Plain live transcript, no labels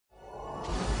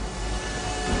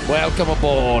Welcome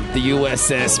aboard the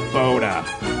USS Boda.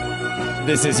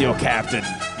 This is your captain,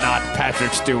 not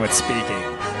Patrick Stewart speaking.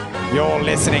 You're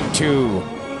listening to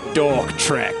Dork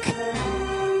Trek.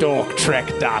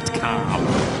 DorkTrek.com.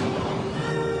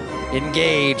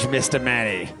 Engage, Mr.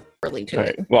 Manny. Really to All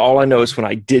it. right. Well, all I know is when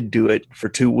I did do it for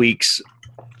 2 weeks,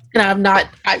 And I'm not,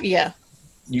 yeah.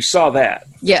 you saw that.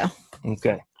 Yeah.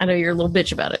 Okay. I know you're a little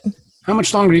bitch about it. How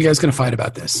much longer are you guys going to fight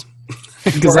about this?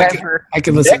 Because I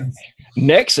can listen.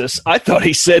 Nexus? I thought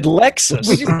he said Lexus.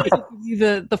 We just like to give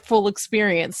you the full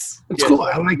experience. It's cool.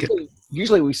 I like it.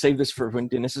 Usually we save this for when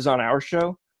Dennis is on our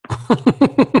show.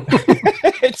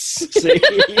 See,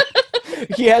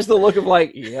 he has the look of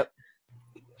like, yep.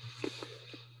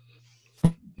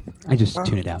 I just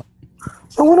tune it out.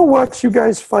 I want to watch you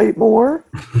guys fight more.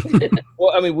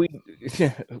 Well, I mean,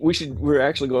 we're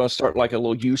actually going to start like a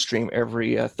little Ustream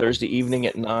every Thursday evening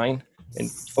at 9,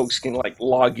 and folks can like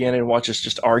log in and watch us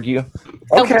just argue.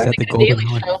 Okay. Is that the Like a golden daily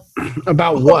one? show.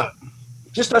 About what?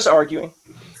 Just us arguing.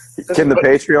 Can the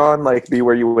Patreon like be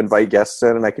where you invite guests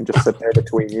in and I can just sit there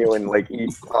between you and like eat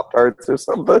Pop-Tarts or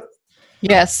something?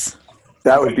 Yes.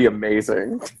 That would be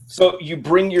amazing. So you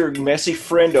bring your messy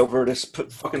friend over to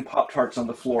put fucking Pop-Tarts on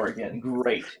the floor again.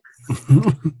 Great.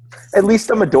 At least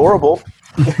I'm adorable.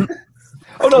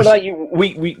 Oh no, not you.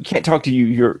 We can't talk to you.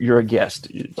 You're a guest.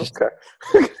 You just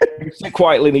Okay. sit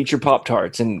quietly and eat your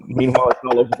Pop-Tarts, and meanwhile it's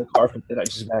all over the carpet that I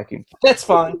just vacuumed. That's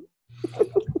fine.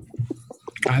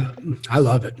 I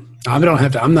love it. I don't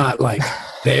have to. I'm not like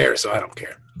there, so I don't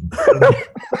care.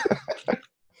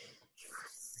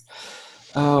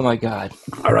 Oh my god.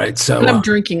 All right. So And I'm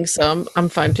drinking some. I'm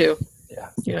fine too.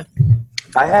 Yeah.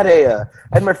 I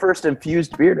had my first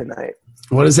infused beer tonight.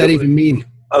 what does that even mean?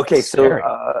 Okay, so Scary.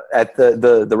 at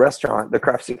the restaurant, the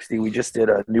Craft 60, we just did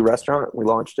a new restaurant. We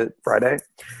launched it Friday.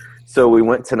 So we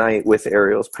went tonight with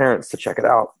Ariel's parents to check it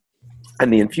out.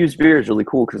 And the infused beer is really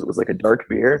cool because it was like a dark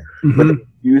beer, but they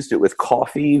infused it with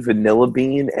coffee, vanilla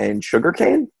bean, and sugar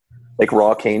cane, like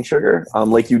raw cane sugar,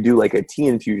 like you do like a tea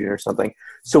infusion or something.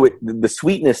 So the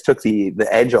sweetness took the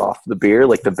edge off the beer,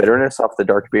 like the bitterness off the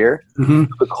dark beer. Mm-hmm.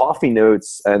 The coffee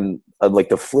notes and like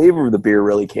the flavor of the beer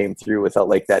really came through without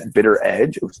like that bitter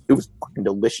edge. It was fucking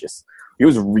delicious. It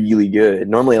was really good.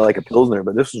 Normally I like a Pilsner,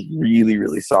 but this was really,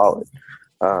 really solid.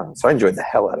 So I enjoyed the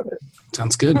hell out of it.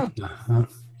 Sounds good.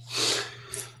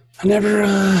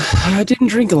 I didn't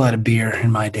drink a lot of beer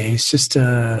in my days. Just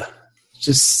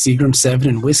Seagram 7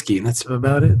 and whiskey, and that's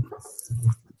about it.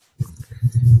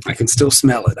 I can still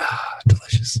smell it.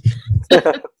 Delicious.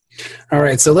 All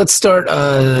right, so let's start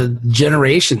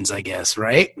generations, I guess,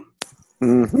 right?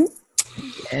 Mm-hmm.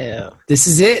 Yeah. This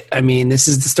is it. I mean, this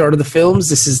is the start of the films.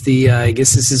 This is I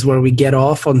guess this is where we get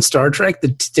off on Star Trek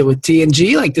with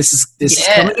TNG. Like, this is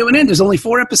coming to an end. There's only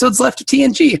 4 episodes left of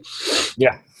TNG.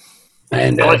 Yeah.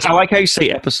 And I like how you say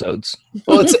episodes.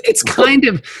 well, it's kind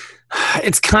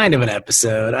of an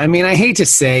episode. I mean, I hate to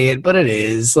say it, but it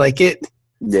is. Like it.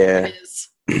 Yeah. It is.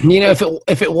 You know,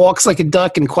 if it walks like a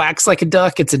duck and quacks like a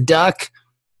duck, it's a duck.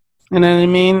 You know what I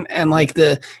mean? And like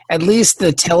at least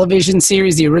the television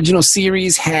series, the original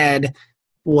series had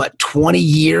 20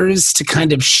 years to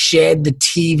kind of shed the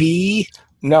TV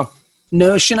No.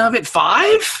 notion of it.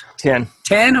 5? 10.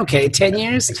 10? Okay, 10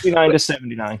 years. 69 to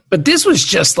 79. But this was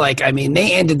just like, I mean,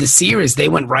 they ended the series. They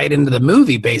went right into the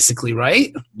movie, basically,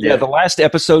 right? Yeah, the last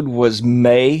episode was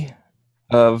May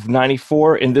of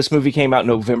 94, and this movie came out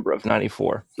November of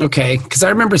 94. Okay, because I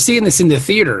remember seeing this in the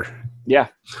theater Yeah.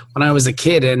 when I was a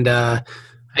kid, and I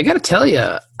got to tell you,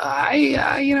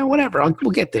 whatever,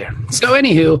 we'll get there. So,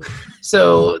 anywho,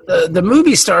 the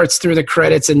movie starts through the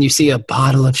credits, and you see a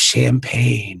bottle of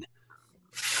champagne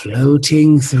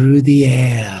floating through the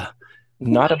air.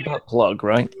 Not a butt plug,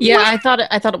 right? Yeah, I thought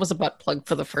it was a butt plug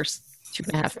for the first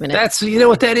 2.5 minutes. That's, you know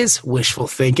what that is? Wishful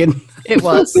thinking. It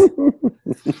was.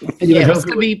 And you Yeah, it would was hope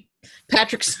going to be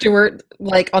Patrick Stewart,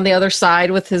 like, on the other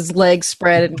side with his legs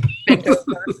spread and bent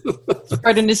over,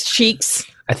 spreading his cheeks.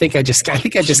 I think I just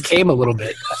came a little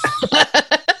bit.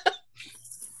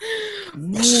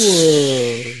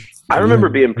 I remember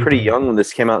being pretty young when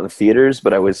this came out in the theaters,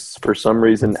 but I was for some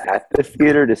reason at the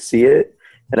theater to see it,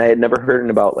 and I had never heard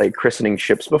about like christening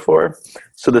ships before.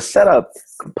 So the setup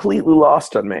completely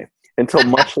lost on me until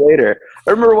much later.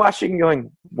 I remember watching and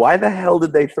going, why the hell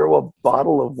did they throw a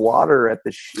bottle of water at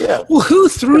the ship? Well, who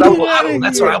threw the Get bottle? outta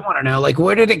That's here. what I want to know. Like,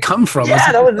 where did it come from? Yeah,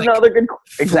 it that was like another good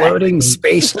floating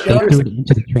space They junk? threw it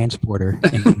into the transporter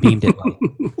and beamed it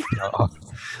off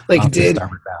Like, the did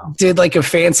starboard bow. like a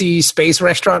fancy space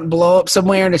restaurant blow up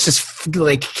somewhere and it's just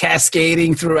like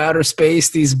cascading through outer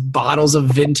space? These bottles of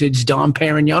vintage Dom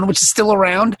Perignon, which is still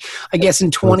around, I guess, in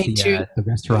It was 22. the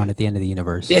restaurant at the end of the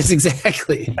universe. Yes,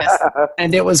 exactly.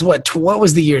 And it was what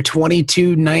was the year?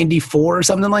 2294 or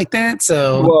something like that.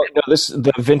 So Well, no,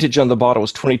 the vintage on the bottle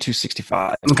was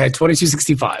 2265, okay,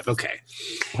 2265. Okay,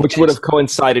 which would have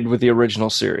coincided with the original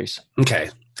series. okay.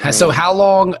 So how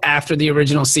long after the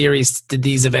original series did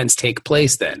these events take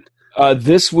place then?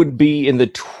 This would be in the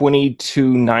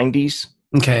 2290s,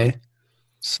 Okay,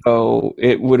 so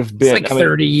it would have it's been like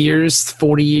 30 years,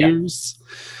 40 Yeah. years.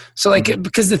 So like,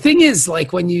 because the thing is,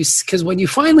 like, when you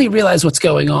finally realize what's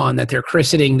going on, that they're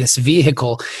christening this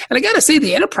vehicle, and I gotta say,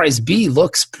 the Enterprise B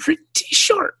looks pretty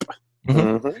sharp.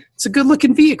 Mhm. It's a good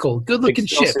looking vehicle, good looking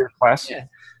ship. Excelsior class. Yeah.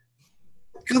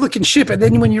 Good looking ship. And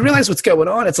then when you realize what's going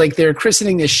on, it's like they're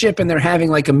christening this ship and they're having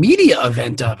like a media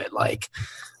event of it. Like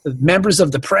the members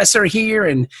of the press are here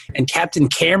and Captain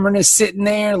Cameron is sitting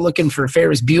there looking for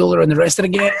Ferris Bueller and the rest of the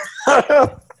gang.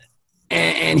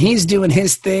 And he's doing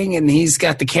his thing and he's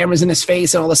got the cameras in his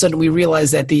face. And all of a sudden we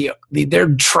realize that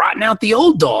they're trotting out the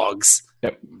old dogs.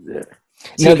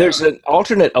 Now, there's an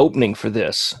alternate opening for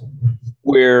this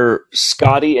where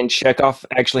Scotty and Chekhov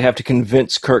actually have to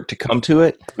convince Kirk to come to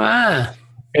it. Ah,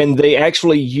 And they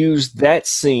actually use that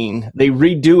scene. They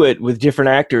redo it with different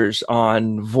actors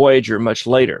on Voyager much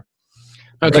later.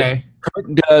 okay. Kirk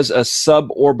does a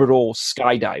suborbital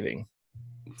skydiving.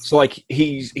 So, like,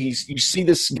 you see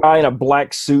this guy in a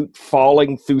black suit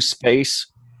falling through space.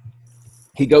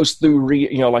 He goes through,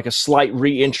 like a slight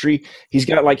re-entry. He's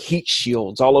got, like, heat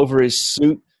shields all over his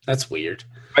suit. That's weird.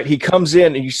 Right, he comes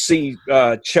in and you see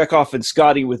Chekhov and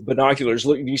Scotty with binoculars.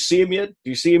 Look, do you see him yet?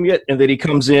 Do you see him yet? And then he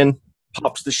comes in,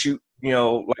 pops the chute,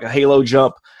 like a halo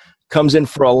jump, comes in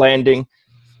for a landing,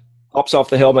 pops off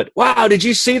the helmet. Wow, did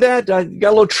you see that? I got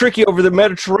a little tricky over the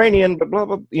Mediterranean, but blah,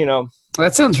 blah,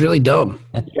 That sounds really dumb.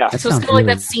 Yeah. That So it's sounds kind of like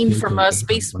really that scene from good.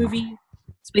 Space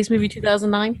Movie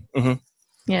 2009. Mhm.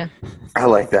 Yeah. I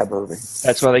like that movie.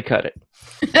 That's why they cut it.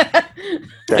 That's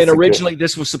And a good- originally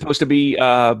this was supposed to be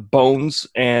Bones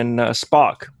and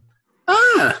Spock.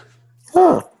 Ah,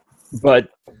 Huh. But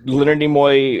Leonard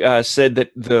Nimoy said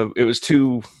that it was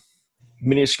too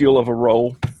minuscule of a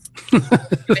role.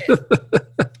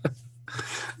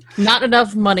 Not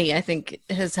enough money, I think,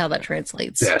 is how that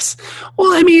translates. yes.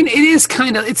 Well, I mean,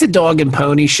 it's a dog and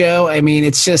pony show. I mean,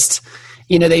 it's just,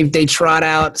 they trot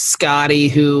out Scotty,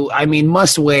 who, I mean,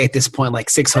 must weigh at this point like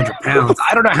 600 pounds.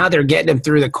 I don't know how they're getting him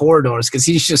through the corridors because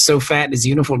he's just so fat in his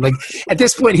uniform. Like, at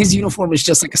this point, his uniform is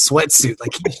just like a sweatsuit.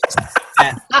 Like, he's just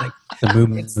fat. Like, The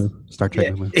Moo Star Trek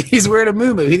yeah, Moo. he's wearing a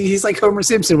muumuu. He's like Homer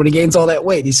Simpson when he gains all that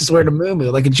weight. He's just wearing a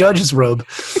muumuu, like a judge's robe.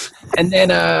 And then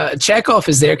Chekhov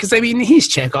is there because, I mean, he's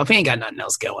Chekhov. He ain't got nothing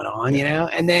else going on,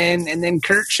 And then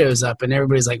Kurt shows up, and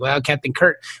everybody's like, "Well, Captain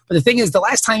Kurt." But the thing is, the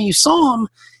last time you saw him,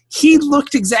 he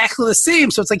looked exactly the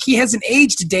same. So it's like he hasn't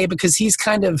aged today because he's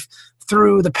kind of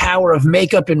through the power of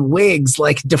makeup and wigs,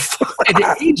 like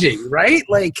defied aging, right?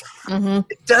 Like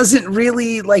it doesn't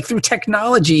really, like, through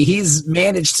technology, he's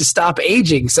managed to stop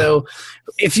aging. So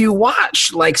if you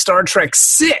watch like Star Trek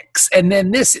 6 and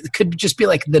then this, it could just be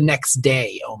like the next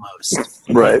day almost.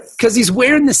 Right. Because he's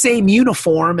wearing the same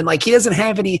uniform and like he doesn't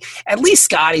have any, at least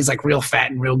Scotty's like real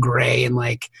fat and real gray and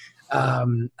like,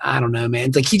 I don't know,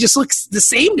 man. Like he just looks the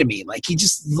same to me. Like he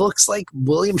just looks like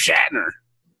William Shatner.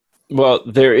 Well,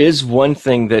 there is one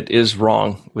thing that is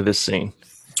wrong with this scene.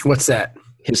 What's that?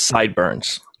 His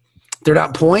sideburns. They're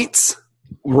not points?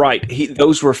 Right.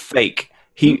 Those were fake.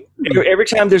 Every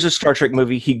time there's a Star Trek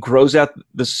movie, he grows out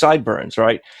the sideburns,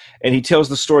 right? And he tells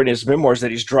the story in his memoirs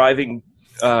that he's driving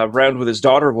around with his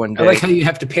daughter one day. I like how you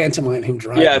have to pantomime him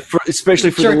driving. Yeah,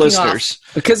 especially for the Jerking listeners.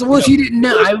 Because, well, if you didn't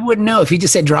know, I wouldn't know. If he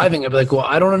just said driving, I'd be like, well,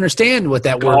 I don't understand what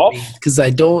that word Golf? means. Because I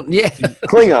don't, yeah.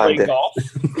 Klingon did. Golf.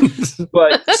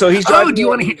 But so he's driving. Oh, do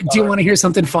you want to hear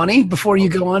something funny before you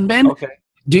go on, Ben? Okay.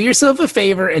 Do yourself a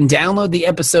favor and download the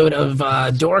episode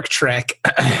of Dork Trek.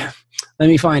 Let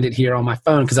me find it here on my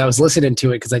phone because I was listening to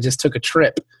it because I just took a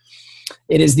trip.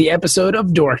 It is the episode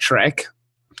of Dork Trek.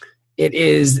 It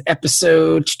is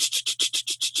episode.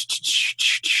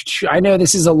 I know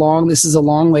this is a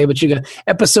long way, but you got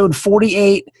episode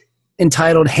 48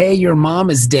 entitled "Hey, Your Mom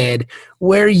Is Dead,"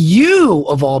 where you,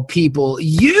 of all people,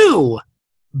 you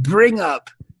bring up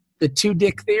the two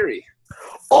dick theory.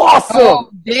 awesome.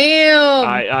 Oh, damn.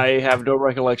 I have no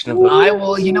recollection of that. I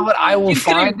will. You know what? I will You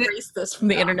can find it. erase this from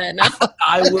the internet now.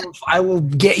 I will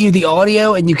get you the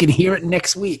audio, and you can hear it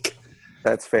next week.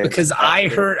 That's fantastic. Because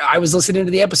I was listening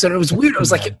to the episode. And it was weird. I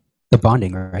was like, The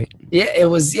bonding, right? yeah, it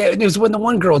was. Yeah, it was when the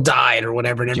one girl died or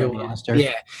whatever. And Jerry everyone, Astor.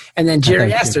 yeah, and then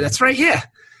Jerry thought Astor. Jerry- That's right. Yeah,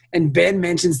 and Ben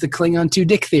mentions the Klingon 2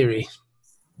 dick theory.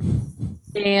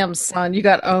 Damn, son, you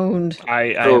got owned.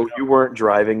 So you weren't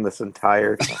driving this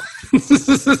entire time.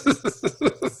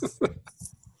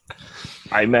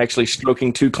 I'm actually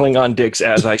stroking 2 Klingon dicks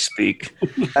as I speak,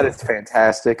 That is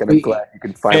fantastic, and I'm glad you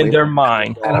can finally. and they're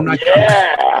mine. And I'm not.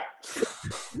 Yeah.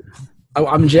 Oh,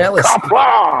 I'm jealous.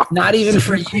 Kapla! Not even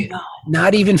for you.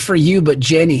 Not even for you, but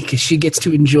Jenny, because she gets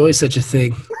to enjoy such a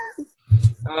thing.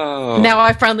 Oh. Now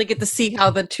I finally get to see how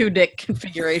the 2-dick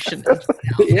configuration is.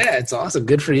 Yeah, it's awesome.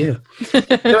 Good for you.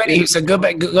 So go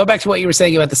back to what you were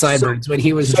saying about the sideburns when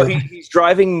he was So he's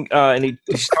driving, and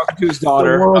he's talking to his the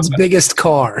daughter. world's biggest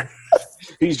car.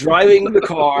 He's driving the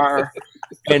car,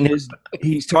 and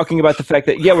he's talking about the fact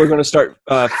that we're going to start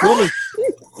filming.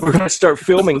 We're going to start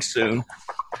filming soon.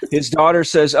 His daughter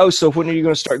says, "Oh, so when are you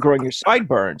going to start growing your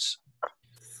sideburns?"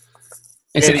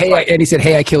 And said, he said,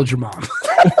 "Hey, I killed your mom."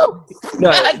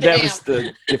 No, God that damn. was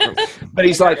the different. But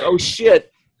he's like, "Oh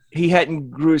shit, he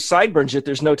hadn't grew his sideburns yet.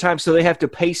 There's no time, so they have to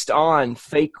paste on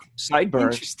fake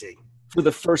sideburns Interesting. for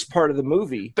the first part of the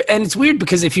movie." And it's weird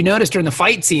because if you notice during the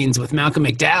fight scenes with Malcolm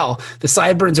McDowell, the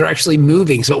sideburns are actually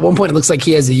moving. So at one point it looks like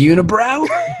he has a unibrow.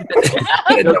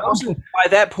 By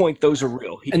that point, those are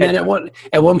real. And then at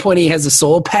one point he has a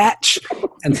soul patch.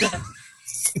 And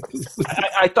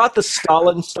I thought the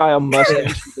Stalin-style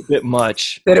mustache was a bit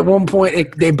much. then at one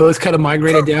point they both kind of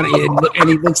migrated down, and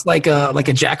he looks like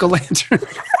a jack-o'-lantern.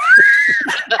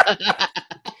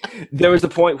 There was the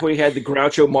point where he had the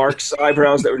Groucho Marx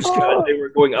eyebrows that were just they were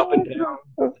going up and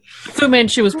down. Fu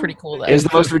Manchu was pretty cool, though. It's the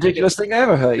most ridiculous thing I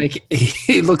ever heard. Like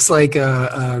he looks like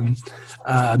Ming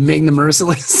the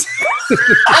Merciless.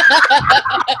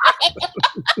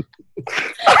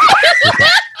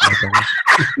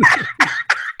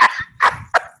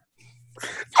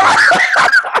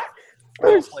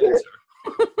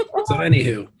 So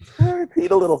anywho,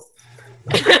 Repeat a little.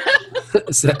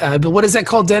 but what is that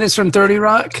called, Dennis from 30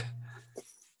 Rock?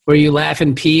 Where you laugh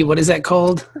and pee? What is that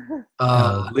called?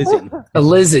 Listen. A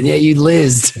lizzin'. Yeah, you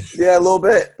lizzed. Yeah, a little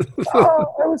bit. Oh,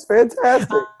 that was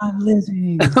fantastic. I'm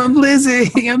Lizzie. I'm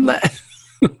Lizzie. I'm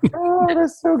Oh,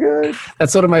 that's so good.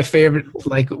 That's one of my favorite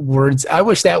words. I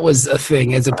wish that was a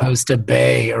thing as opposed to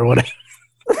bay or whatever.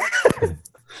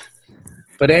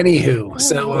 But anywho,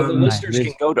 so The listeners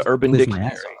can go to Urban Liz my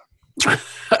Dictionary.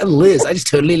 ass Liz, I just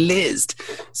totally lizzed.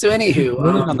 So anywho,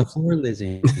 Rolling on the floor,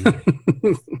 Lizzie.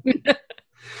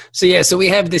 so we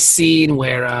have this scene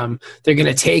where they're going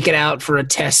to take it out for a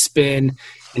test spin,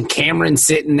 and Cameron's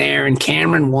sitting there, and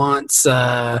Cameron wants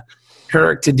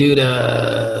Kirk to do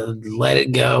to let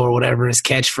it go or whatever his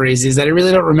catchphrase is that I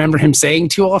really don't remember him saying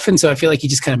too often, so I feel like he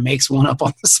just kind of makes one up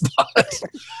on the spot.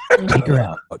 Take her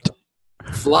out.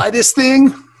 Fly this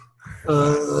thing.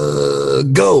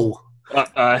 Go.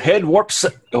 Head warps.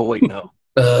 Oh wait, no.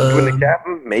 When the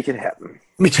captain, make it happen.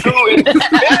 And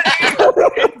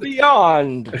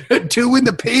beyond. 2 in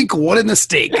the pink, 1 in the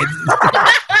steak.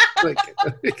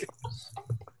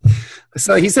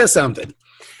 So he says something.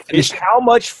 It's how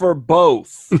much for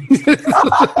both?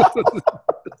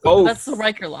 Both. That's the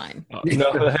Riker line.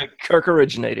 No, Kirk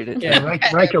originated it. Yeah,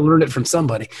 Riker learned it from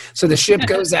somebody. So the ship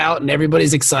goes out and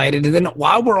everybody's excited. And then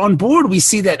while we're on board, we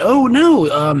see that, oh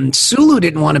no, Sulu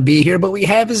didn't want to be here, but we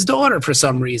have his daughter for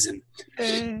some reason.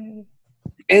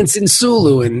 Ensign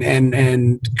Sulu,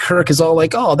 and Kirk is all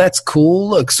like, oh, that's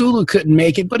cool. Look, Sulu couldn't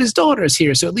make it, but his daughter's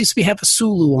here, so at least we have a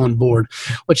Sulu on board.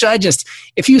 Which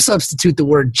if you substitute the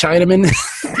word Chinaman,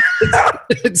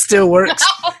 it still works,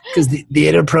 because the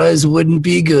Enterprise wouldn't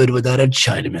be good without a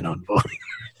Chinaman on board.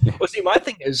 Well, see, my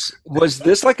thing is, was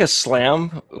this like a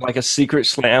slam, like a secret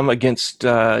slam against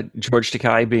George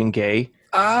Takei being gay?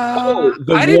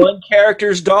 The one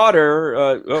character's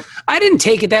daughter. I didn't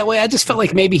take it that way. I just felt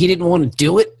like maybe he didn't want to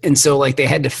do it, and so they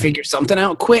had to figure something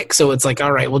out quick. So it's like,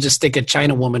 all right, we'll just stick a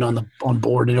China woman on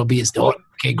board, and it'll be his daughter.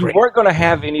 Okay, great. You weren't going to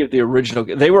have any of the original.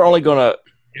 They were only going to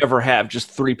ever have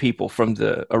just 3 people from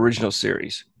the original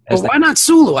series. Well, why not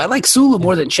Sulu? I like Sulu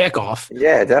more than Chekhov,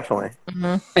 Yeah, definitely.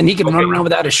 and he can run around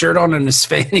without a shirt on and his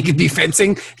face. He could be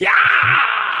fencing. Yeah.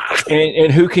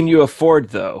 And who can you afford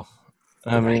though?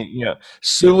 I mean,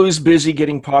 Sulu's busy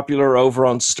getting popular over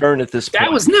on Stern at this point.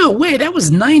 That was no way. That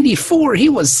was 94. He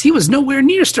was nowhere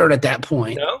near Stern at that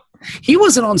point. No? He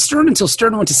wasn't on Stern until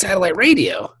Stern went to satellite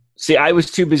radio. See, I was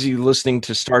too busy listening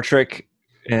to Star Trek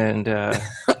and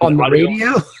On the audio.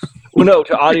 radio? Well, no,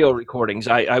 to audio recordings.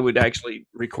 I would actually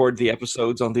record the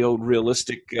episodes on the old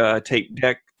realistic tape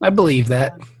deck I believe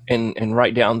that. and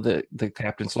write down the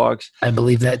captain's logs. I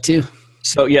believe that too.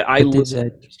 So yeah, I But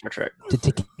listened to Star Trek. Did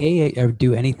Takei ever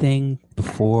do anything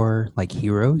before like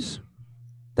Heroes?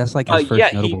 That's like his first yeah,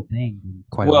 notable thing in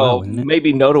quite a while, Well, isn't it?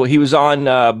 maybe notable. He was on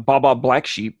Baba Black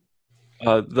Sheep,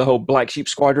 the whole Black Sheep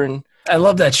Squadron. I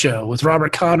love that show with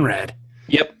Robert Conrad.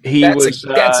 Yep, he That's was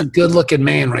that's a good looking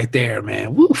man right there,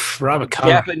 man. Woof, Robert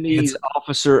Conrad. Japanese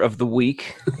Officer of the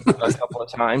Week a couple of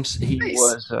times. He Nice.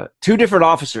 was two different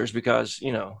officers because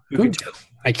who could tell?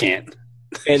 I can't.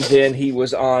 And then he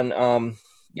was on.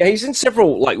 He's in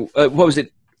several what was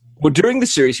it? Well, during the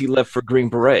series, he left for Green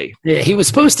Beret. Yeah, he was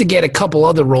supposed to get a couple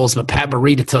other roles, but Pat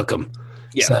Morita took him.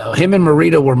 Yeah. So him and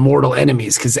Morita were mortal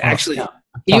enemies because actually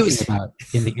he Talking was. about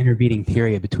in the intervening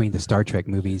period between the Star Trek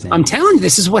movies. And I'm telling you,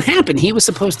 this is what happened. He was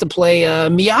supposed to play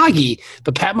Miyagi,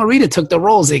 but Pat Morita took the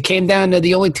roles. It came down to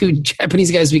the only two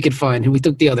Japanese guys we could find, who we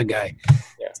took the other guy.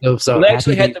 Yeah. So Well, they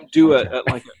actually had them do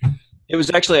it was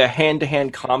actually a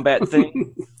hand-to-hand combat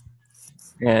thing,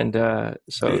 and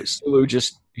so Sulu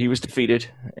he was defeated.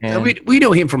 And we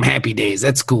know him from Happy Days.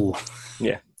 That's cool.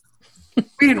 Yeah.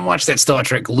 We didn't watch that Star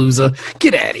Trek loser.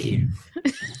 Get out of here.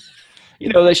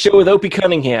 that show with Opie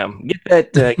Cunningham.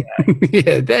 Get that guy.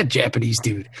 Yeah, that Japanese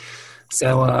dude.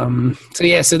 So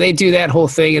they do that whole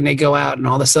thing, and they go out, and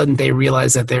all of a sudden they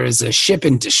realize that there is a ship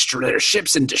in distress. There are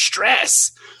ships in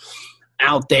distress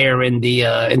out there in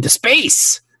the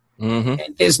space. Mm-hmm.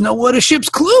 And there's no other ships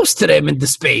close to them in the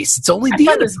space. It's only the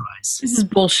I thought this- Enterprise. This is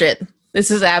bullshit. This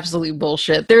is absolute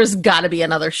bullshit. There's got to be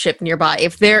another ship nearby.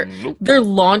 If they're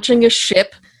launching a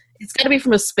ship, it's got to be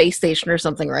from a space station or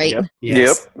something, right? Yep.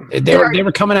 Yes. They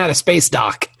were coming out of space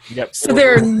dock. Yep. So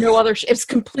there are no other ships. It's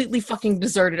completely fucking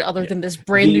deserted other than this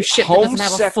brand The new ship that home doesn't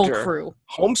have a full sector- crew.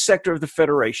 Home sector of the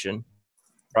Federation,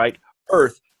 right?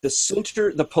 Earth, the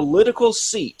center, the political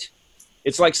seat.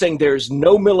 It's like saying there's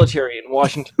no military in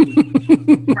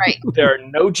Washington. Right. There are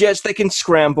no jets that can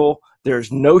scramble.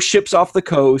 There's no ships off the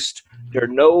coast. There are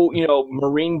no,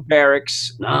 marine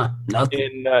barracks. Nah,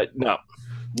 nothing. No,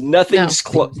 nothing's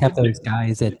close. have those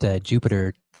guys at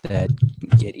Jupiter that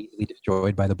get easily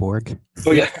destroyed by the Borg.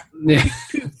 Oh yeah,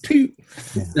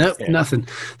 Nope, nothing.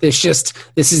 This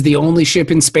is the only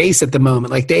ship in space at the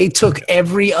moment. Like they took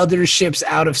every other ships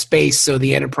out of space so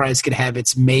the Enterprise could have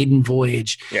its maiden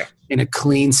voyage in a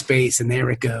clean space, and there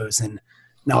it goes. And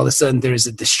all of a sudden there's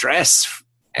a distress,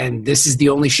 and this is the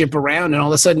only ship around, and all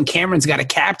of a sudden Cameron's got a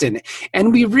captain.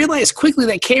 And we realize quickly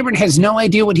that Cameron has no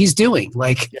idea what he's doing.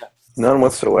 Like None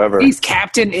whatsoever. he's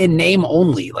captain in name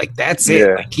only. Like that's it.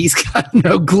 Yeah. Like he's got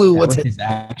no clue What's what's his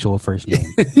actual first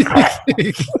name?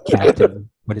 Captain.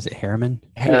 What is it? Harriman.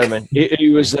 Harriman. He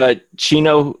was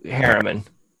Chino Harriman,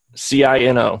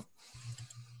 CINO,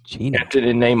 Chino. captain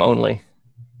in name only.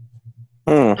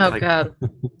 Hmm. Oh, God.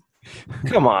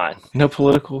 Come on, no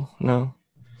political, no.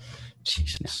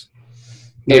 Jesus.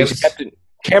 Yeah, He it was was- Captain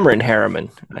Cameron Harriman.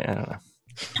 I don't know.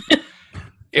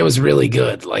 It was really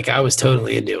good. Like I was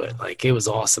totally into it. Like it was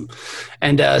awesome.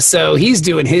 And so he's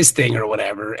doing his thing or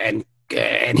whatever, and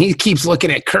he keeps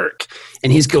looking at Kirk,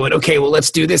 and he's going, "Okay, well, let's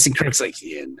do this." And Kirk's like,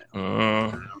 "Yeah,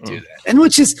 no, don't do that." And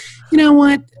which is, you know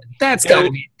what? That's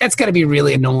gotta be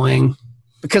really annoying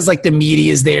because like the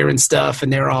media is there and stuff,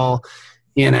 and they're all,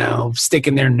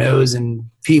 sticking their nose in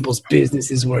people's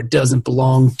businesses where it doesn't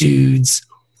belong, dudes.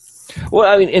 Well,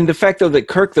 I mean, and the fact though that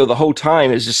Kirk the whole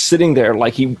time is just sitting there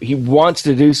like he wants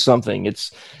to do something.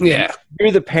 It's Yeah.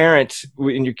 you're the parent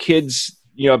and your kid's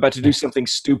about to do something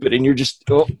stupid, and you're just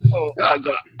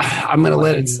I'm gonna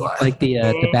let it slide. Like the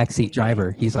backseat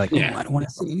driver. He's like, Yeah. I don't want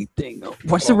to see anything.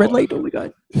 What's the red light? Oh my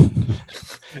god.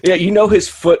 yeah, his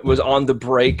foot was on the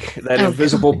brake, that Oh,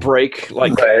 invisible brake,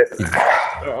 like. Right.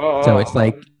 So it's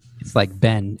like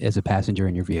Ben as a passenger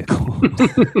in your vehicle.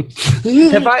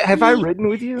 Have I ridden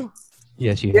with you?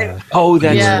 Yes, you have. Oh,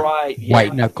 that's Yeah. right. Yeah.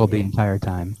 White knuckled the entire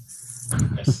time.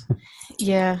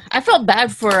 Yeah. I felt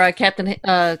bad for Captain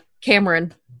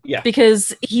Cameron. Yeah.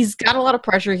 Because he's got a lot of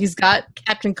pressure. He's got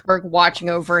Captain Kirk watching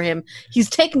over him. He's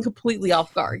taken completely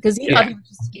off guard because he thought he was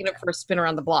just taking it for a spin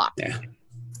around the block. Yeah.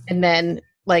 And then,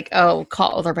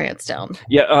 call their pants down.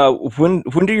 Yeah. When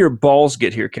do your balls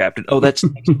get here, Captain? Oh, that's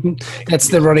That's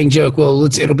the running joke. Well,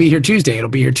 it'll be here Tuesday. It'll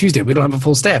be here Tuesday. We don't have a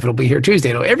full staff. It'll be here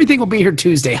Tuesday. Everything will be here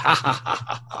Tuesday. Ha ha ha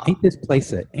ha, ha.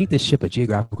 Ain't this ship a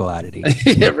geographical oddity?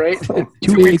 Yeah, right.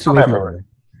 2 weeks away from her.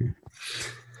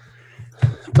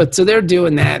 But so they're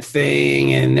doing that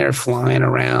thing, and they're flying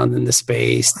around in the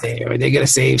space. They got to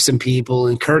save some people,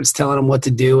 and Kurt's telling them what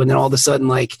to do. And then all of a sudden,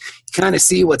 like, you kind of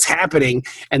see what's happening,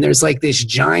 and there's like this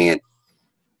giant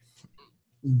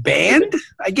band,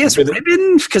 I guess,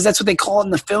 ribbon, because that's what they call it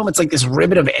in the film. It's like this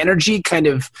ribbon of energy kind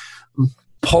of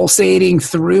pulsating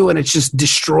through, and it's just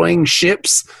destroying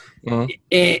ships. Mhm.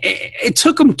 It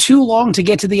took them too long to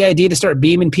get to the idea to start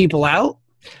beaming people out.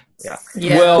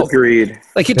 Yeah. Well, Agreed.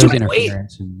 Like it There was took way.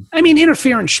 interference. And I mean,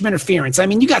 interference. I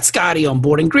mean, you got Scotty on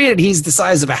board, and granted, he's the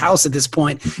size of a house at this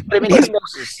point. But I mean,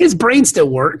 his brain still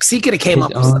works. He could have came his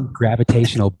up with own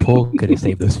gravitational pull could have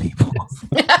saved those people.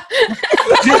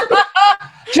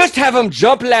 just have them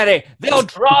jump, laddie. They'll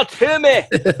draw to me.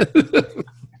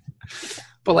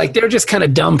 But like they're just kind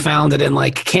of dumbfounded, and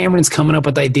like Cameron's coming up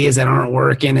with ideas that aren't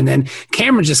working, and then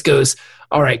Cameron just goes,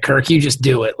 "All right, Kirk, you just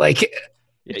do it." Like,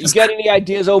 You got any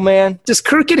ideas, old man? does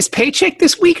Kirk get his paycheck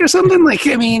this week or something? Like,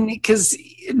 I mean, because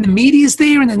the media's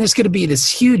there, and then there's going to be this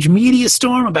huge media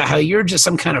storm about how you're just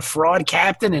some kind of fraud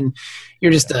captain, and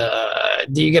you're just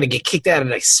you're going to get kicked out of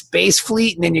the space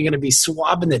fleet, and then you're going to be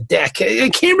swabbing the deck.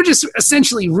 Cameron just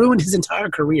essentially ruined his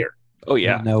entire career. Oh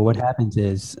yeah. No, what happens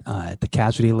is the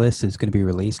casualty list is going to be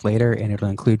released later, and it'll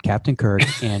include Captain Kirk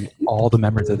and all the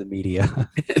members of the media.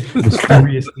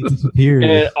 Mysteriously disappeared.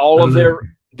 And all of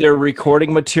their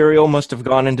recording material must have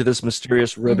gone into this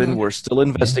mysterious ribbon. We're still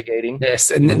investigating. Yes,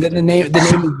 and then the name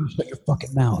Shut your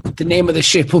fucking mouth. the name of the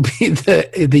ship will be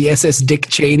the SS Dick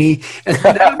Cheney, and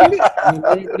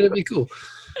that'd be cool.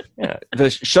 Yeah, the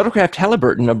shuttlecraft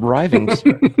Halliburton arriving.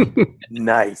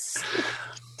 Nice.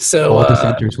 So All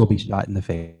dissenters will be shot in the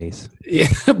face. yeah.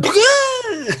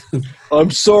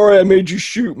 I'm sorry I made you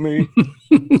shoot me.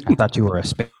 I thought you were a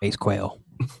space quail.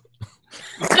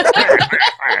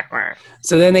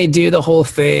 So then they do the whole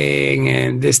thing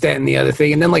and this, that, and the other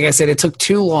thing, and then like I said, it took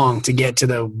too long to get to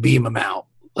the beam them out.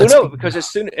 Well, no, because as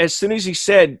soon as he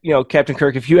said, Captain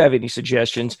Kirk, if you have any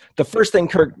suggestions, the first thing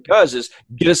Kirk does is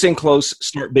get us in close,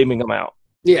 start beaming them out.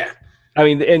 Yeah. I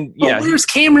mean, and But yeah. where's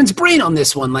Cameron's brain on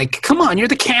this one? Like, come on, you're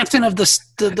the captain of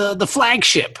the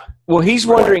flagship. Well, he's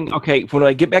wondering, okay, when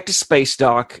I get back to space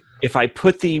dock, if I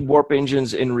put the warp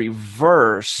engines in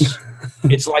reverse,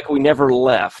 it's like we never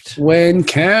left. When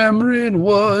Cameron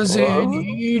was in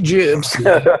Egypt,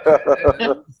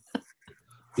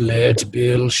 let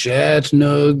Bill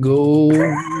Shatner go.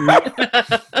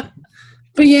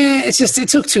 But yeah, it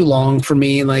took too long for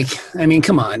me. Like, I mean,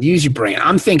 come on, use your brain.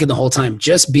 I'm thinking the whole time,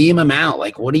 just beam them out.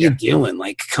 Like, what are you doing?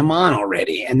 Like, come on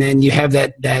already. And then you have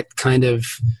that kind of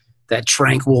that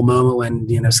tranquil moment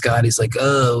when, Scotty's like,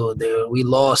 oh,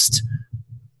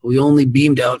 we only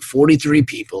beamed out 43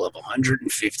 people of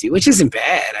 150, which isn't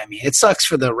bad. I mean, it sucks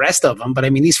for the rest of them, but I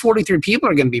mean, these 43 people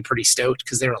are going to be pretty stoked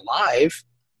because they're alive.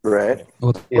 Right.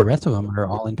 Well, the rest of them are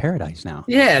all in paradise now.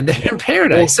 Yeah, they're in Well,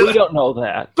 paradise. we don't know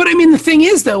that. But I mean, the thing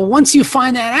is, though, once you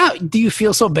find that out, do you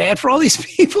feel so bad for all these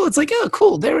people? It's like, oh,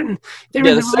 cool, they're in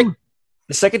The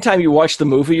second time you watch the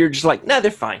movie, you're just like, nah, they're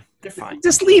fine. They're fine.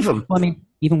 just leave them. Well, I mean,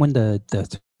 even when the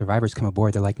survivors come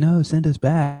aboard, they're like, no, send us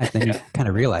back. Then you kind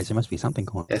of realize there must be something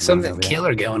going on. There's something over there.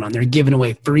 killer going on. They're giving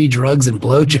away free drugs and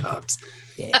blowjobs.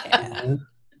 Yeah.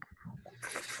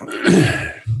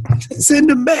 Send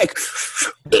them back.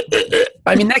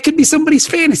 I mean, that could be somebody's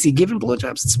fantasy, giving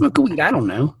blowjobs and smoking weed. I don't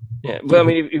know. Yeah, but I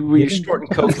mean, if you're snorting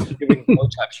coke and giving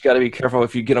blowjobs, you got to be careful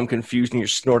if you get them confused and you're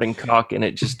snorting cock, and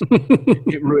it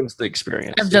ruins the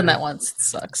experience. I've done that once. It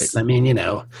sucks. I mean,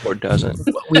 Or doesn't.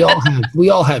 we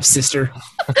all have sister.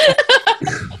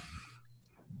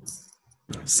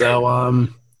 So all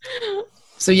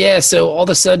of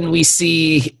a sudden we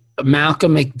see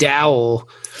Malcolm McDowell,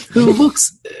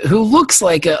 who looks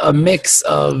like a mix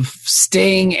of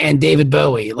Sting and David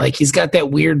Bowie. Like he's got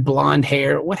that weird blonde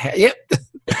hair. Yep.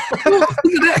 Look at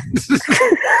that.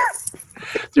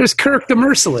 There's Kirk the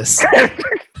Merciless.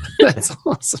 That's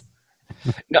awesome.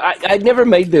 No, I never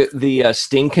made the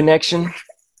Sting connection.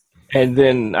 And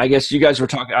then I guess you guys were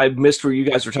talking. I missed where you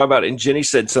guys were talking about it, and Jenny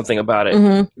said something about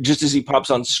it just as he pops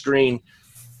on screen,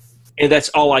 and that's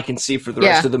all I can see for the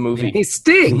rest of the movie. He's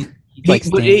Sting.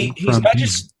 He's not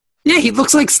just. Yeah, he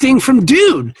looks like Sting from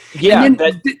Dune. Yeah. And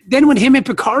then when him and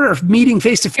Picard are meeting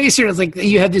face to face here, it's like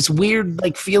you have this weird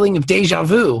like feeling of deja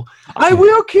vu. I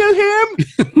will kill him.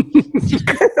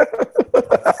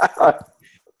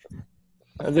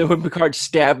 And then when Picard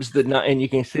stabs the nut, and you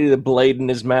can see the blade in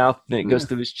his mouth, and it goes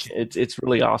through his chin. It's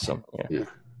really awesome. Yeah.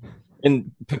 And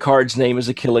Picard's name is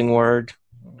a killing word.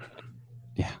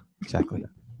 Yeah, exactly.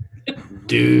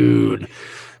 Dude.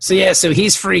 So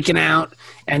he's freaking out,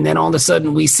 and then all of a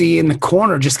sudden we see in the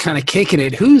corner just kind of kicking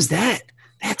it. Who's that?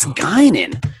 That's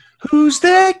Guinan. Who's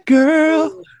that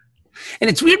girl? And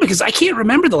it's weird because I can't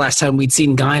remember the last time we'd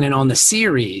seen Guinan on the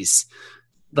series.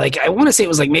 Like, I want to say it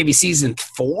was like maybe season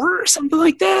 4 or something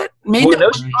like that. Maybe Well,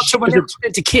 when they turned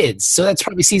into kids. So that's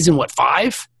probably season,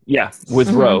 5? Yeah, with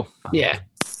Mhm. Roe. Yeah.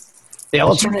 They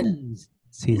alternate.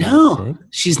 Season No, 6.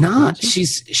 she's not.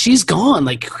 She's gone.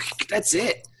 Like that's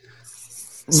it.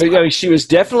 But, I mean, she was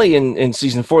definitely in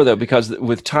season 4 though, because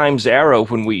with Time's Arrow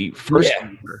when we first. Yeah.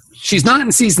 She's not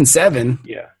in season 7.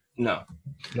 Yeah. No,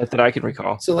 not that I can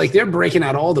recall. So like they're breaking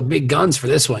out all the big guns for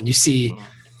this one. You see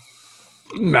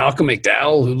Malcolm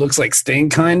McDowell, who looks like Sting,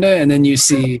 kinda, and then you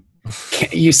see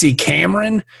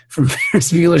Cameron from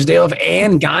Ferris Bueller's Day Off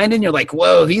and Guinan. You're like,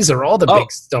 whoa, these are all the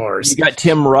big stars. You got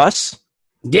Tim Russ.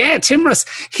 Yeah, Tim Russ.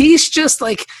 He's just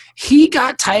like he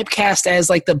got typecast as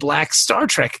like the black Star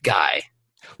Trek guy.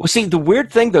 Well, see, the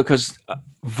weird thing though, because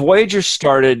Voyager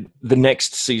started the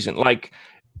next season. Like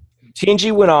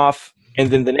TNG went off, and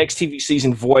then the next TV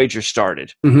season, Voyager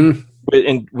started. Mm-hmm.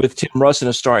 With Tim Russ in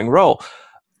a starring role.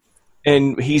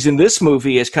 And he's in this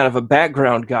movie as kind of a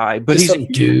background guy, but Just he's some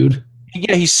dude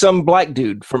he's some black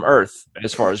dude from Earth,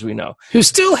 as far as we know. who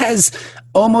still has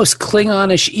almost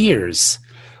Klingonish ears.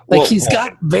 Like Well, he's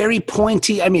got very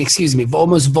pointy,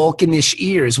 almost Vulcanish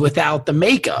ears without the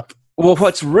makeup. Well,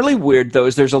 what's really weird though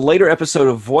is there's a later episode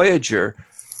of Voyager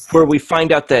where we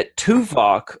find out that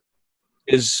Tuvok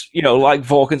is, like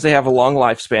Vulcans, they have a long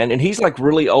lifespan, and he's like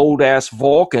really old ass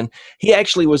Vulcan. He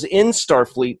actually was in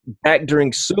Starfleet back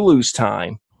during Sulu's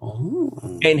time,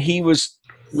 and he was,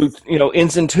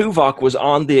 Ensign Tuvok was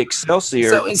on the Excelsior.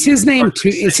 So is his name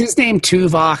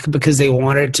Tuvok because they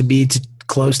wanted it to be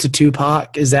close to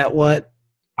Tupac? Is that what?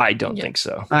 I don't think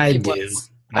so. I It do. was.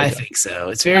 I think so.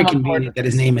 It's very convenient that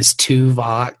his name is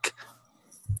Tuvok.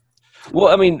 Well,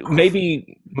 I mean,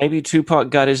 maybe Tupac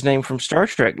got his name from Star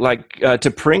Trek, like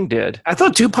T'Pring did. I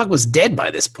thought Tupac was dead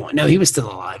by this point. No, he was still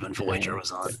alive when Voyager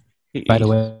was on. By the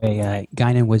way,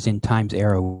 Guinan was in Time's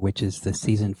Arrow, which is the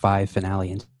season 5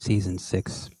 finale and season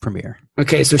 6 premiere.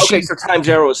 Okay, so so Time's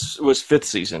Arrow was 5th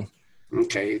season.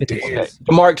 Okay, Okay.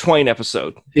 The Mark Twain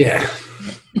episode. yeah.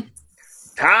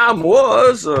 Time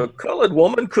was a colored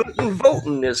woman couldn't vote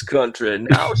in this country.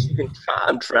 Now she can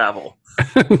time travel.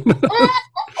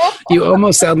 You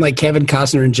almost sound like Kevin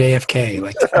Costner in JFK.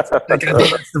 Like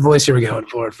that's the voice you were going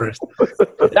for at first.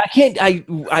 I can't.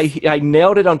 I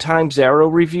nailed it on Time's Arrow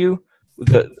review.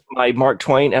 My Mark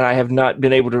Twain, and I have not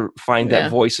been able to find Yeah.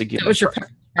 that voice again. That was your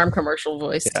farm commercial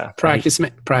voice. Yeah, Practice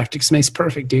makes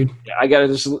perfect, dude. I gotta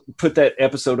just put that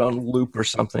episode on loop or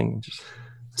something.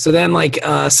 So then,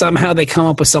 somehow they come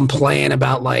up with some plan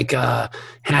about,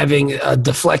 having a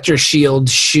deflector shield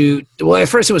shoot. Well, at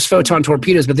first it was photon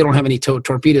torpedoes, but they don't have any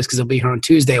torpedoes because they'll be here on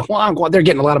Tuesday. Well, they're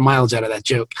getting a lot of mileage out of that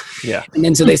joke. Yeah. And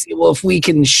then so they say, well, if we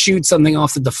can shoot something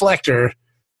off the deflector,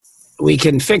 we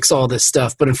can fix all this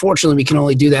stuff. But unfortunately, we can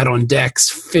only do that on decks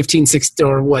 13,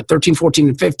 14,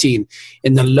 and 15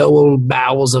 in the lower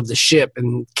bowels of the ship.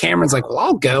 And Cameron's like, well,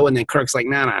 I'll go. And then Kirk's like,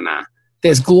 nah.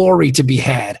 There's glory to be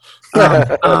had.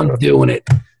 I'm doing it.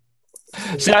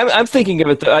 See, I'm thinking of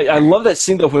it. I love that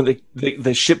scene though when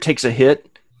the ship takes a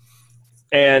hit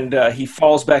and he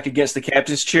falls back against the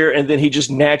captain's chair, and then he just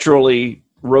naturally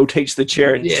rotates the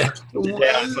chair and Yeah. puts it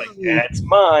down. It's like, that's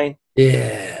mine.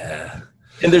 Yeah.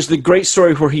 And there's the great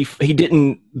story where he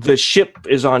didn't. The ship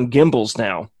is on gimbals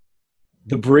now.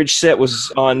 The bridge set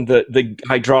was on the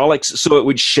hydraulics, so it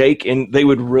would shake, and they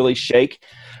would really shake.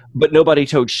 But nobody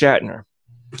told Shatner.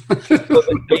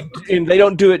 And they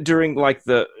don't do it during like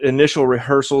the initial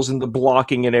rehearsals and the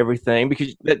blocking and everything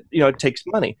because that it takes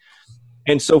money.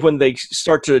 And so when they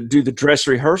start to do the dress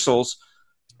rehearsals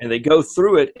and they go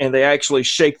through it and they actually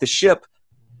shake the ship,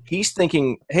 he's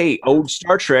thinking, "Hey, old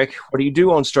Star Trek, what do you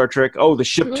do on Star Trek? Oh, the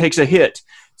ship takes a hit."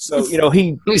 So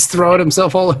he's throwing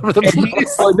himself all over the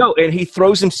place. And he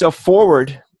throws himself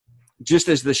forward just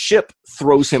as the ship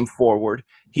throws him forward.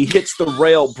 He hits the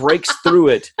rail, breaks through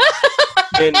it.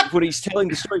 And when he's telling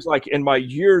the stories, like in my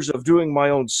years of doing my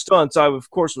own stunts, I of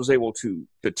course was able to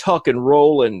tuck and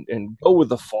roll and go with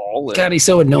the fall. And, God, he's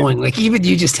so annoying. Like even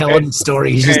you just telling the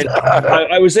story, he's just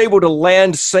I was able to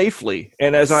land safely.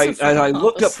 And as I looked up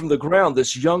Marvelous. from the ground,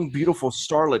 this young, beautiful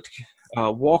starlet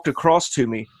walked across to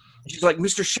me. She's like,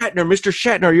 Mr.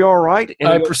 Shatner, are you all right? And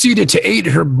I proceeded to eat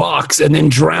her box and then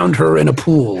drowned her in a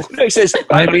pool. he says,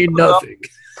 I mean nothing.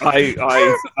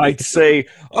 I say,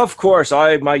 of course,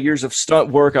 my years of stunt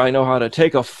work, I know how to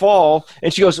take a fall.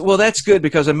 And she goes, well, that's good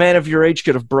because a man of your age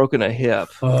could have broken a hip.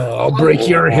 I'll break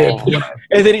your hip.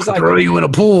 And then he's like, Throw you in a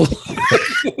pool.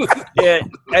 yeah,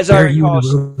 as I Bury you in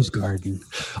recall, a rose garden.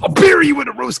 I'll bury you in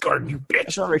a rose garden, you bitch.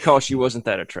 as I recall, she wasn't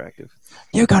that attractive.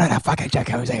 You go to the fucking check,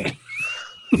 Jose.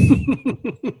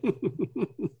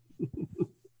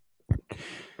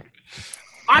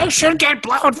 I should get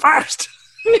blown first.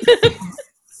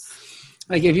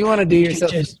 Like if you want to do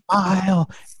yourself, Just smile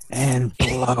and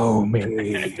blow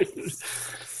me.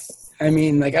 I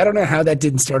mean, like, I don't know how that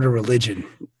didn't start a religion.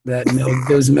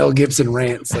 Those Mel Gibson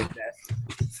rants like that.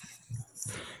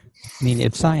 I mean,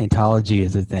 if Scientology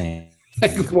is a thing,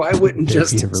 Like, why wouldn't there'd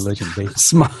just be a religion based?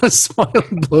 smile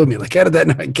and blow me? Like, how did that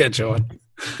not catch on?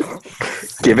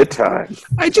 Give it time.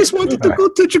 I just wanted to go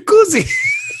to jacuzzi.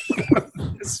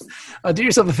 Do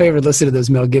yourself a favor, listen to those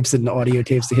Mel Gibson audio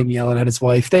tapes to him yelling at his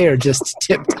wife. They are just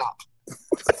tip top.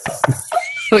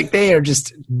 Like, they are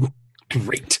just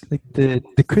great. Like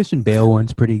the Christian Bale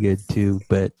one's pretty good too,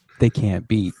 but they can't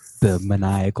beat the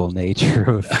maniacal nature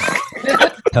of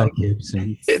Mel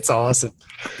Gibson. It's awesome.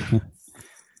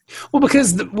 Well,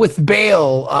 because with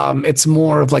Bale, it's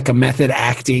more of like a method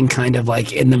acting, kind of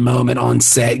like in the moment on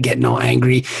set, getting all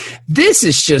angry. This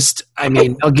is just, I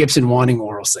mean, Mel Gibson wanting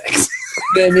oral sex.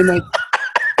 I mean, like,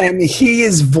 and he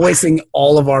is voicing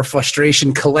all of our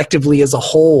frustration collectively as a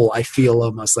whole. I feel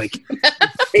almost like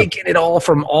taking it all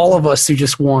from all of us who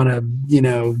just want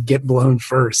to, get blown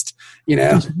first.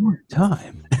 There's more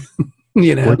time.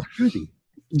 Or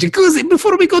Jacuzzi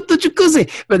before we go to jacuzzi.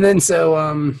 But then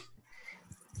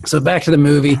so back to the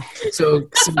movie. So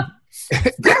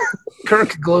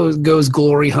Kirk goes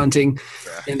glory hunting,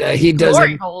 and he does.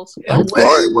 Glory holes.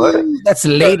 What? That's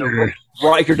later.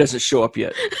 Riker doesn't show up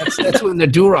yet. That's when the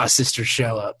Duras sisters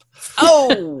show up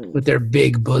Oh, with their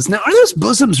big bosoms. Now, are those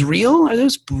bosoms real? Are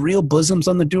those real bosoms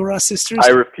on the Duras sisters? I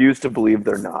refuse to believe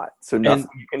they're not. So nothing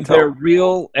you can tell. They're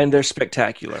real and they're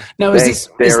spectacular. Now,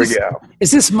 There we go.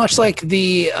 Is this much like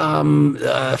the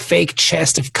fake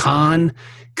chest of Khan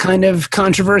kind of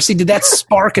controversy? Did that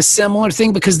spark a similar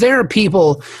thing? Because there are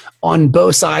people on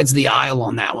both sides of the aisle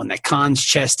on that one. That Khan's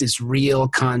chest is real,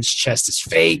 Khan's chest is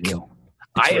fake.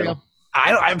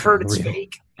 I've heard it's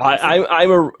fake.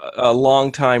 I'm a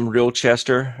long-time real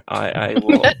Chester. I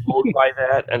will hold by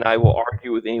that, and I will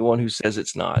argue with anyone who says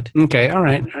it's not. Okay, all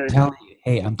right.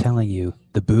 I'm telling you,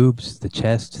 the boobs, the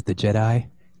chest, the Jedi,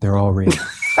 they're all real.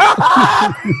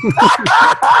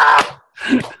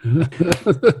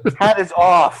 Hat is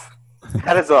off.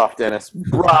 Hat is off, Dennis.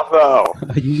 Bravo.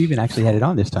 You even actually had it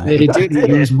on this time. Yeah, he did.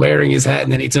 He was wearing his hat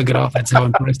and then he took it off. That's how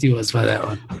impressed he was by that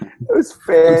one. It was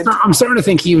fantastic. I'm starting to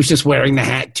think he was just wearing the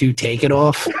hat to take it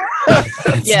off.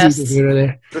 Yes.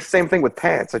 The same thing with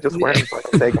pants. I just wear them so I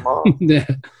can take them off. Yeah.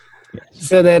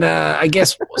 So then I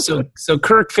guess so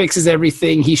Kirk fixes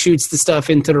everything. He shoots the stuff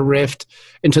into the rift,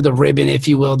 into the ribbon, if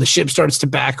you will. The ship starts to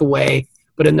back away,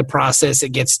 but in the process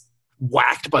it gets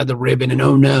whacked by the ribbon, and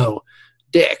oh no,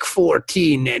 deck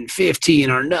 14 and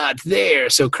 15 are not there,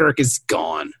 so Kirk is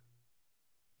gone.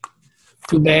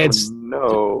 Too bad.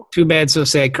 No. Too bad, so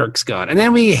sad. Kirk's gone. And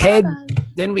then we head.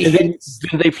 Then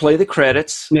they play the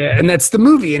credits. Yeah, and that's the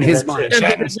movie in his that's mind.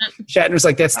 it. Shatner's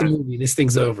like, that's the movie. This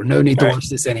thing's over. No need to watch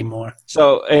this anymore.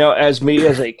 So, as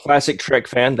a classic Trek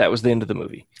fan, that was the end of the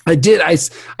movie. I did.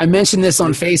 I mentioned this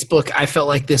on Facebook. I felt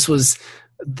like this was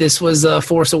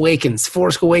Force Awakens.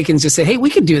 Force Awakens just said, hey, we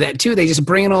could do that too. They just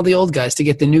bring in all the old guys to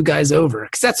get the new guys over.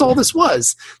 Because that's all this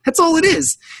was. That's all it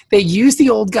is. They use the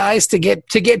old guys to get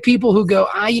people who go,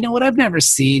 you know what, I've never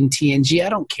seen TNG. I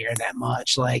don't care that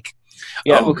much. Like,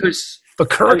 but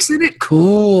Kirk's in it?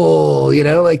 Cool.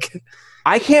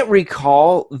 I can't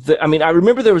recall. I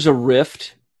remember there was a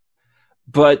rift,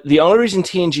 but the only reason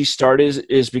TNG started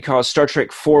is because Star Trek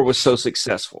IV was so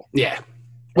successful. Yeah.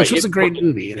 Which was a great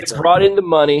movie. It brought in the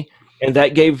money, and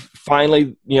that gave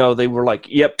finally, they were like,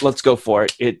 yep, let's go for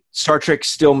it. Star Trek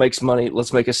still makes money.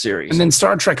 Let's make a series. And then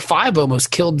Star Trek V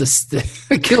almost killed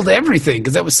killed everything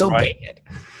because that was so bad.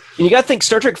 And you got to think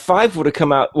Star Trek V would have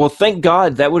come out. Well, thank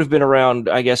God that would have been around,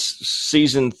 I guess,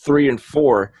 season 3 and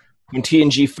 4 when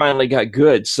TNG finally got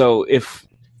good. So if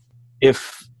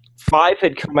 5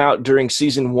 had come out during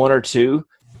season 1 or 2,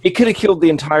 it could have killed the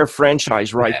entire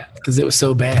franchise, right? Because it was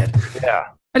so bad. Yeah.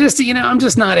 I just, I'm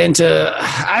just not into,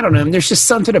 I don't know. There's just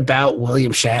something about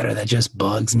William Shatner that just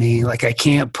bugs me. Like, I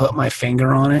can't put my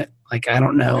finger on it. Like, I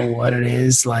don't know what it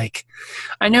is. Like,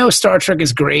 I know Star Trek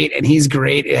is great and he's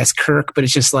great as Kirk, but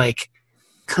it's just like,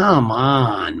 come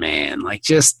on, man. Like,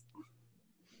 just.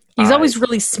 He's always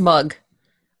really smug.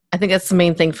 I think that's the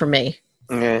main thing for me.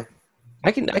 Yeah.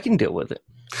 I can deal with it.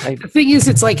 The thing is,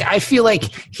 it's like I feel like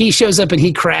he shows up and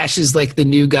he crashes like the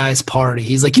new guys' party.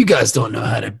 He's like, "You guys don't know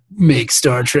how to make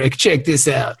Star Trek. Check this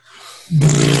out."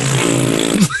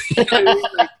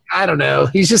 I don't know.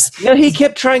 He's just. He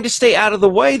kept trying to stay out of the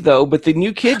way though, but the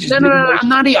new kids. No. I'm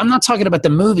not talking about the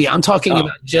movie. I'm talking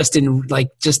about just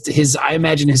his. I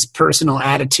imagine his personal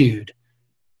attitude.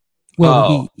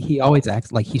 Well, he always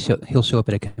acts like he'll show up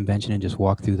at a convention and just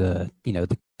walk through the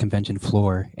convention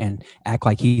floor and act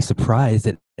like he's surprised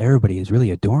that everybody is really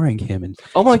adoring him. And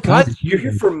oh my God, you're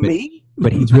here for me?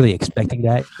 but he's really expecting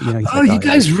that. You know, he's Oh, like,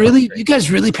 you guys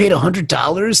really paid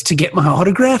 $100 to get my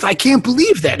autograph? I can't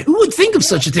believe that. Who would think of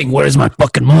such a thing? Where's my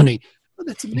fucking money? Oh,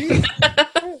 that's amazing.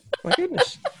 My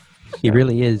goodness. He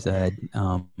really is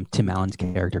Tim Allen's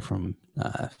character from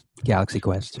Galaxy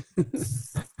Quest.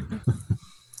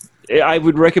 I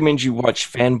would recommend you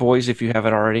watch Fanboys if you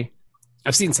haven't already.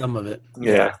 I've seen some of it.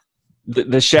 Yeah. The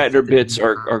Shatner bits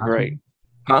are great.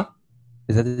 Huh?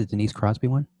 Is that the Denise Crosby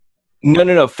one? No.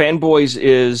 Fanboys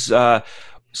is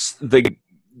the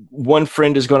one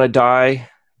friend is going to die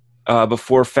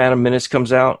before Phantom Menace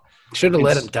comes out. Should have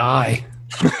let him die.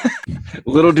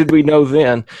 Little did we know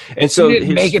then. And so He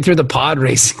didn't make it through the pod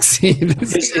racing scene.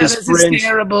 His This is friends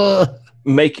terrible.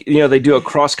 they do a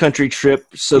cross country trip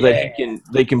so that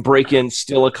they can break in,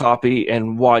 steal a copy,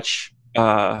 and watch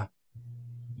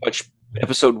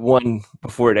episode 1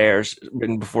 before it airs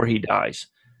and before he dies.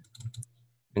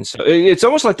 And so it's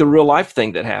almost like the real life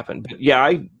thing that happened. But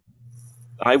yeah,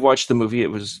 I watched the movie.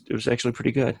 It was actually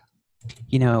pretty good.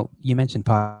 You know, you mentioned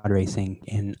pod racing,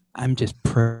 and I'm just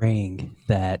praying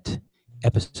that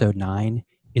episode 9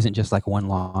 isn't just like one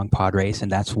long pod race,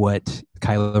 and that's what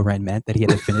Kylo Ren meant, that he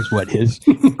had to finish what his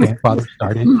grandfather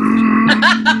started.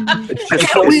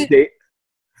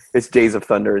 It's Days of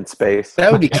Thunder in space.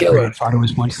 That would be My killer. grandfather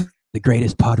was once the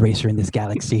greatest pod racer in this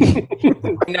galaxy.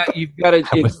 Now you've got to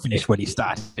I must finish what he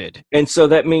started. and so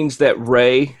that means that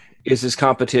Rey is his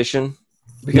competition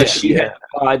because she had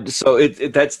a pod. So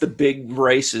that's the big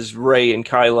race is Rey and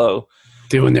Kylo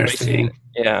Doing their thing.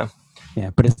 Yeah. Yeah,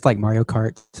 but it's like Mario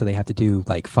Kart, so they have to do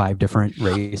like 5 different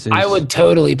races. I would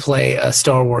totally play a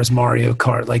Star Wars Mario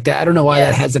Kart like that. I don't know why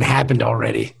that hasn't happened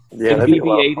already. Yeah, And that'd be a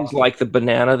lot of BB-8 fun. is like the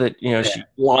banana that she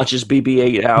launches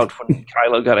BB-8 out when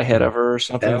Kylo got ahead of her or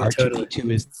something. Yeah.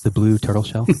 R2-D2 is the blue turtle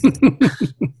shell.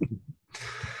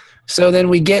 So then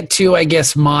we get to, I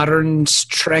guess, modern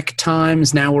Trek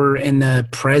times. Now we're in the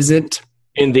present.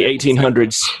 In the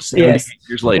 1800s, 78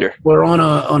 years later. We're on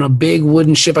a big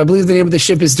wooden ship. I believe the name of the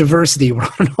ship is Diversity. We're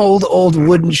on an old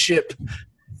wooden ship.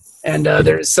 And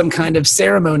there's some kind of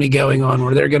ceremony going on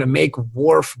where they're going to make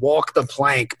Worf walk the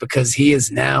plank because he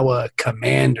is now a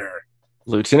commander.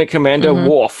 Lieutenant Commander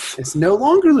Worf. It's no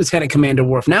longer Lieutenant Commander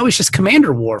Worf. Now he's just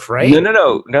Commander Worf, right?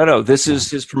 No. This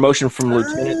is his promotion from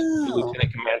lieutenant to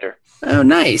lieutenant commander. Oh,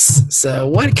 nice. So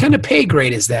what kind of pay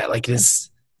grade is that? Like It's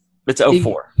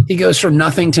 04. he goes from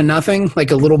nothing to nothing,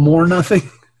 like a little more nothing?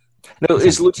 No,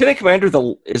 is lieutenant commander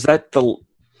is that the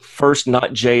first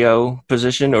not JO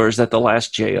position, or is that the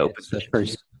last JO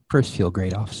position? First field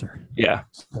grade officer. Yeah.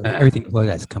 So everything below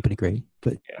that's company grade.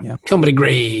 But yeah. Company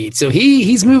grade. So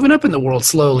he's moving up in the world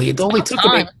slowly. It only took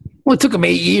him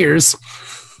 8 years.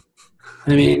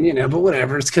 I mean, but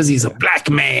whatever. It's because he's a black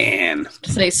man.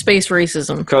 Say space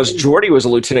racism. Because Geordi was a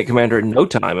lieutenant commander in no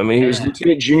time. I mean, he was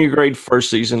lieutenant junior grade first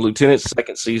season, lieutenant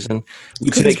second season,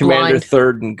 lieutenant he's commander blind.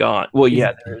 third and gone. Well,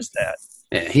 yeah, there is that.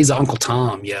 Yeah, he's Uncle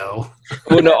Tom, yo.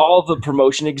 Well, no, all the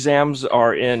promotion exams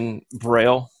are in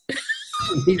Braille.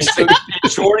 So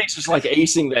Geordi's just like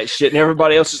acing that shit, and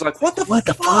everybody else is like, what the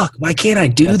fuck? Why can't I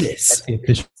do this? That's the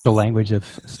official language of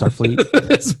Starfleet.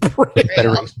 It's Braille.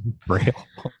 Federation Braille.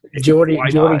 Jordy Why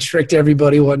not? tricked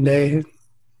everybody one day.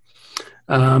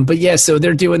 But yeah, so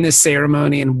they're doing this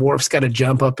ceremony, and Worf's got to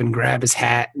jump up and grab his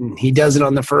hat, and he does it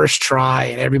on the first try,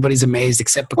 and everybody's amazed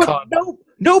except Picard. No,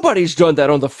 nobody's done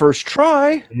that on the first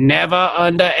try. Never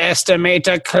underestimate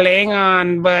a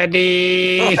Klingon,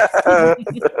 buddy.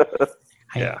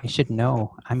 I should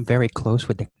know. I'm very close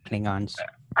with the Klingons.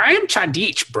 I am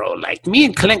Chadich, bro. Like, me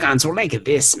and Klingons were like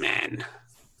this, man.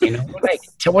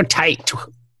 We're tight.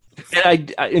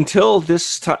 And I until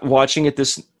this time, watching it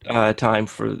this time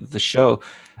for the show,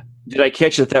 did I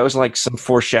catch that was like some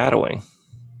foreshadowing? I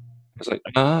was like,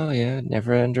 oh yeah,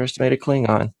 never underestimate a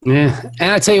Klingon. Yeah,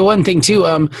 and I tell you one thing too.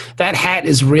 That hat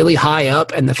is really high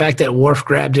up, and the fact that Worf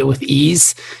grabbed it with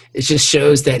ease, it just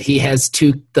shows that he has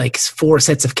 4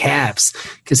 sets of calves.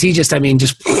 Because he just. See,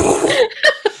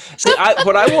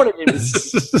 what I wanted him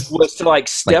was to like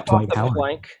step Like off the Howard.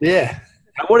 plank. Yeah.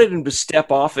 I wanted him to step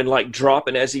off and like drop,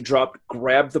 and as he dropped,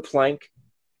 grab the plank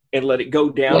and let it go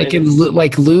down. Like and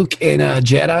like Luke in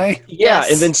Jedi. yeah,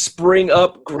 Yes. and then spring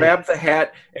up, grab the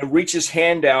hat, and reach his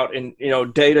hand out, and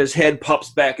Data's head pops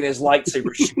back, and his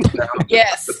lightsaber shoots out.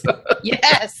 Yes.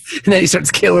 Yes. And then he starts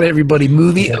killing everybody.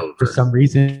 Movie For over. some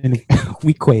reason,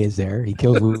 Weequay is there. He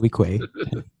kills Weequay.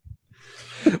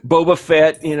 Boba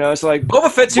Fett, it's like Boba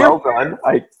Fett's here. Well done.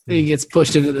 He gets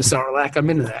pushed into the Sarlacc. I'm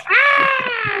into that.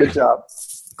 Good job.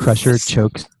 Crusher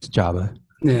chokes Jabba.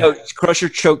 Yeah. No, Crusher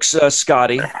chokes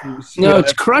Scotty. No,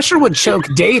 it's Crusher would choke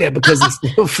Data because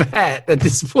he's so fat at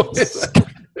this point.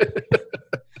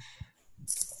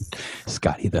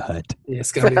 Scotty the Hut. Yeah,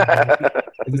 Scotty.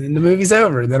 And then the movie's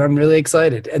over. Then I'm really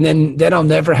excited. And then I'll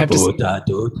never have to see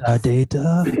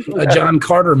a John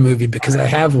Carter movie because I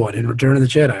have one in Return of the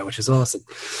Jedi, which is awesome.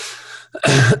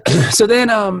 So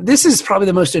then this is probably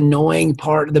the most annoying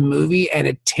part of the movie, and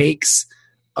it takes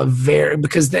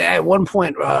because at one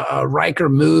point Riker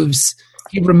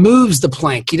he removes the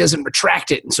plank. He doesn't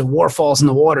retract it, and so Worf falls in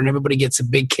the water, and everybody gets a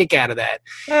big kick out of that.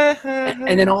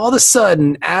 And then all of a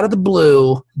sudden, out of the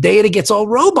blue, Data gets all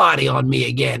robot-y on me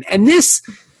again. And this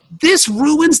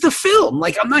ruins the film.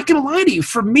 Like, I'm not going to lie to you.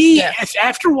 For me,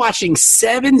 after watching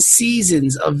 7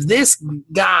 seasons of this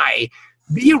guy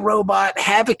be a robot,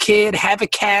 have a kid, have a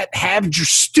cat, have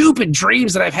stupid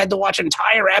dreams that I've had to watch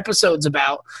entire episodes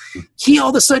about, he all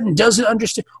of a sudden doesn't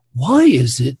understand. Why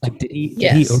is it? Like, did he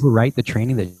overwrite the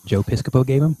training that Joe Piscopo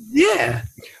gave him? Yeah.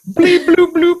 Bleep,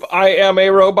 bloop, bloop. I am a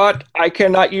robot. I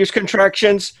cannot use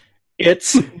contractions.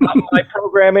 It's not my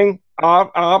programming.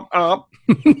 I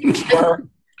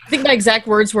think my exact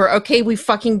words were, okay, we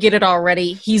fucking get it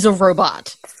already. He's a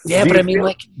robot. Yeah, but I mean,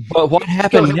 like... But what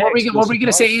happened What were we going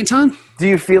to say, Anton? Do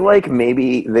you feel like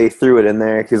maybe they threw it in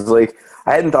there? Because, like,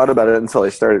 I hadn't thought about it until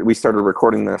we started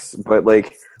recording this. But,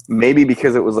 like, maybe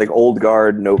because it was, like, old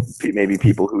guard, maybe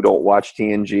people who don't watch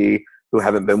TNG, who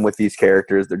haven't been with these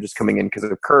characters, they're just coming in because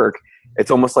of Kirk. It's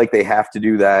almost like they have to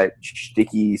do that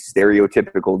sticky,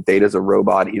 stereotypical Data's a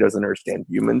robot, he doesn't understand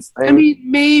humans thing. I mean,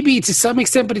 maybe to some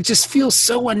extent, but it just feels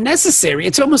so unnecessary.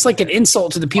 It's almost like an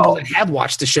insult to the people that have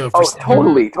watched the show for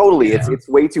totally. Yeah. It's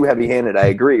way too heavy-handed, I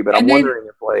agree. But I'm wondering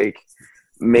if, like,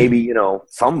 maybe,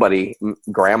 somebody,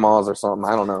 grandmas or something,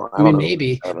 I don't know. I mean,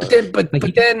 maybe. But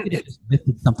Like, then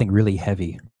lifted something really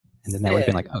heavy. And then that would have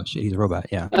been like, oh shit, he's a robot.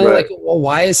 Yeah. Like, well,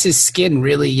 why is his skin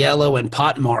really yellow and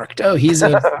pot marked? Oh, he's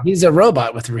a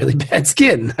robot with really bad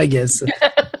skin, I guess.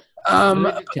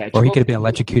 Or he could have been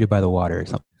electrocuted by the water or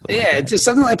something. Yeah, it's just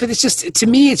something like. But it's just, to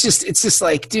me, it's just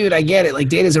like, dude, I get it. Like,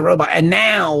 Data's a robot, and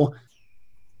now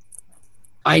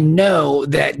I know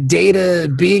that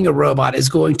Data being a robot is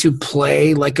going to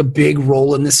play like a big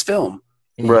role in this film.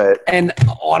 Right. And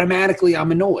automatically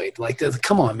I'm annoyed. Like,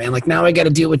 come on, man. Like, now I got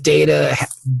to deal with Data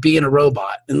being a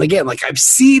robot. And again, like, I've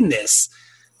seen this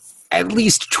at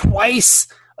least twice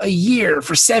a year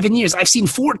for 7 years. I've seen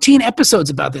 14 episodes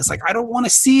about this. Like, I don't want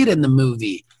to see it in the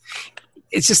movie.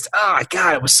 It's just, oh,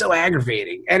 God, it was so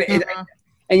aggravating. And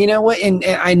you know what? And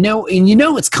I know, and you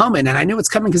know it's coming. And I know it's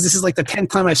coming because this is like the 10th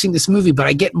time I've seen this movie, but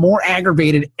I get more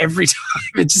aggravated every time.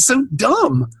 It's just so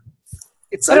dumb.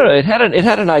 I don't know. It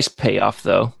had a nice payoff,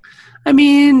 though. I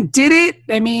mean, did it?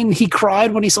 I mean, he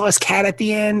cried when he saw his cat at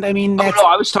the end. I mean, no,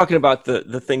 I was talking about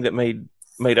the thing that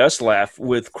made us laugh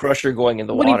with Crusher going in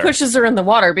the water. When he pushes her in the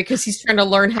water because he's trying to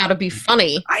learn how to be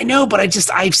funny. I know, but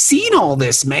I've seen all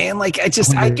this, man. Like, I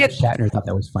get... Shatner thought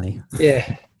that was funny.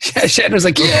 Yeah. Shatner's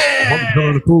like, yeah!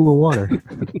 In a pool of water.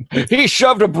 He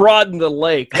shoved a broad in the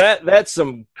lake. That's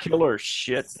some killer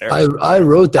shit there. I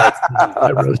wrote that.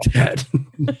 I wrote that.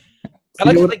 I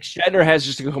like to think Shatner has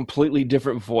just a completely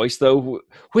different voice, though,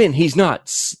 when he's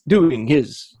not doing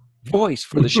his voice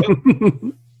for the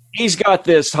show. He's got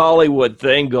this Hollywood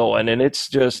thing going, and it's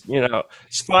just,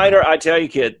 Spiner, I tell you,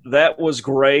 kid, that was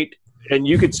great, and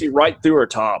you could see right through her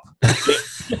top.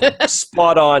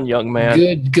 Spot on, young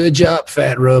man. Good job,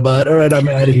 fat robot. All right, I'm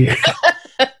out of here.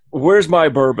 Where's my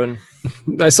bourbon?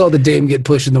 I saw the dame get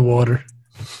pushed in the water.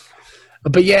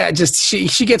 But yeah, just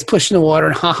she gets pushed in the water,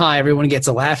 and everyone gets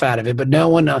a laugh out of it. But no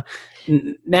one.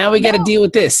 Now we got to deal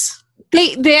with this.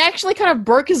 They actually kind of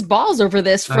broke his balls over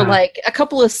this for like a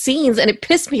couple of scenes, and it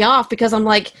pissed me off because I'm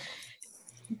like,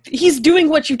 he's doing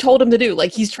what you told him to do.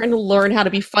 Like, he's trying to learn how to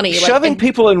be funny. Shoving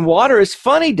people in water is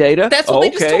funny, Data. That's what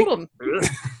they just told him.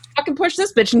 Fucking push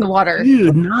this bitch in the water.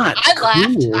 Dude, not I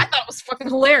laughed. I thought it was fucking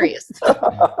hilarious.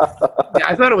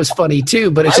 I thought it was funny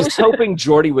too, but I was hoping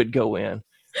Jordy would go in.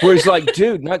 Where he's like,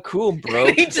 dude, not cool,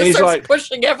 bro. He just starts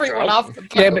pushing everyone off the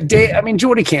boat. Yeah, but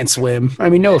Jordy can't swim. I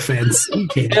mean, no offense. He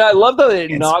can't. And I love that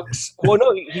it knocks... Well,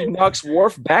 no, he knocks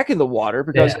Worf back in the water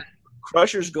because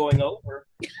Crusher's going over.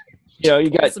 You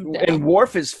got... And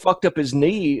Worf has fucked up his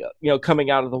knee,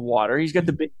 coming out of the water. He's got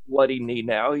the big bloody knee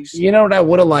now. You know what I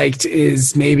would have liked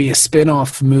is maybe a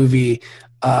spin-off movie,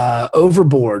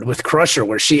 Overboard with Crusher,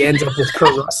 where she ends up with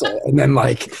Kurt Russell, and then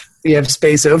like you have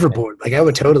Space Overboard. Like, I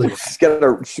would totally. She's got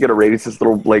to raise this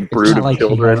little like brood of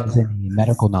children. She has any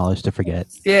medical knowledge to forget.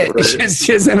 Yeah, right.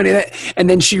 she has and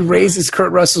then she raises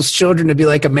Kurt Russell's children to be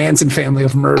like a Manson family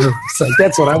of murderers. Like,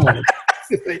 that's what I wanted.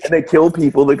 And they kill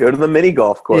people that go to the mini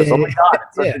golf course. Oh my God,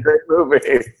 it's such a great movie.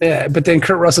 Yeah, but then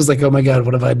Kurt Russell's like, oh my God,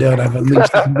 what have I done? I've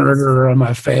unleashed a murderer on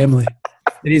my family.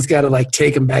 And he's got to like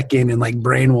take him back in and like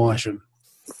brainwash him.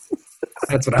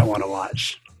 That's what I want to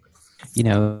watch. You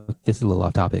know, this is a little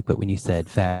off topic, but when you said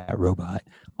fat robot,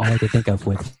 all I could think of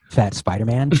was fat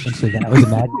Spider-Man, and so that was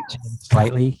imagine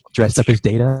slightly dressed up as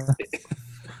Data.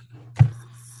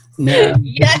 No,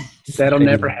 Yeah. that'll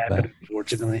never happen,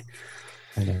 unfortunately.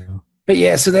 I know. But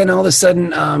yeah, so then all of a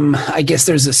sudden, I guess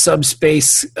there's a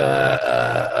subspace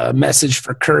message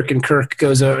for Kirk, and Kirk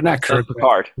goes over. Not Kirk,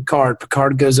 Picard.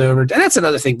 Picard goes over, and that's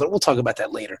another thing. But we'll talk about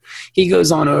that later. He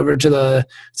goes on over to the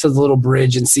little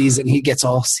bridge and sees it. And he gets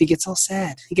all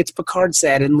sad. He gets Picard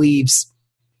sad and leaves.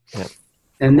 Yep.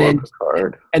 And then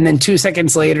Picard. 2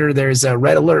 seconds later, there's a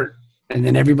red alert, and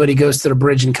then everybody goes to the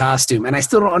bridge in costume. And I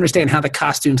still don't understand how the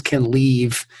costumes can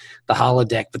leave the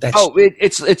holodeck, but that's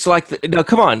it's like no,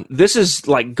 come on. This is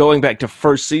like going back to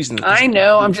first season. I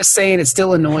know. I'm just saying it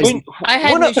still annoys me. I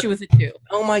had an issue with it too.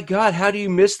 Oh my god, how do you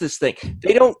miss this thing?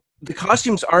 The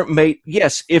costumes aren't made.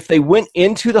 Yes, if they went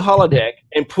into the holodeck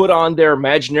and put on their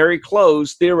imaginary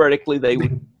clothes, theoretically they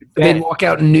would. They'd walk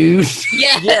out nude.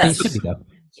 Yeah. They Yes. should be though.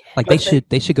 Like they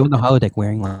should go in the holodeck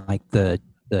wearing like the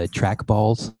track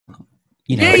balls.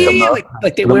 You know, Yeah.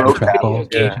 Like they wear track balls.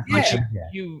 Yeah.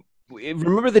 You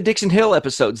remember the Dixon Hill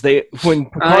episodes? When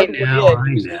I Picard know. went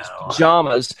in his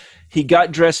pajamas, he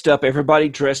got dressed up. Everybody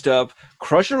dressed up.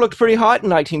 Crusher looked pretty hot in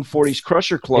 1940s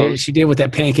Crusher Yeah, clothes, she did with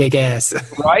that pancake ass.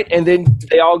 right? And then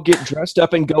they all get dressed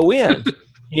up and go in.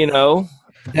 You know.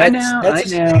 I know.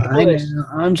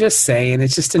 I'm just saying,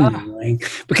 it's just annoying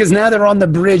because now they're on the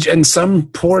bridge, and some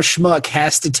poor schmuck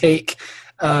has to take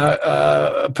has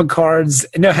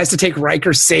to take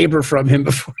Riker's saber from him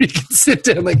before he can sit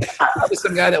down. Like there's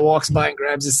some guy that walks by and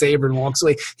grabs his saber and walks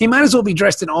away. He might as well be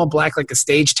dressed in all black like a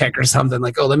stage tech or something.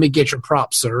 Like, oh, let me get your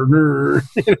props, sir.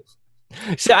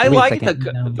 See, I Wait a like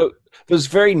second, those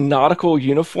very nautical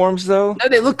uniforms, though. No,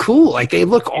 they look cool. Like they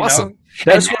look awesome.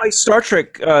 That's why Star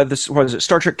Trek,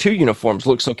 Star Trek II uniforms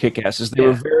look so kick-ass. They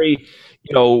were very,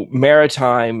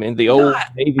 maritime in the old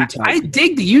Navy time. I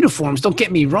dig the uniforms. Don't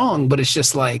get me wrong, but it's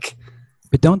just like.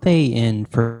 But don't they in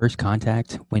First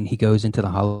Contact when he goes into the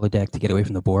holodeck to get away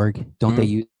from the Borg? Don't they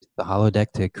use the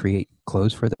holodeck to create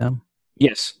clothes for them?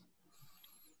 Yes,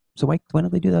 So why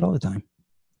don't they do that all the time?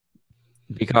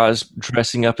 because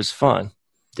dressing up is fun.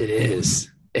 It is.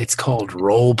 It's called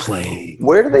role playing.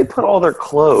 Where do they put all their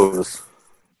clothes?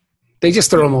 They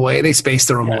just throw them away. They space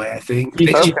throw them away. I think.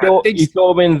 You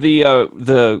throw them in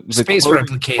the space clothing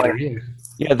replicator. plane.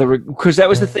 Yeah, because that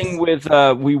was the thing with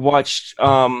we watched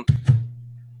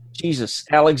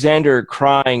Alexander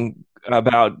crying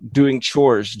about doing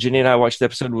chores. Jenny and I watched the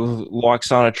episode with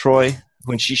Loxana Troy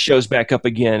when she shows back up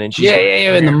again, and she's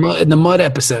in the mud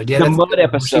episode. Yeah, the mud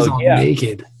episode. She's all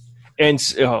naked, and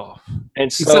so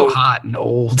she's so hot and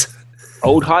old.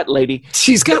 Old hot lady.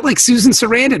 She's got like Susan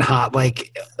Sarandon hot,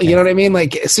 like you know what I mean.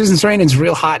 Like Susan Sarandon's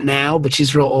real hot now, but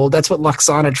she's real old. That's what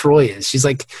Loxana Troy is. She's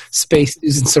like space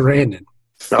Susan Sarandon.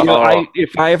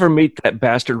 If I ever meet that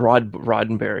bastard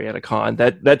Roddenberry at a con,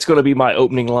 that's going to be my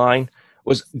opening line.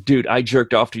 Was, dude, I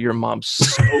jerked off to your mom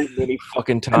so many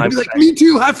fucking times. Like, me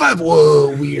too. High five.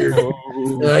 Whoa, weird.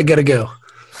 I gotta go.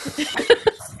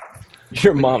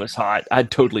 Your mom is hot. I'd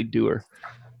totally do her.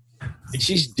 And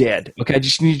she's dead. Okay, I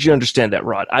just need you to understand that,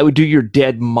 Rod. I would do your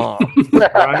dead mom.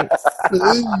 Right?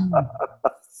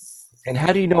 And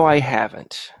how do you know I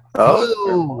haven't?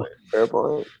 Oh, fair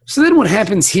point. So then what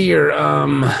happens here?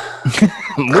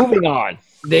 Moving on.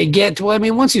 They get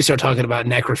once you start talking about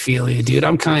necrophilia, dude,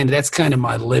 that's kind of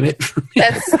my limit for me.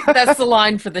 That's the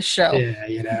line for the show.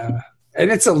 Yeah, and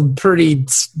it's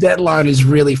that line is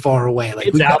really far away. Like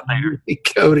it's out there. We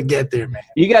go to get there, man.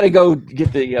 You got to go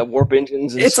get the warp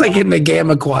engines. And it's stuff. like in the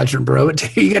Gamma Quadrant, bro.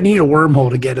 You need a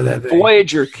wormhole to get to that thing.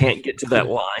 Voyager can't get to that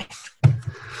line.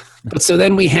 But so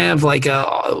then we have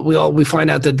we find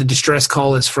out that the distress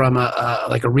call is from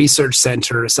a research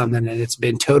center or something, and it's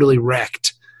been totally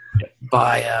wrecked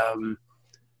by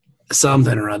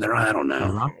something or other. I don't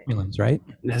know. Romulans, right?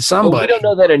 Somebody. Well, we don't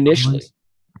know that initially.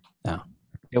 No.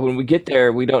 Yeah, when we get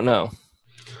there, we don't know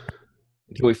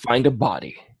until we find a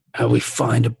body. We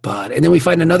find a body, and then we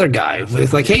find another guy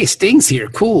with like, "Hey, Sting's here,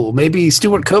 cool. Maybe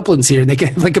Stuart Copeland's here, and they can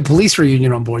have like a police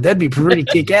reunion on board. That'd be pretty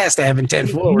kick-ass to have in 10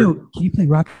 forward." Can you play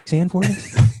Roxanne for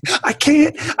us? I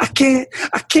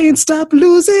can't stop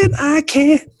losing. I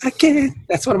can't.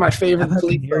 That's one of my favorite.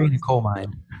 Mary in a coal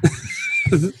mine.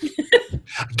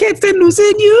 I can't stand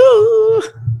losing you.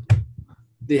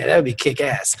 Yeah, that would be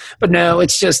kick-ass. But no,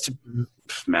 it's just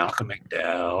Malcolm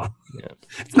McDowell. Yeah.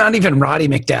 It's not even Roddy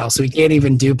McDowell, so he can't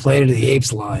even do Planet of the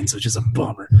Apes lines, which is a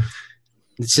bummer.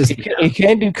 It's just he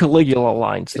can do Caligula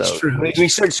lines though. It's true. When he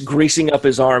starts greasing up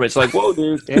his arm, it's like, whoa,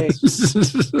 dude, hey,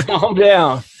 calm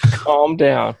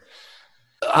down.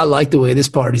 I like the way this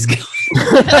party's going.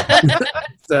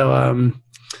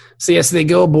 So yes, they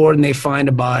go aboard and they find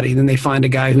a body. Then they find a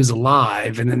guy who's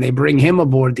alive, and then they bring him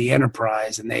aboard the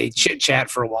Enterprise, and they chit chat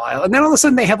for a while. And then all of a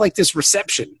sudden, they have like this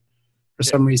reception for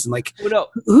some reason. Like,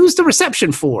 who's the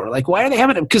reception for? Like, why are they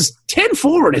having it? Because 10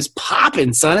 Forward is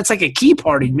popping, son. It's like a key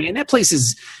party, man. That place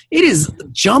is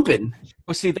jumping.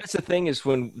 Well, see, that's the thing is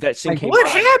when that scene came what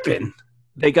out, happened?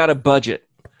 They got a budget.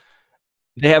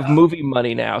 They have movie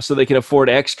money now, so they can afford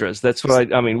extras. That's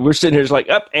what I mean. We're sitting here just like,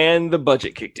 up, and the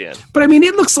budget kicked in. But I mean,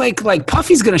 it looks like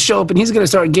Puffy's going to show up and he's going to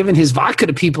start giving his vodka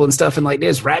to people and stuff, and like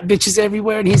there's rat bitches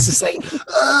everywhere, and he's just like,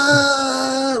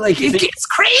 like it gets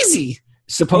crazy.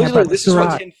 Supposedly, this is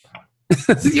what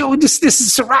Yo, this is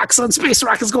Ciroc, son. Space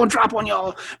Ciroc is going to drop on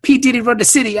y'all. P. Diddy run the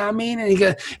city, I mean, and he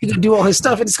gonna do all his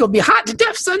stuff, and it's going to be hot to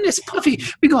death, son. This Puffy.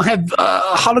 We're going to have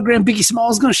hologram Biggie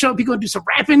Smalls going to show up. He's going to do some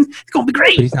rapping. It's going to be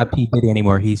great. But he's not P. Diddy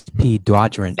anymore. He's P.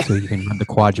 Dwadrant, so you can run the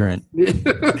quadrant.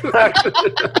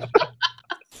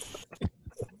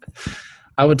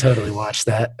 I would totally watch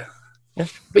that. Yeah.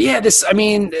 But yeah,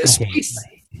 Space.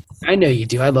 I know you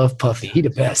do. I love Puffy. He the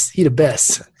best.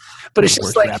 But it's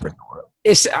just like, I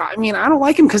don't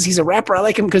like him because he's a rapper. I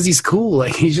like him because he's cool.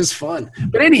 Like, he's just fun.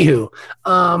 But anywho,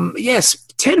 yes,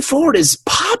 10 Forward is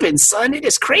popping, son. It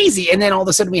is crazy. And then all of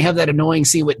a sudden we have that annoying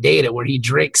scene with Data where he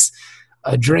drinks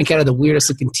a drink out of the weirdest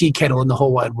looking tea kettle in the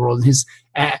whole wide world. And he's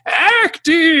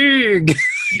acting.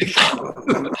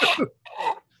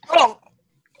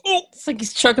 It's like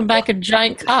he's chugging back a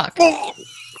giant cock.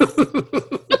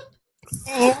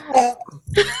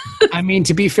 I mean,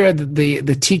 to be fair,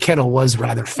 the tea kettle was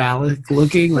rather phallic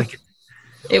looking. Like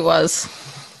it was.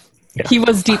 Yeah. He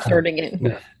was deep throating it.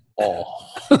 Yeah.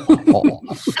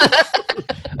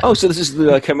 Oh, so this is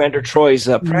the Commander Troy's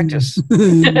practice.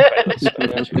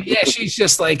 Yeah, she's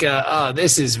just like,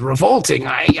 this is revolting.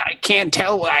 I can't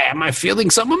tell. Am I feeling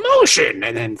some emotion?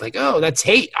 And then like, oh, that's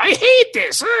hate. I hate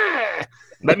this.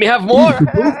 Let me have more.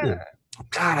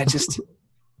 God,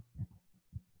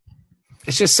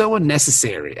 it's just so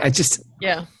unnecessary.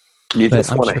 Yeah. You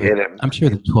just want to hit him. I'm sure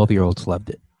the 12-year-olds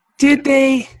loved it. Did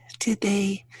they?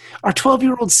 Are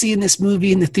 12-year-olds seeing this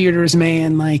movie in the theaters,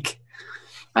 man? Like,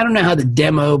 I don't know how the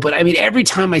demo, but I mean, every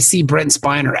time I see Brent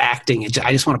Spiner acting,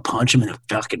 I just want to punch him in the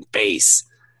fucking face.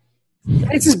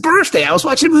 It's his birthday. I was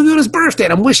watching a movie on his birthday,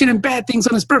 and I'm wishing him bad things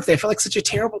on his birthday. I feel like such a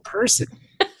terrible person.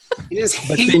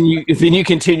 But then you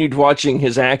continued watching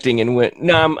his acting and went,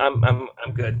 no,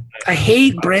 I'm good. I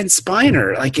hate Brent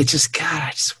Spiner. Like, it just, God,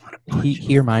 I just want to punch him.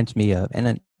 He reminds me of, and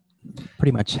then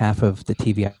pretty much half of the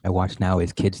TV I watch now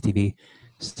is kids TV.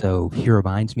 So he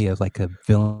reminds me of like a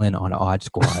villain on Odd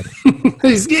Squad.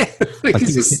 He's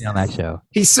sitting on that show.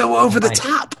 He's so over the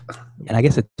top. And I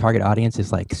guess the target audience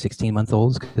is like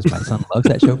 16-month-olds because my son loves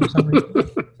that show for some reason.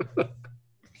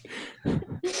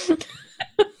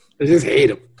 I just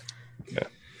hate him. Yeah.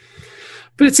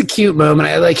 But it's a cute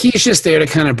moment. He's just there to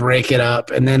kind of break it up,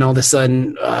 and then all of a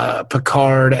sudden,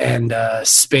 Picard and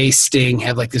Space Sting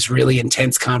have like this really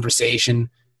intense conversation.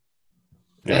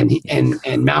 And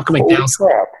Malcolm McDowell's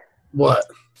what?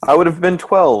 I would have been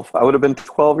 12. I would have been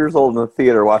 12 years old in the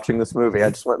theater watching this movie. I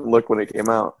just went and looked when it came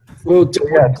out. Well,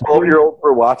 12-year-olds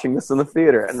were watching this in the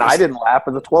theater, and I didn't laugh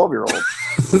as a 12-year-old.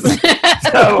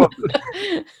 So,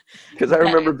 because I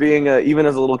remember being, even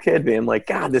as a little kid, being like,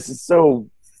 God, this is so...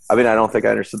 I mean, I don't think I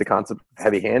understood the concept of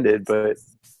heavy-handed, but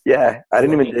yeah, I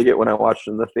didn't even dig it when I watched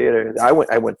it in the theater. I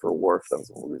went for Worf. That was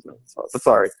the whole reason I saw it. But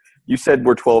sorry. You said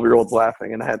we're 12-year-olds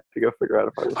laughing, and I had to go figure out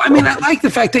if I was. I mean, I like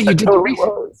the fact that you did the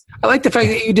research. I like the fact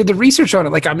that you did the research on it.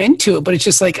 Like, I'm into it, but it's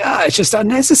just like, it's just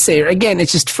unnecessary. Again,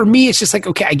 it's just, for me, it's just like,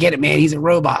 okay, I get it, man. He's a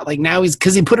robot. Like, now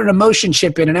because he put an emotion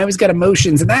chip in, and now he's got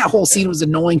emotions, and that whole scene was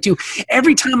annoying, too.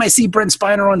 Every time I see Brent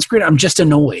Spiner on screen, I'm just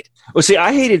annoyed. Well, see,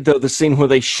 I hated, though, the scene where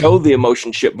they show the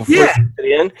emotion chip before it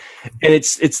in, and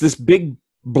it's this big,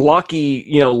 blocky,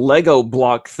 Lego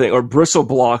block thing, or bristle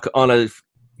block on a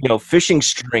fishing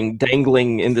string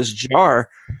dangling in this jar.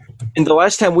 And the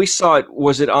last time we saw it,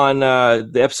 was it on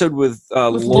the episode with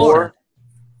Lore?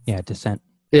 Yeah, Descent.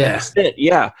 Yeah. Descent,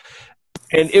 yeah.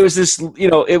 And it was this,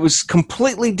 it was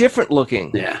completely different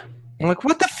looking. Yeah. I'm like,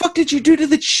 what the fuck did you do to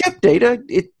the ship, Data?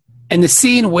 And the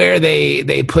scene where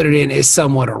they put it in is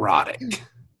somewhat erotic.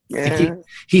 Yeah. Like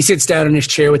he sits down in his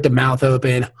chair with the mouth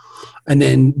open, and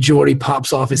then Geordi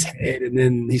pops off his head, and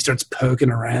then he starts poking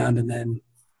around, and then...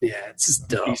 Yeah, it's just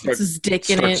dumb. It's his dick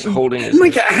in it. Holding his oh my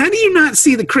God, how do you not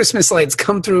see the Christmas lights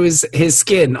come through his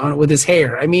skin with his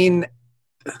hair? I mean...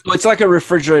 Well, it's like a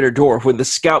refrigerator door. When the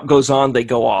scalp goes on, they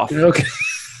go off.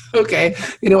 Okay.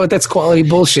 You know what? That's quality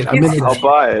bullshit. I'll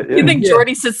buy it. Yeah. You think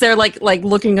Geordi sits there like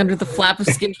looking under the flap of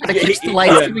skin trying to catch the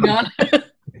lights coming on?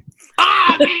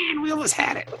 Ah, man, we almost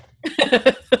had it.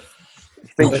 I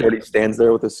think Shorty stands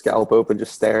there with his scalp open,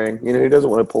 just staring. You know, he doesn't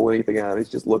want to pull anything out. He's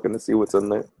just looking to see what's in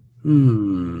there.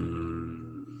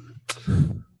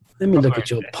 Let me look at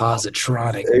your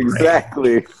positronic.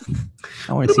 Exactly.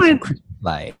 I want to see some Christmas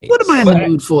lights. What am I in the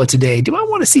mood for today? Do I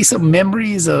want to see some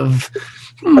memories of?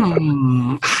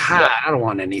 I don't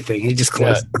want anything. He just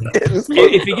closes.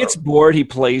 If he gets bored, he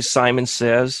plays Simon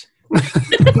Says.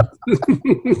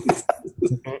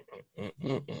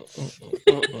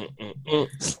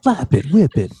 Slap it,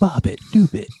 whip it, bob it,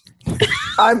 doop it.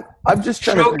 I'm just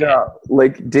trying to figure out,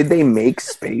 like, did they make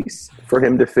space for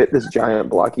him to fit this giant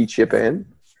blocky chip in?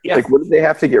 Yeah. Like, what did they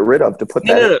have to get rid of to put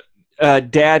that in?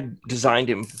 Dad designed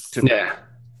him to. Yeah.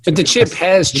 But the chip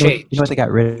has changed. You know what they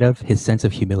got rid of? His sense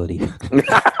of humility.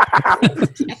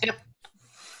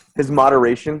 His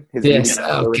moderation. His Yes. eating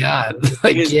Oh, moderation. God.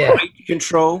 Like, His yeah. weight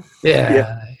control.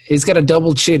 Yeah. He's got a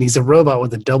double chin. He's a robot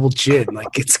with a double chin.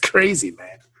 Like, it's crazy,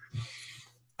 man.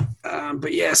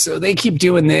 But yeah, so they keep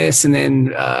doing this, and then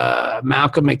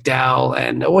Malcolm McDowell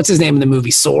and what's his name in the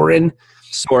movie? Soren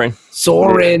and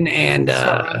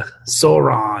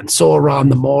Sauron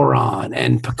the moron,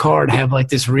 and Picard have like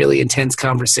this really intense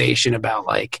conversation about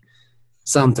like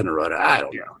something or other. I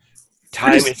don't know.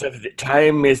 Time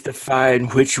is the fire in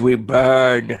which we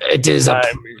burn. It is.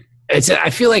 I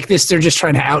feel like they're just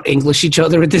trying to out English each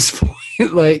other at this point.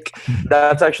 Like,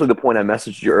 That's actually the point I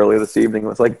messaged you earlier this evening.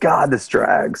 Was like, God, this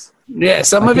drags. yeah,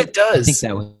 some of it does. I think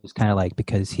that was kind of like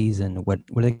because he's in what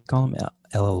do they call him?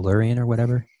 Elurian or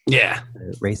whatever. Yeah.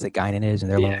 The race that Guinan is,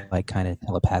 and they're like kind of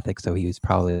telepathic. So he was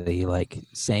probably like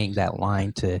saying that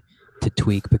line to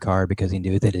tweak Picard because he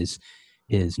knew that his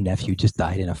nephew just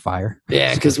died in a fire.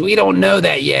 Yeah, because we don't know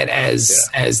that yet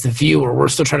as the viewer. We're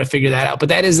still trying to figure that out. But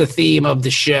that is the theme of the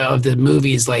show, of the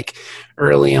movies, like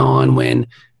early on when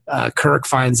Kirk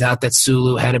finds out that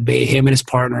Sulu had a baby. Him and his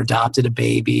partner adopted a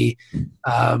baby.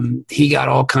 He got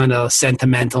all kind of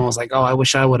sentimental. I was like, oh, I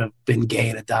wish I would have been gay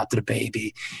and adopted a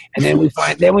baby. And then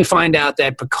we find out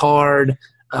that Picard,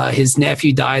 his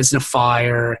nephew dies in a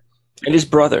fire. And his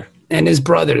brother.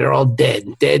 They're all dead.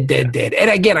 And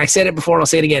again, I said it before and I'll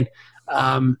say it again.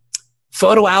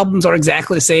 Photo albums are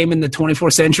exactly the same in the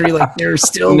 24th century. Like they're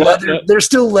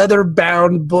still leather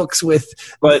bound books with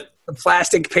the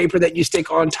plastic paper that you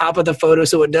stick on top of the photo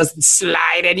so it doesn't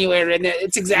slide anywhere in it.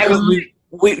 It's exactly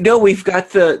we've got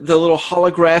the little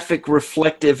holographic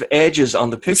reflective edges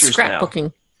on the pictures now.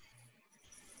 Scrapbooking.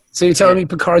 So you're telling me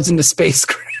Picard's into space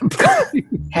scrapbooking?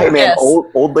 Hey man, Yes.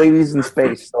 old ladies in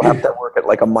space. They'll have to work at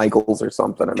like a Michaels or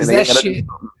something. I mean, that shit.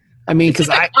 I mean, because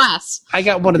Class. I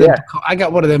got one of them. I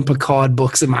got one of them Picard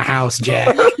books in my house,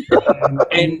 Jack.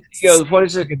 And what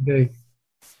is it?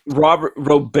 Robert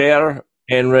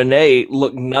and Renee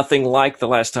look nothing like the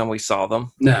last time we saw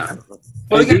them. No.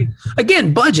 Well,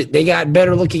 again, budget. They got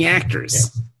better looking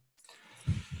actors.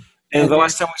 And the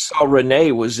last time we saw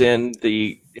Renee was in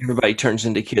the Everybody Turns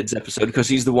Into Kids episode because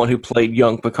he's the one who played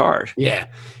young Picard. Yeah.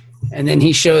 And then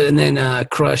not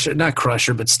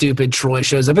Crusher, but Stupid Troy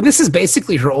shows up. And this is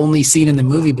basically her only scene in the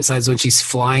movie besides when she's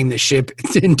flying the ship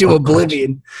into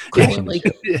oblivion.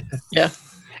 Yeah.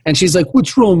 And she's like,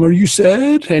 what's wrong? Are you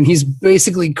sad? And he's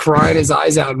basically crying his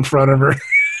eyes out in front of her.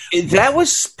 That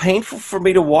was painful for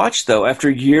me to watch, though, after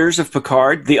years of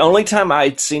Picard. The only time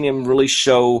I'd seen him really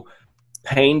show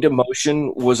pained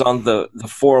emotion was on the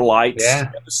Four Lights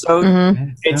episode.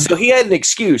 Mm-hmm. And so he had an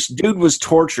excuse. Dude was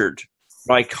tortured,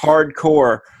 like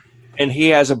hardcore, and he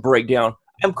has a breakdown.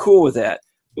 I'm cool with that.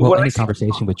 Well, any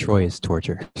conversation with Troy is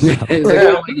torture. He's like,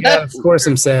 oh my God, of course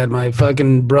I'm sad. My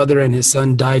fucking brother and his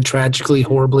son died tragically,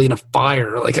 horribly in a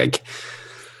fire.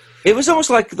 It was almost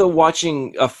like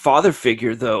watching a father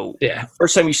figure, though. Yeah.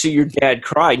 First time you see your dad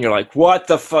cry, and you're like, "What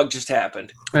the fuck just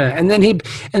happened?" And then he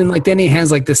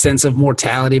has like this sense of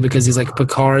mortality because he's like,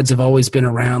 Picards have always been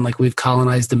around. Like we've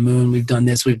colonized the moon, we've done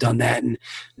this, we've done that, and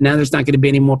now there's not going to be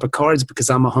any more Picards because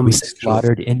I'm a We homosexual.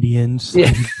 slaughtered Indians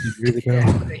Yeah. years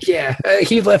ago. Yeah,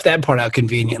 he left that part out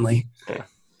conveniently. Yeah.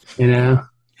 You know,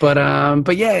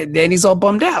 but yeah, then he's all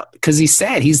bummed out because he's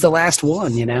sad. He's the last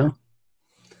one. You know.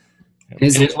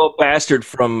 His little bastard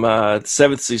from the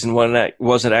 7th season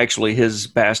wasn't actually his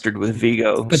bastard with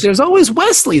Vigo. But there's always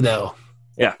Wesley, though.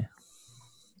 Yeah.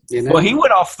 You know? Well, he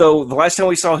went off, though. The last time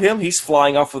we saw him, he's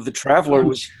flying off of the Traveler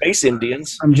with Space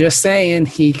Indians. I'm just saying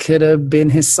he could have been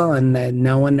his son. That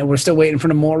we're still waiting for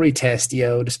the Maury test,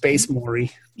 the Space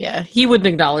Maury. Yeah, he wouldn't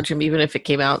acknowledge him even if it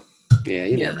came out.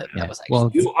 Yeah, That was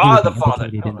actually. You are the father.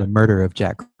 In the murder of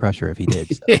Jack Crusher, if he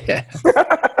did. So. Yeah.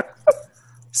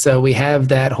 So we have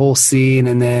that whole scene,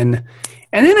 and then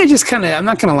I just kind of, I'm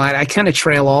not gonna lie, I kind of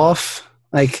trail off,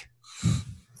 like,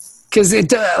 because it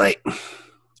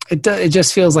It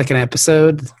just feels like an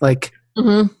episode, like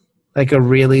a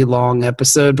really long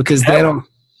episode because they don't.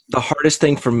 The hardest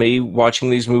thing for me watching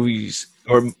these movies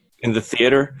or in the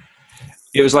theater,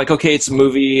 it was like, okay, it's a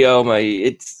movie. Oh my,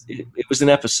 it was an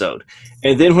episode,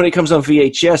 and then when it comes on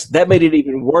VHS, that made it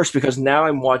even worse because now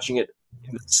I'm watching it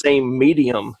in the same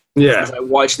medium as I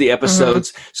watch the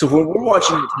episodes. So when we're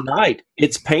watching it tonight,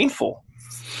 it's painful.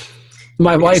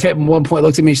 My wife at one point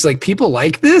looked at me. She's like, "People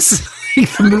like this?" The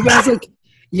movie. I was like,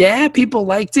 "Yeah, people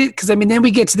liked it." Because I mean, then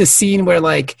we get to the scene where,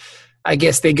 like, I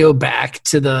guess they go back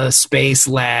to the space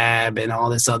lab and all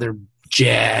this other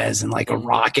jazz, and like a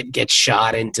rocket gets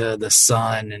shot into the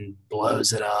sun and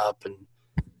blows it up, and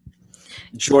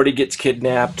Geordi gets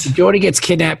kidnapped. Geordi gets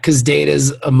kidnapped because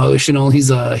Data's emotional. He's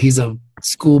a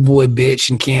schoolboy bitch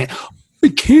and I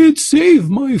can't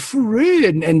save my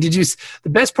friend. And the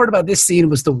best part about this scene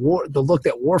was the look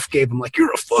that Worf gave him, like,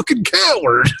 you're a fucking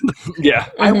coward. Yeah.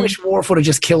 I wish Worf would have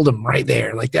just killed him right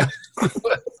there, like that.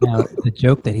 Now, the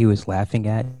joke that he was laughing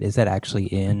at, is that actually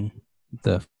in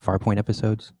the Farpoint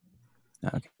episodes?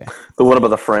 Okay. The one about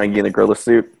the Ferengi in the gorilla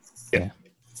suit? Yeah.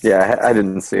 Yeah, I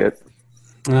didn't see it.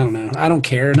 I don't know. I don't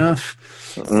care enough.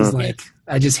 It's like,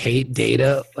 I just hate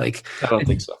Data. Like, I don't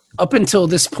think so. Up until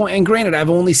this point, and granted, I've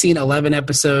only seen 11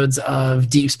 episodes of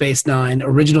Deep Space Nine,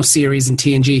 original series in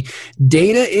TNG.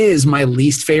 Data is my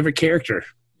least favorite character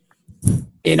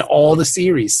in all the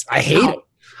series. I hate him.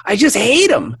 I just hate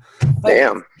him. Like,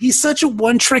 Damn. He's such a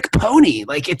one-trick pony.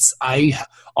 Like, it's, I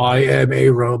am a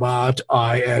robot.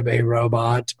 I am a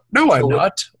robot. No, I'm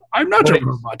not. I'm not a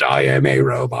robot. I am a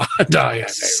robot.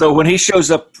 So when he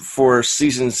shows up for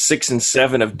seasons 6 and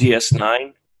 7 of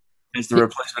DS9 as the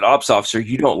replacement ops officer,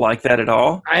 you don't like that at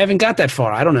all? I haven't got that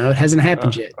far. I don't know. It hasn't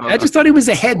happened yet. I just thought he was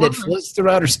a head that floats through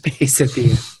outer space at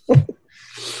the end.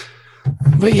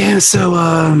 But yeah, so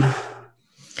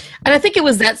and I think it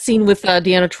was that scene with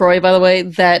Deanna Troi, by the way,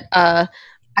 that I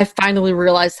finally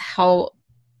realized how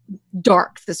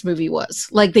dark this movie was.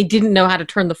 Like, they didn't know how to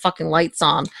turn the fucking lights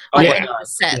on the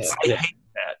sets. I hate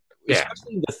that.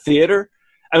 Especially in the theater.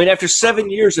 I mean, after 7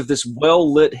 years of this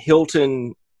well-lit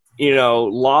Hilton,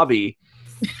 lobby,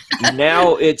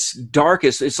 now it's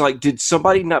darkest. It's like, did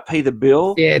somebody not pay the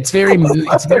bill? Yeah, it's very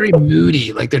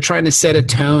moody. Like, they're trying to set a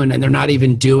tone, and they're not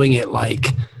even doing it, like,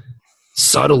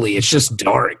 subtly. It's just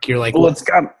dark. You're like, well, it's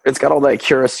got all that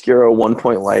chiaroscuro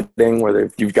 1-point lighting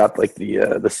where you've got like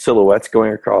the silhouettes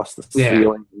going across the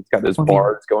ceiling. It's got those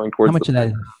bars going towards. How much of that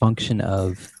is a function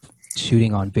of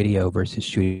shooting on video versus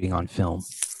shooting on film?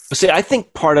 See, I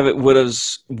think part of it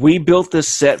was we built this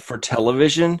set for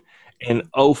television, and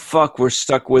oh fuck, we're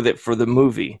stuck with it for the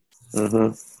movie.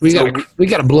 Mm-hmm. We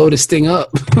got to blow this thing up.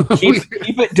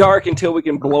 keep it dark until we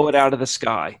can blow it out of the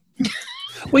sky.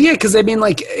 Well, yeah, because I mean,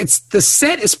 like, the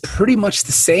set is pretty much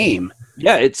the same.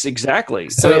 Yeah, it's exactly.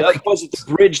 So, like, was it the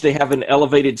bridge? They have an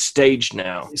elevated stage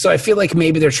now. So I feel like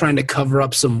maybe they're trying to cover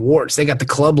up some warts. They got the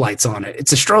club lights on it.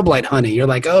 It's a strobe light, honey. You're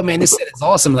like, oh man, this set is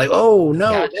awesome. Like, oh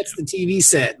no, that's the TV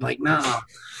set. Like, no,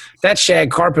 that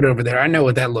shag carpet over there. I know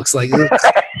what that looks like. Like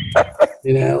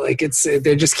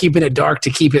they're just keeping it dark to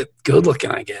keep it good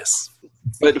looking, I guess.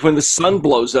 But when the sun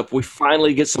blows up, we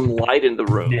finally get some light in the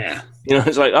room. Yeah.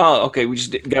 It's like, oh, okay, we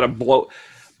just got to blow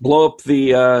up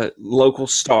the local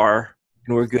star,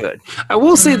 and we're good. I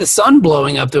will say the sun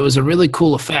blowing up, there was a really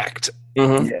cool effect.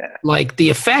 Mm-hmm. Yeah. Like, the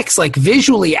effects, like,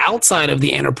 visually outside of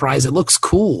the Enterprise, it looks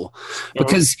cool.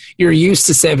 Because you're used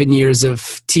to 7 years of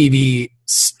TV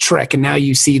Trek, and now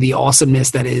you see the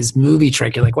awesomeness that is movie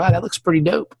Trek. You're like, wow, that looks pretty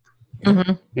dope.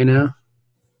 Mm-hmm.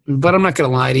 But I'm not going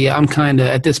to lie to you. I'm kind of,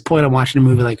 at this point, I'm watching the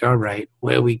movie like, all right,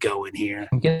 where are we going here?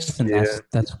 I'm guessing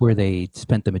that's where they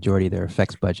spent the majority of their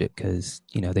effects budget because,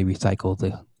 they recycled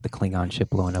the Klingon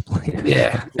ship blowing up later.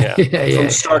 Yeah.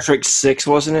 From Star Trek 6,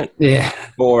 wasn't it? Yeah.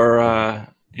 Or,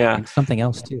 And something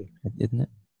else, too, isn't it?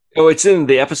 Oh, it's in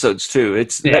the episodes, too.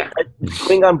 It's that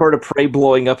Klingon bird of prey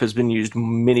blowing up has been used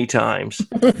many times.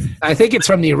 I think it's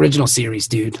from the original series,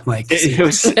 dude. Like, It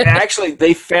was actually,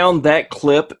 they found that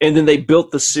clip, and then they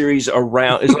built the series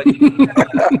around. It's like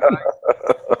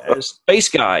Space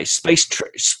Guy,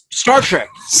 Star Trek.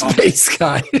 Space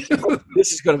Guy.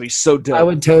 This is going to be so dope. I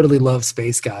would totally love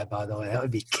Space Guy, by the way. That would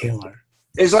be killer.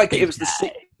 It's like it was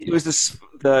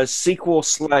the sequel /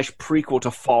 prequel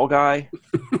to Fall Guy.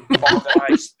 Fall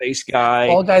Guy, Space Guy.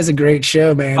 Fall Guy's a great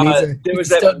show, man.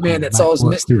 He's a stunt man that solves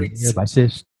mysteries.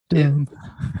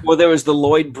 Well, there was the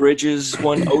Lloyd Bridges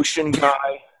one, Ocean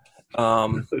Guy.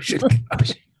 But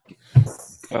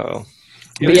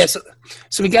yeah, so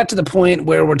we got to the point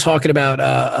where we're talking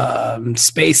about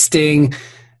Space Sting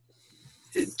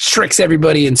tricks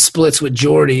everybody and splits with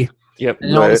Geordi. Yep.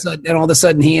 And all of a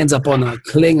sudden, he ends up on a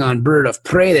Klingon bird of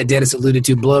prey that Dennis alluded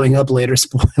to, blowing up later.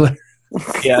 Spoiler.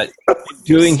 Yeah,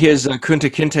 doing his Kunta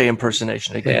Kinte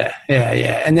impersonation again.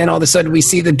 Yeah. And then all of a sudden, we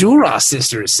see the Duras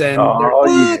sisters, and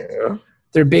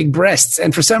their big breasts.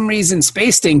 And for some reason,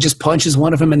 Space Sting just punches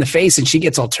one of them in the face, and she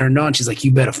gets all turned on. She's like,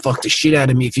 "You better fuck the shit out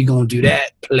of me if you're gonna do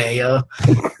that, playa."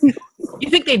 You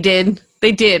think they did?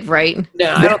 They did, right?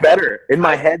 No, I They're don't. better. In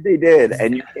my head, they did,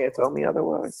 and you can't tell me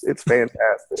otherwise. It's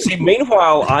fantastic. See,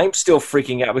 meanwhile, I'm still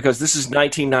freaking out because this is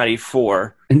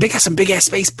 1994. And they got some big ass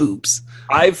space boobs.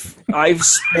 I've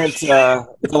spent the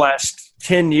last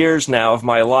 10 years now of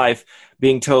my life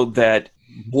being told that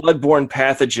bloodborne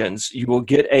pathogens, you will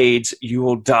get AIDS, you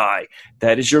will die.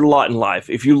 That is your lot in life.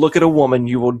 If you look at a woman,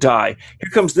 you will die. Here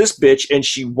comes this bitch, and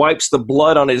she wipes the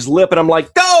blood on his lip, and I'm like,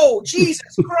 no,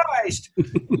 Jesus Christ. You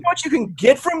know what you can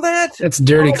get from that? That's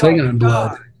dirty Oh, Klingon my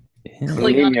blood.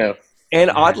 Yeah. And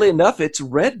oddly enough, it's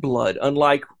red blood,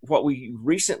 unlike what we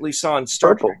recently saw in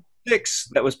Star Purple. Trek 6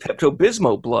 that was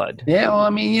Pepto-Bismol blood. Yeah, well, I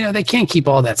mean, they can't keep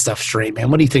all that stuff straight, man.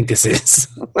 What do you think this is?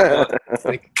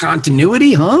 Like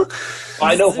continuity, huh?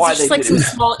 I know It's why just they like did some it.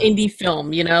 small indie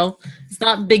film, It's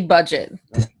not big budget.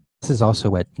 This is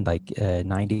also what, like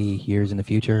 90 years in the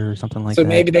future or something like So that.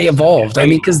 maybe they evolved. I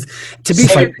mean, because to be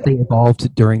fair, They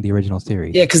evolved during the original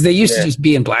series. yeah, because they used to just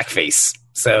be in blackface.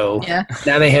 So Yeah.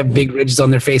 now they have big ridges on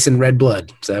their face and red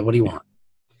blood. So what do you want?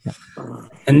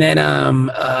 And then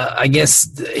I guess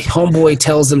the homeboy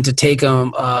tells them to take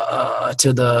them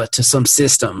to some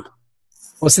system.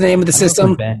 What's the name of the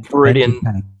system? Ben Viridian.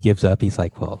 kind of gives up. He's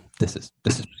like, "Well, this is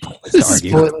pointless This to is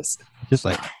argue." pointless. Just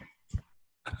like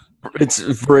It's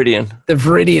Viridian. The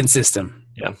Viridian system.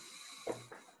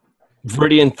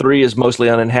 Viridian 3 is mostly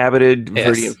uninhabited. Yes.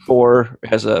 Viridian 4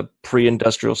 has a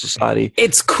pre-industrial society.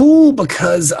 It's cool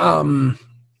because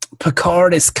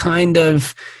Picard is kind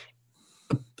of,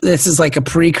 this is like a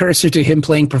precursor to him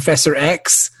playing Professor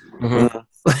X. Mhm.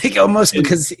 Like almost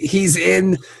because he's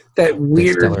in that the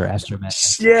weird, stellar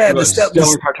astromet. yeah, the stuff.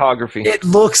 Stellar cartography. It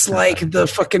looks like the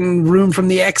fucking room from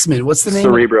the X-Men. What's the name?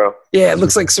 Cerebro. Yeah, it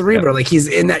looks like Cerebro. Like he's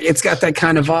in that. It's got that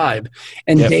kind of vibe.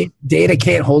 And Data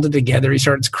can't hold it together. He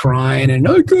starts crying and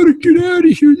I gotta get out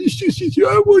of here.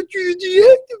 I want you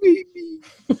to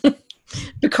deactivate me.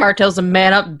 Picard tells him,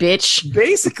 "Man up, bitch."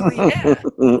 Basically,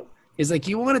 yeah. He's like,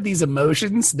 you wanted these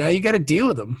emotions. Now you got to deal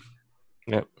with them.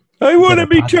 I want to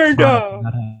be turned off.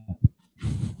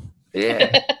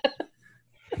 Yeah.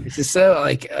 It's just so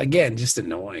like again, just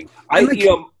annoying. I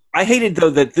hated though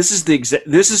that this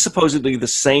is supposedly the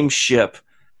same ship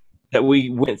that we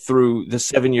went through the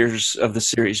 7 years of the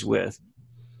series with.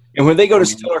 And when they go to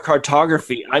stellar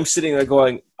cartography, I'm sitting there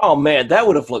going, "Oh man, that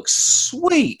would have looked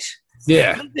sweet."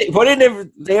 Yeah. Why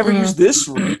didn't they ever use this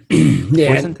route?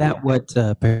 Yeah. Wasn't that what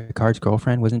Picard's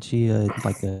girlfriend? Wasn't she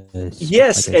like a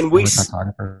Yes, like a and we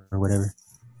cartographer or whatever?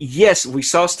 Yes, we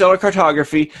saw stellar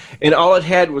cartography, and all it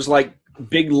had was like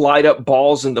big light up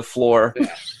balls in the floor,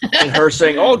 and her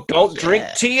saying, "Oh, don't drink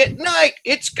tea at night.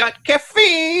 It's got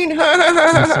caffeine."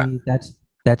 Well, see,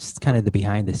 that's kind of the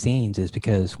behind the scenes, is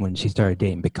because when she started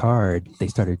dating Picard, they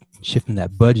started shifting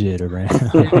that budget around.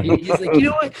 He's like, you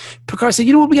know what? Picard said,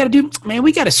 you know what we got to do, man?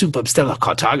 We got to soup up stellar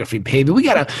cartography, baby. We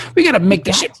gotta make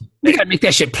that shit. We gotta make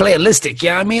that shit playalistic.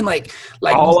 Yeah, I mean, like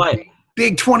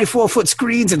big 24-foot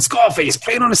screens and Scarface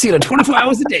playing on the ceiling 24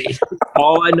 hours a day.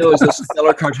 All I know is the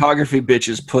stellar cartography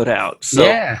bitches put out. So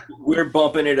Yeah. we're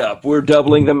bumping it up. We're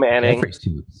doubling the manning.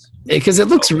 Because it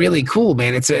looks really cool,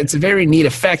 man. It's a very neat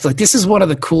effect. Like this is one of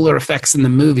the cooler effects in the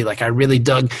movie. Like I really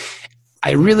dug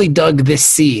this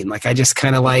scene. Like I just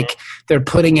kind of like they're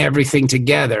putting everything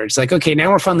together. It's like, okay,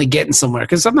 now we're finally getting somewhere.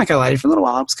 Because I'm not gonna lie, for a little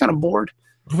while I was kind of bored.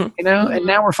 You know, and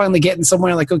now we're finally getting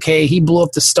somewhere. Like, okay, he blew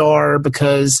up the star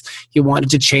because he wanted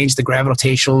to change the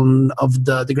gravitational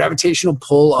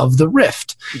pull of the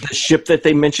rift. The ship that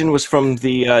they mentioned was from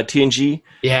the TNG.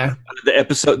 Yeah, The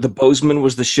episode, the Bozeman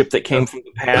was the ship that came from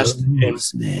the past,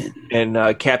 and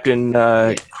Captain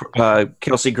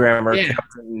Kelsey Grammer, Yeah.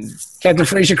 Captain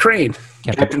Fraser Crane.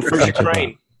 Captain Fraser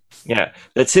Crane. Yeah,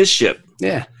 that's his ship.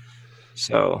 Yeah.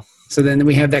 So then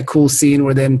we have that cool scene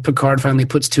where then Picard finally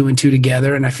puts 2 and 2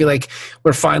 together, and I feel like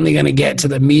we're finally going to get to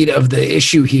the meat of the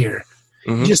issue here.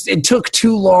 Mhm. Just it took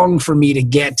too long for me to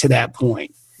get to that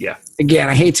point. Yeah. Again,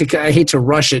 I hate to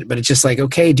rush it, but it's just like,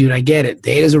 okay, dude, I get it.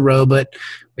 Data's a robot.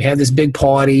 We have this big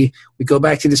party. We go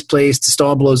back to this place. The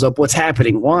star blows up. What's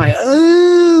happening? Why?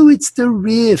 Oh, it's the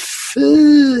rift.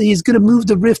 He's going to move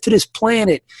the rift to this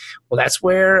planet. Well, that's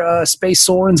where Space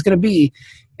Soren's going to be.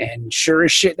 And sure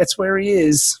as shit, that's where he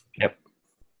is. Yep.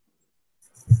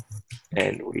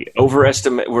 and we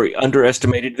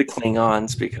underestimated the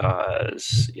Klingons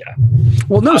because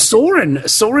Well, no,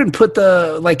 Soren put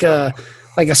like a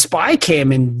spy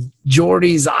cam in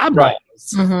Geordi's eyeballs. Right.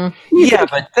 Mhm. Yeah,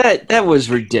 but that was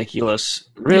ridiculous.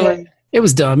 Really? Yeah. It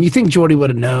was dumb. You think Geordi would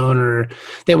have known, or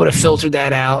they would have filtered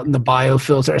that out in the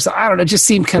biofilter? So I don't know. It just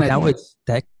seemed kind of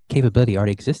that capability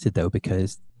already existed though,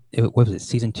 because what was it,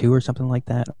 season 2 or something like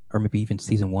that, or maybe even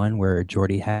season 1, where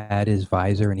Geordi had his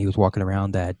visor and he was walking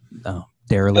around that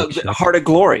derelict ship. Heart of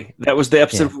Glory. That was the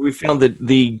episode where we found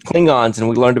the Klingons and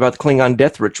we learned about the Klingon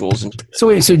death rituals. So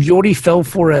wait, so Geordi fell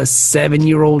for a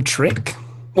 7-year-old trick?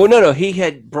 Well, no. He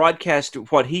had broadcast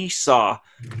what he saw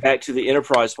back to the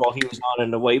Enterprise while he was on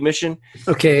an away mission.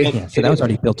 Okay. Yeah, so that was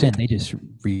already built in. They just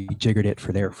rejiggered it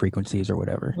for their frequencies or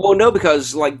whatever. Well, no,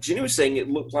 because like Jenny was saying, it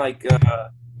looked like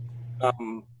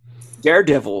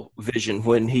Daredevil vision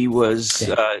when he was.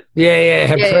 Had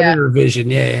Predator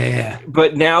vision. Yeah.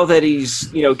 But now that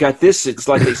he's got this, it's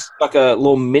like they stuck a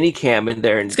little mini cam in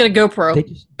there, and It's got a GoPro.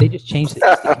 They just changed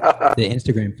the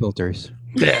Instagram filters.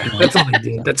 Yeah, that's all they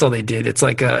did. That's all they did. It's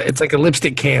like a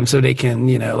lipstick cam, so they can,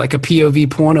 like a POV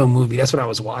porno movie. That's what I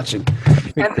was watching.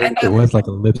 It was like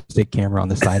a lipstick camera on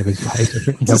the side of his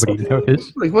visor. Nobody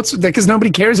noticed. Like what's that? Because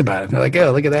nobody cares about him. They're like,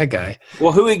 oh, look at that guy.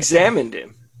 Well, who examined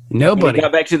him? Nobody. He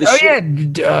got back to the ship.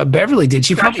 Yeah, Beverly did.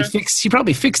 She probably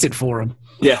fixed it for him.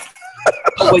 Yeah.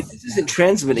 Oh wait, this isn't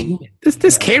transmitting.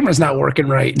 This camera's not working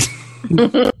right.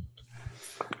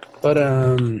 But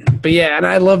yeah, and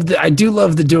I do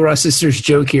love the Dora sisters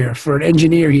joke here. For an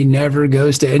engineer, he never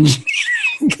goes to engineering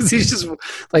because he's just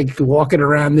like walking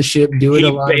around the ship doing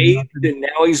a lot. He bathed and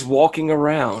now he's walking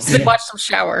around. Then watch them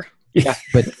shower. Yeah,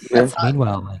 but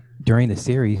meanwhile, during the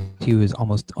series, he was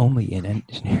almost only in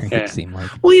engineering. Yeah. It seemed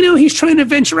like. Well, he's trying to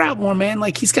venture out more, man.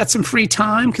 Like he's got some free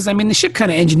time because the ship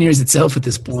kind of engineers itself at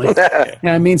this point. You know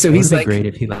what I mean? So he's like, great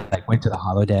if he went to the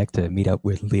holodeck to meet up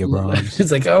with Leah Brahms.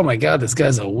 It's like, oh my god, this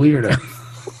guy's a weirdo.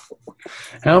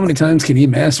 How many times can he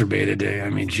masturbate a day? I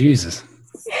mean, Jesus.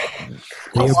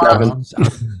 Leah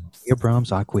Brahms,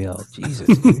 Aquil, Jesus.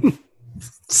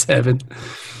 7.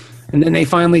 And then they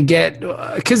finally get,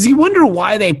 because you wonder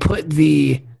why they put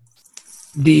the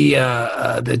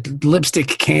lipstick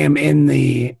cam in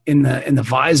the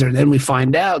visor, and then we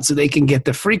find out so they can get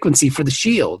the frequency for the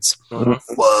shields. Mhm.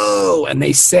 Whoa! And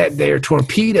they set their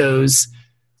torpedoes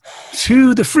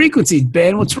to the frequency.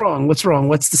 Ben, what's wrong? What's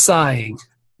the sighing?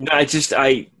 No,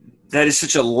 that is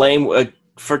such a lame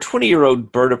for a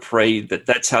 20-year-old bird of prey.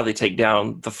 That's how they take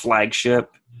down the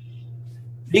flagship.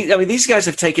 These guys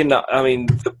have taken.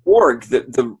 The Borg,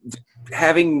 the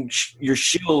having your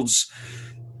shields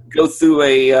go through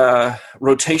a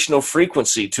rotational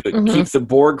frequency to keep the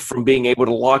Borg from being able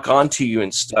to lock onto you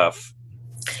and stuff.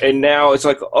 And now it's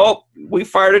like, oh, we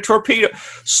fired a torpedo.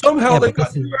 Somehow they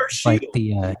got through our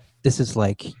shield. This is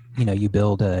like you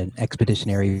build an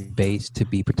expeditionary base to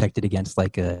be protected against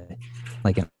like an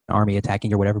army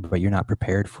attacking or whatever, but you're not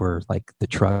prepared for like the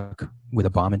truck with a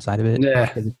bomb inside of it.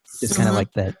 Yeah. It's just kind of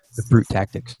like the brute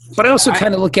tactics. But I also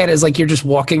kind of look at it as like you're just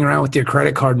walking around with your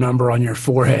credit card number on your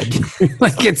forehead.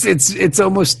 Like it's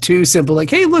almost too simple. Like,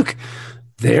 hey, look,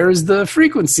 there's the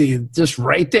frequency just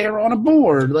right there on a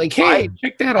board. Like, hey,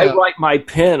 check that out. I write my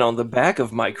PIN on the back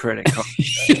of my credit card.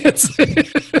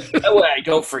 That way I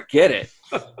don't forget it.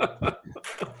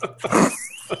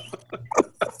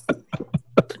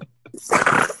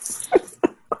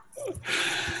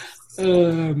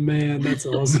 Oh man, that's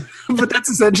awesome! But that's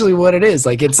essentially what it is.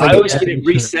 Like it's like I always get it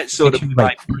reset so Make to sure you,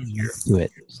 my to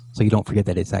it, so you don't forget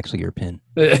that it's actually your pin.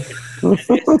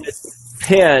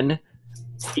 PIN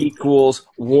equals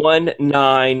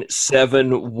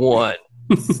 1971.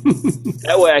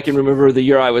 That way I can remember the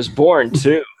year I was born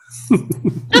too.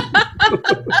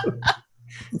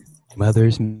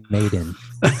 Mother's maiden.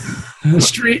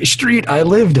 street I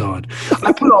lived on.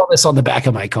 I put all this on the back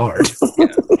of my card.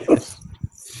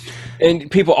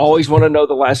 And people always want to know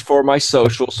the last 4 of my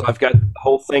social, so I've got the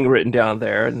whole thing written down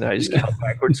there, and I just count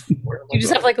backwards. You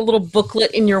just have like a little booklet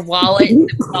in your wallet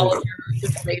with all of your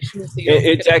information. So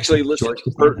It's actually listed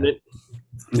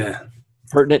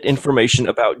pertinent information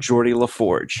about Geordi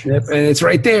LaForge. Yep, and it's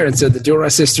right there. And so the Dora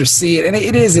sisters see it, and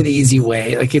it is an easy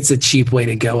way. Like it's a cheap way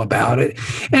to go about it.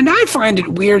 And I find it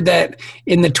weird that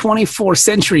in the 24th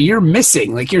century, you're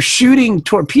missing. Like you're shooting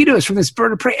torpedoes from this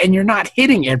bird of prey, and you're not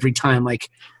hitting every time. Like,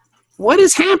 what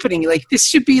is happening? Like this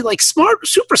should be like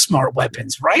super smart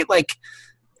weapons, right? Like,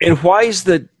 and why is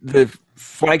the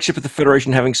flagship of the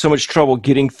Federation having so much trouble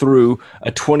getting through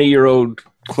a 20-year-old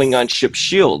Klingon ship's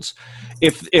shields?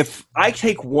 If I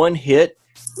take one hit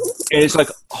and it's like,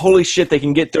 holy shit, they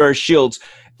can get through our shields.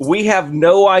 We have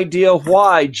no idea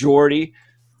why, Geordi.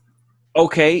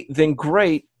 Okay, then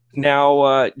great.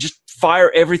 Now just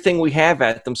fire everything we have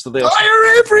at them so they'll Fire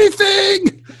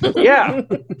everything! Yeah.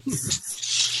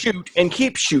 Shoot and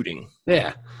keep shooting.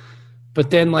 Yeah. But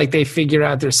then, like, they figure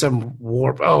out there's some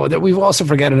warp. Oh, that we've also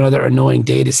forgot another annoying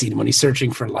data scene when he's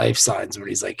searching for life signs where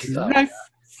he's like, Life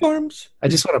forms. I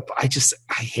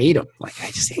hate him. Like, I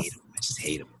just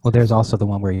hate him. Well, there's also the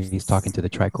one where he's talking to the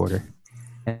tricorder.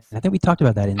 And I think we talked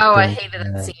about that in. Oh, I during,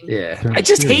 hated that scene. Yeah. during I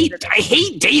just the series.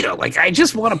 hate Data. Like, I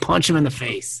just want to punch him in the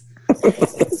face.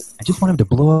 I just want him to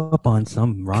blow up on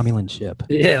some Romulan ship.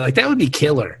 Yeah, like, that would be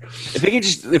killer.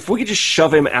 If we could just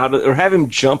shove him out of, or have him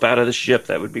jump out of the ship,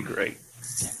 that would be great.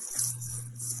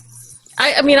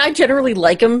 I mean, I generally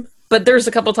like him, but there's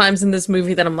a couple times in this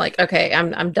movie that I'm like, okay,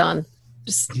 I'm done.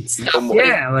 Just stop.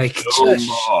 Yeah, like,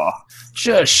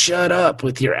 just shut up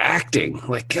with your acting.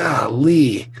 Like,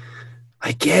 golly.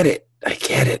 I get it. I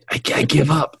give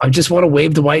up. I just want to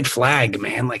wave the white flag,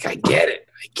 man. Like, I get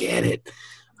it.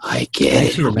 I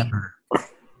actually remember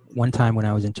one time when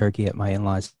I was in Turkey at my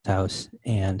in-laws' house,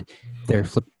 and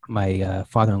my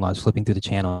father-in-law is flipping through the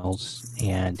channels,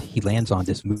 and he lands on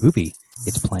this movie.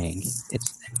 It's playing.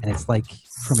 It's like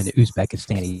from an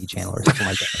Uzbekistani channel or something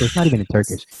like that. So it's not even in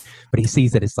Turkish, but he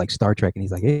sees that it's like Star Trek, and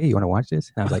he's like, "Hey, you want to watch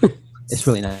this?" And I was like, "It's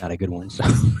really not a good one." So,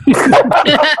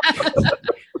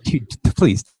 dude,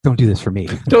 please don't do this for me.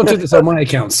 Don't do this on my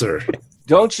account, sir.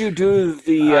 Don't you do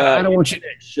the I don't want you.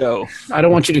 show. I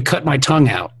don't want you to cut my tongue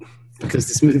out because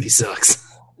this movie sucks.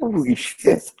 Holy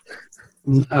shit.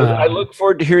 I look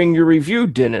forward to hearing your review,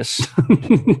 Dennis.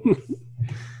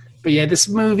 But yeah, this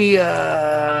movie,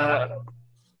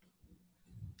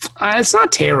 it's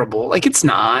not terrible. Like, it's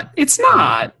not. It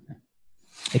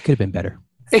could have been better.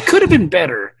 It could have been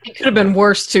better. It could have been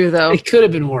worse too, though. It could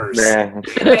have been worse. Yeah.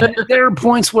 And there are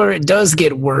points where it does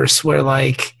get worse, where,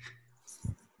 like,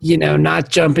 you know, not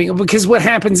jumping. Because what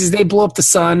happens is they blow up the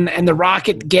sun, and the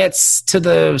rocket gets to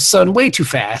the sun way too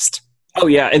fast. Oh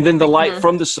yeah, and then the light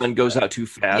from the sun goes out too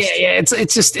fast. Yeah. It's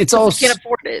all. Can't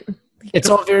afford it. It's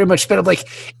all very much better. Like,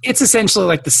 it's essentially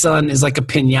like the sun is like a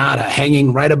piñata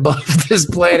hanging right above this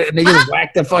planet, and they just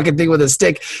whack the fucking thing with a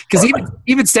stick. Because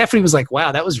even Stephanie was like,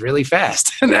 "Wow, that was really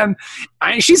fast." And then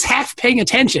she's half paying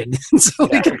attention. So,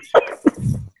 like,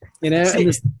 you know.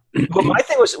 But my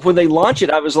thing was when they launch it,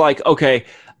 I was like, okay,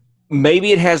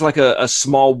 maybe it has like a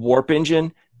small warp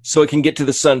engine, so it can get to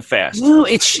the sun fast. No,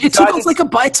 it took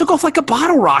off like a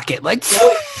bottle rocket. Like,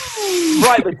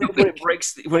 right, but then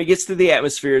when it gets to the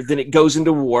atmosphere, then it goes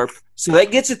into warp, so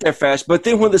that gets it there fast. But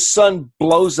then when the sun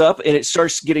blows up and it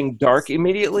starts getting dark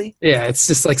immediately, yeah, it's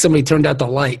just like somebody turned out the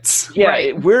lights.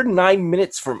 Yeah, we're 9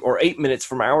 minutes from or 8 minutes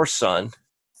from our sun.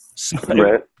 So,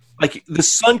 Right. like the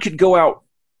sun could go out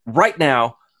right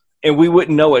now, and we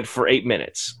wouldn't know it for 8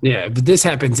 minutes. Yeah, but this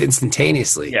happens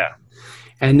instantaneously. Yeah.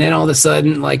 And then all of a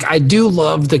sudden, like, I do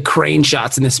love the crane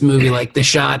shots in this movie, like the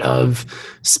shot of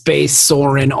space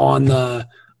soaring on the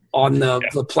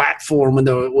platform when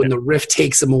the rift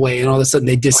takes them away, and all of a sudden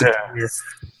they disappear. Yeah.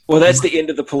 Well, that's the end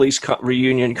of the police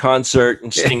reunion concert,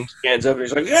 and Sting stands up and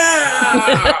he's like,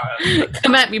 "Yeah!"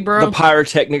 Come at me, bro. The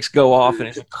pyrotechnics go off, and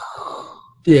it's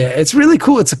Yeah, it's really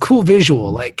cool. It's a cool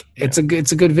visual. Like, it's a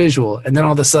good visual. And then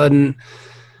all of a sudden,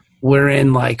 we're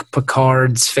in, like,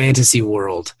 Picard's fantasy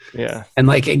world. yeah. And,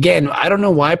 like, again, I don't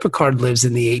know why Picard lives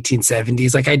in the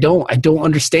 1870s. Like, I don't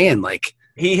understand. Like,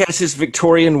 He has his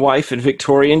Victorian wife and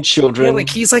Victorian children. yeah, like,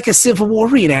 he's like a Civil War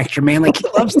reenactor, man. Like, he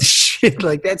loves the shit.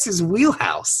 Like, that's his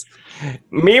wheelhouse.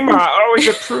 Mima always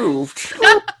approved.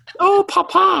 Oh,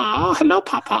 Papa. Hello,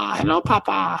 Papa. Hello,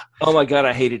 Papa. Oh my god,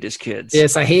 I hated his kids.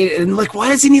 Yes, I hate it. And, like, why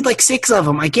does he need, like, 6 of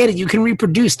them? I get it. You can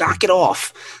reproduce. Knock it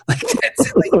off. Like,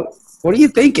 that's like, what are you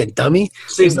thinking, dummy?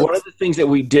 See, one of the things that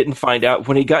we didn't find out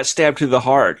when he got stabbed to the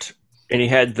heart, and he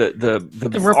had the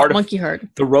robot monkey heart.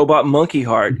 the robot monkey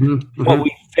heart. Mm-hmm. What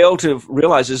we failed to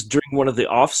realize is during one of the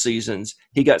off seasons,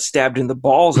 he got stabbed in the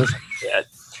balls as a kid.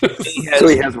 So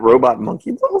he has robot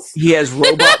monkey balls? He has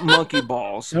robot monkey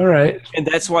balls, All right. and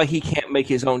that's why he can't make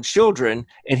his own children.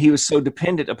 And he was so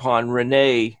dependent upon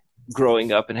Renee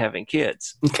growing up and having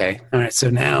kids. Okay. All right.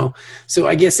 So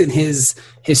I guess in his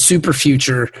super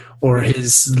future or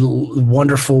his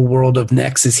wonderful world of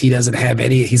Nexus, he doesn't have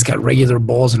any. He's got regular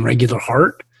balls and regular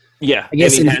heart. Yeah, I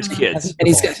guess and he in- has kids.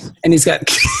 And he's got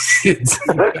kids,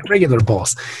 regular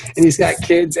balls, and he's got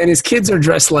kids, and his kids are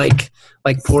dressed like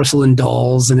porcelain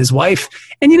dolls, and his wife.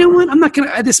 And you know what? I'm not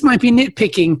gonna. This might be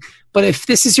nitpicking, but if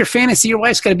this is your fantasy, your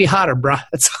wife's got to be hotter, bruh.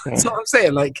 That's all I'm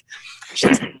saying. Like,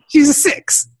 she's a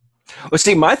 6. Well,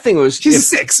 see, my thing was She's a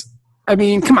 6. I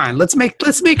mean, come on. Let's make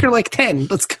her like 10.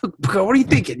 Let's go. What are you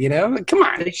thinking? You know, come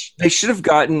on. they should have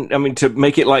gotten. I mean, to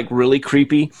make it like really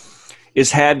creepy,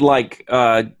 is had like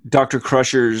Dr.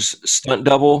 Crusher's stunt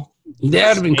double. That would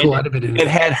have been cool. I'd have been in And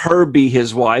had her be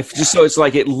his wife, just so it's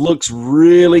like it looks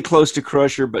really close to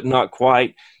Crusher, but not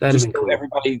quite. That'd Just have been so cool.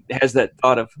 everybody has that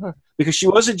thought of, because she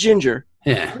was a ginger.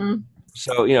 Yeah.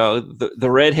 So,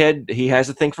 the redhead, he has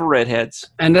a thing for redheads.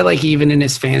 And like even in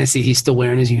his fantasy, he's still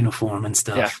wearing his uniform and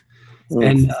stuff.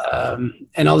 And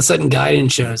all of a sudden,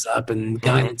 Guidance shows up, and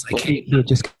Guidance like, "Hey, He had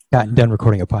just gotten done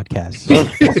recording a podcast.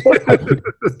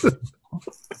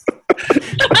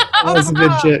 that was a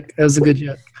good joke. That was a good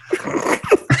joke."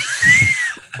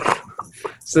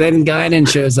 So then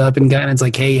Guidance shows up, and Guidance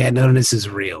like, "Hey, yeah, none of this is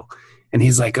real." And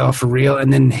he's like, "Oh, for real?"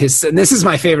 And then and this is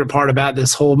my favorite part about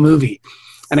this whole movie.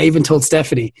 And I even told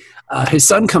Stephanie, his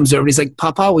son comes over and he's like,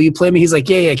 "Papa, will you play me?" He's like,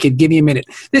 yeah, kid, give me a minute.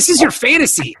 This is your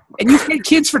fantasy. And you've had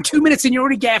kids for 2 minutes and you're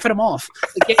already gaffing them off.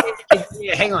 Like,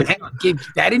 yeah, hang on.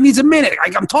 Daddy needs a minute.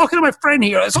 Like, I'm talking to my friend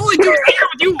here. That's all I do is hang out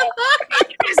with you.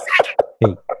 Give me a second.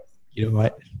 Hey, you know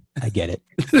what? I get it.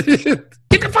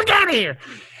 Get the fuck out of here.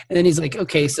 And then he's like,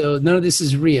 okay, so none of this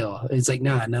is real. It's like,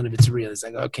 nah, none of it's real. It's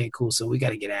like, okay, cool. So we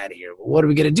got to get out of here. Well, what are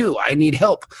we going to do? I need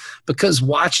help, because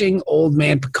watching old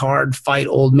man Picard fight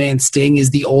old man Sting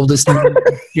is the oldest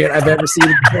shit I've ever seen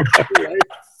in my life.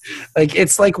 Like,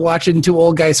 it's like watching two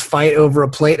old guys fight over a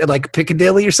plate at like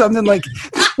Piccadilly or something. Like,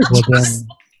 Well, then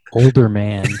older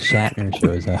man Shatner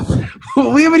shows up.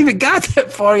 we haven't even got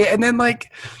that far yet. And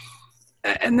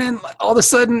then all of a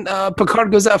sudden,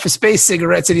 Picard goes out for space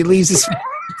cigarettes and he leaves his.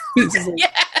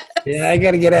 Yeah, I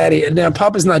got to get out of here. Now,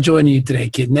 Papa's not joining you today,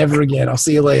 kid. Never again. I'll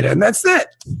see you later. And that's it.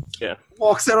 Yeah.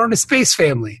 Walks out on his space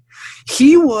family.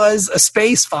 He was a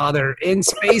space father in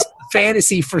space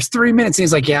fantasy for 3 minutes. And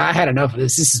he's like, yeah, I had enough of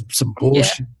this. This is some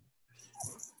bullshit.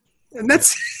 Yeah. And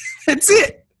that's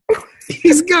it.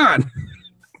 He's gone.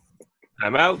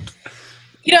 I'm out.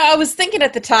 I was thinking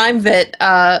at the time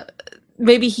that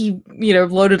maybe he,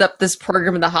 loaded up this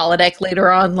program in the holodeck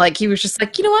later on. Like, he was just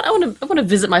like, you know what? I want to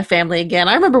visit my family again.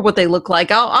 I remember what they look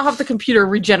like. I'll have the computer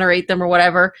regenerate them or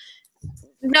whatever.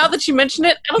 Now that you mention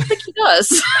it, I don't think he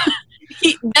does.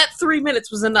 That 3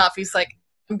 minutes was enough. He's like,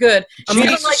 I'm good.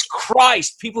 Jesus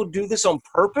Christ! People do this on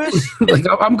purpose. Like,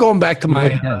 I'm going back to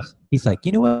my. He's like,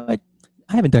 you know what?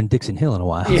 I haven't done Dixon Hill in a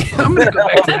while. Yeah, I'm going to go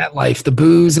back to that life. The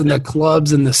booze and the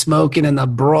clubs and the smoking and the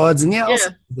broads and I'll see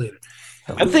you later.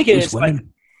 I'm thinking it's like,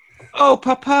 oh,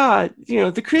 Papa,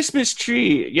 the Christmas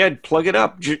tree. Yeah, plug it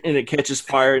up, and it catches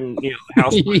fire, and the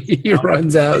house. He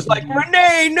runs out. He's like,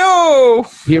 Renee, no.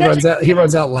 He runs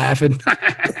out laughing.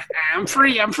 I'm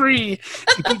free. You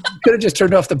could have just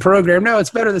turned off the program. No, it's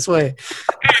better this way.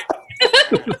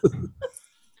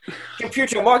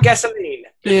 Computer, more gasoline.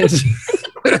 Yes.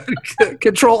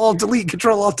 Control Alt Delete.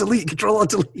 Control Alt Delete. Control Alt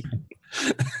Delete.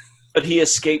 But he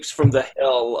escapes from the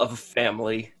hell of a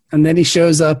family. And then he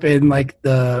shows up in like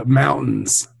the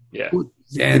mountains. Yeah.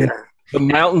 And the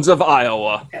mountains of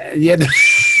Iowa.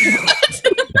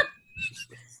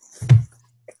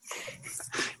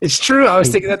 It's true. I was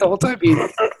thinking that the whole time.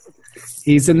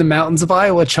 He's in the mountains of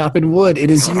Iowa chopping wood in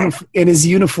his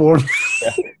uniform.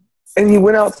 And he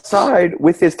went outside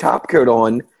with his top coat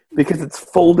on because it's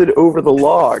folded over the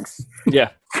logs.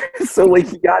 Yeah. So, like,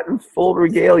 he got in full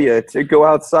regalia to go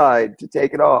outside to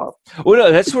take it off. Well,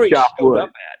 no, that's where he Chop showed wood. up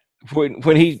at.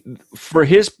 When he, for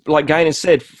his, like Guinan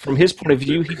said, from his point of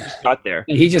view, he just got there.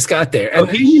 He just got there. And,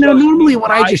 normally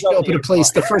when I just show up at a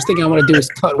place, the first thing I want to do is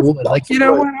cut wood. Like, you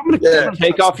know what? I'm going to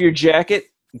take off your jacket,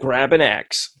 grab an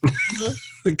axe.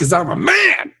 Because I'm a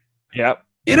man. Yep.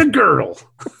 In a girdle.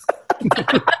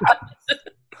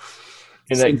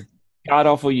 In that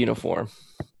god-awful uniform.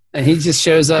 And he just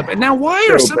shows up. And now why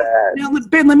are now,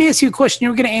 Ben, let me ask you a question.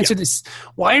 You're going to answer this.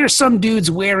 Why are some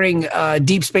dudes wearing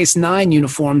Deep Space Nine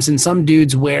uniforms and some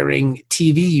dudes wearing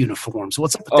TV uniforms?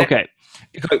 What's up with that?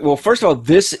 Okay. Well, first of all,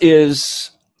 this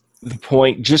is the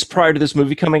point just prior to this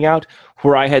movie coming out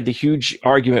where I had the huge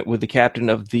argument with the captain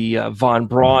of the Von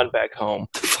Braun back home.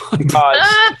 Because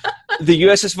the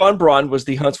USS Von Braun was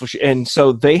the Huntsville ship, and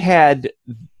so they had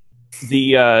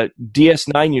the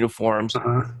DS9 uniforms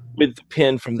with the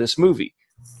pin from this movie.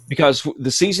 Because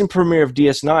the season premiere of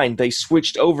DS9, they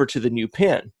switched over to the new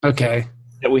pin. Okay.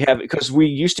 That we have, because we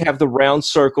used to have the round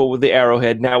circle with the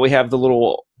arrowhead. Now we have the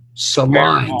little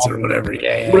lines or whatever.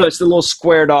 Yeah. Well, it's the little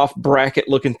squared off bracket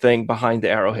looking thing behind the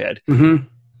arrowhead. Mm-hmm.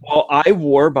 Well, I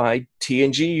wore my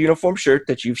TNG uniform shirt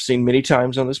that you've seen many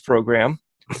times on this program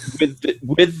with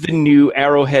the new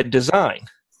arrowhead design.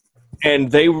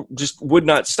 And they just would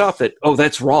not stop it. Oh,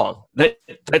 that's wrong.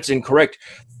 That's incorrect.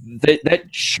 That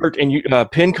shirt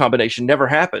and pin combination never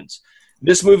happens.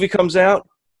 This movie comes out.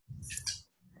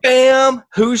 Bam!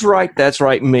 Who's right? That's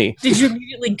right, me. Did you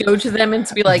immediately go to them and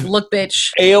to be like, "Look,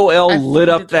 bitch"? AOL I lit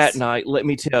up did that this. night. Let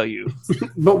me tell you.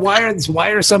 But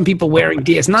why are some people wearing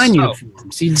DS9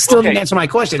 uniforms? You still didn't answer my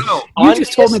question. So, You on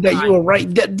just told me that DS9 you were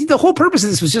right. The whole purpose of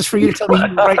this was just for you to tell me you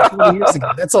were right 20 years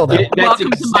ago. That's all that. That's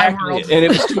Welcome to my exactly world. it. And it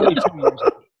was 22 years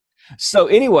ago. So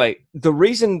anyway, the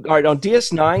reason, all right, on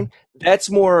DS9, that's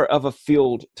more of a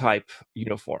field type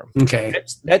uniform. Okay.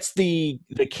 That's the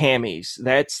camis.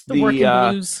 That's The working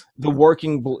blues. the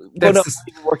working blues. That's Well, no, the-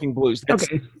 not even working blues. That's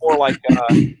Okay. more like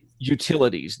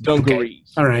utilities,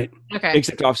 dungarees. All right. Okay.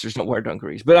 Except officers don't wear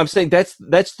dungarees. But I'm saying that's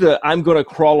the I'm going to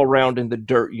crawl around in the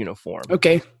dirt uniform.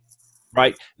 Okay.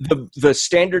 Right? The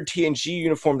standard TNG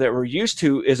uniform that we're used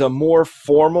to is a more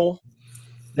formal.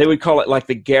 They would call it like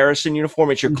the garrison uniform.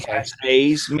 It's your Okay. class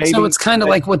A's, maybe. So it's kind of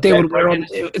like what they would wear on.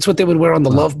 It's what they would wear on the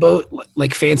Love Boat,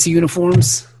 like fancy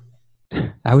uniforms.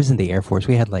 I was in the Air Force.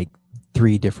 We had like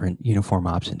 3 different uniform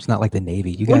options. Not like the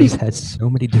Navy. You What do guys had so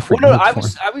many different. Well, no,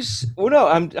 uniforms.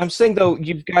 I'm saying though,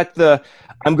 you've got the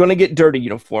I'm going to get dirty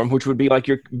uniform, which would be like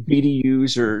your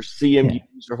BDUs or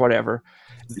CMUs or whatever.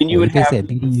 Then you would guys have had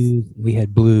BDUs. We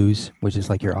had blues, which is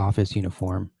like your office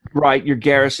uniform. right your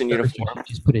garrison uniform.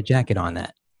 Just put a jacket on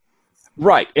that.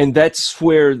 Right, and that's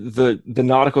where the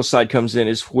nautical side comes in.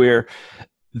 Is where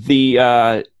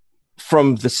the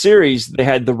from the series they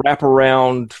had the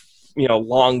wraparound,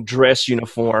 long dress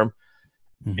uniform,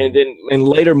 and then in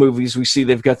later movies we see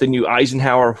they've got the new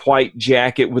Eisenhower white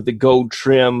jacket with the gold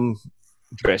trim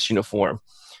dress uniform.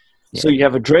 So you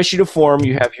have a dress uniform,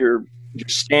 you have your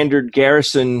standard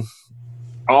garrison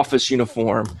office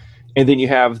uniform, and then you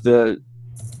have the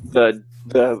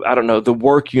I don't know, the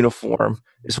work uniform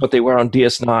is what they wear on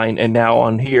DS9 and now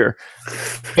on here.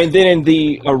 And then in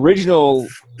the original,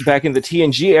 back in the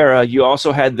TNG era, you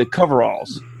also had the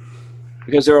coveralls.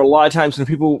 Because there are a lot of times when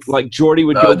people, like Geordi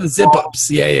would go... the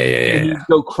zip-ups. Yeah. He'd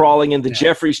go crawling in the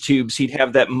Jeffries tubes, he'd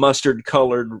have that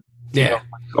mustard-colored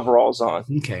coveralls on.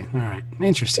 Okay. All right.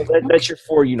 Interesting. So that's your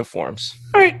 4 uniforms.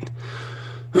 All right.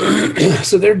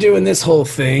 So they're doing this whole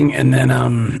thing, and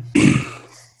then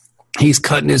he's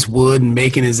cutting his wood and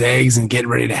making his eggs and getting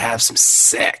ready to have some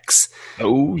sex.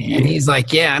 Oh, yeah. And he's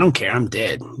like, yeah, I don't care. I'm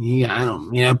dead. Yeah, I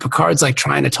don't. Picard's like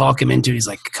trying to talk him into it. He's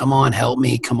like, come on, help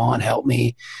me. Come on, help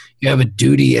me. You have a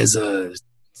duty as a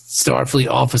Starfleet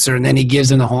officer. And then he gives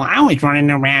him the whole, I was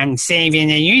running around saving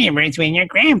the universe when your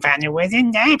grandfather was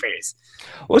in diapers.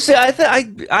 Well, see,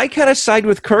 I kind of side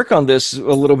with Kirk on this a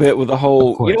little bit with the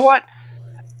whole, you know what?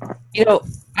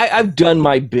 I've done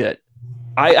my bit.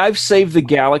 I've saved the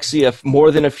galaxy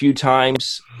more than a few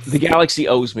times. The galaxy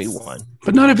owes me one.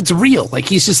 But not if it's real. Like,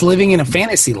 he's just living in a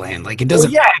fantasy land. Like, it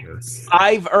doesn't matter.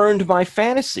 I've earned my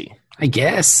fantasy. I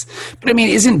guess. But, I mean,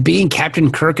 isn't being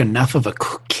Captain Kirk enough of a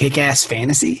kick-ass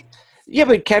fantasy? Yeah,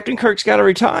 but Captain Kirk's got to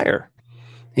retire.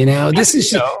 This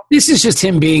is just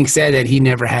him being sad that he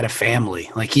never had a family.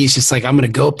 Like, he's just like, I'm going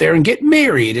to go up there and get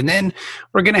married, and then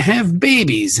we're going to have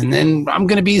babies, and then I'm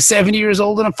going to be 70 years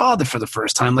old and a father for the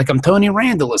first time, like I'm Tony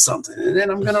Randall or something, and then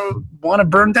I'm going to want to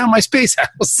burn down my space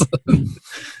house.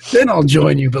 Then I'll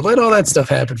join you, but let all that stuff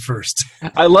happen first.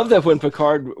 I love that when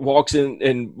Picard walks in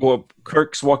and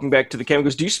Kirk's walking back to the camera and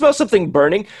goes, do you smell something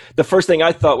burning? The first thing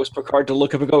I thought was Picard to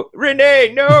look up and go,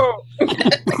 Renee, no!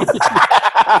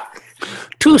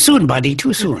 Too soon, buddy.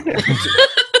 Too soon.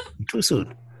 Too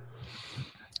soon.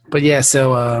 But yeah,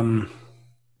 so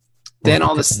then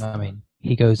all this. I mean,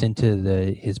 he goes into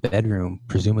his bedroom,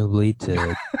 presumably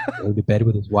to go to bed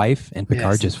with his wife, and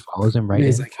Picard just follows him right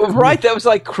in. Like, Right, that was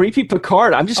like creepy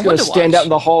Picard. I'm just going to stand out in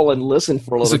the hall and listen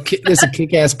for a little bit. There's a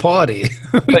kick-ass party.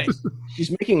 But she's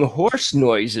making horse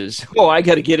noises. Oh, I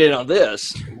got to get in on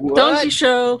this. What? Donkey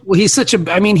show. Well, he's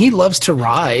he loves to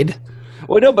ride.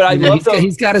 Well, no, but I love though.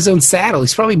 He's got his own saddle.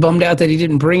 He's probably bummed out that he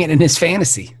didn't bring it in his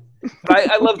fantasy.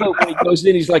 I love though when he goes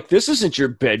in, he's like, "This isn't your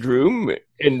bedroom,"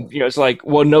 and it's like,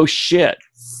 "Well, no shit,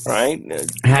 right?"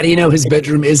 How do you know his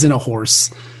bedroom isn't a horse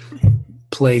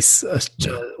place?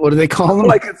 What do they call them?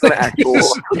 Like it's an actual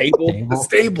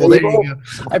stable. There you go.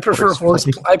 I prefer horse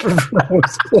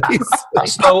place.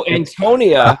 So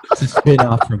Antonia, It's a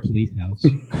spin-off from Police House.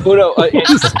 well, no,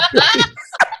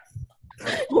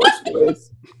 horse place.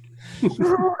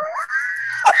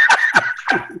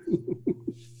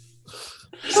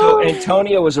 so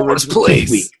Antonia was Horse originally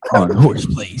place. On Horse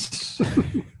Place.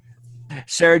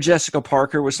 Sarah Jessica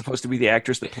Parker was supposed to be the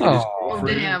actress that played his Oh,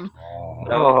 girlfriend. damn.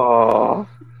 Oh,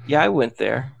 Yeah, I went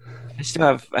there. I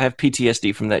have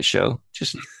PTSD from that show.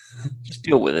 Just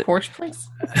deal with it. Horse place.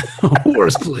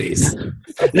 Horse place.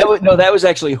 No, that was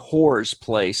actually Whore's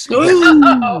Place.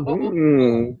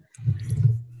 Mm.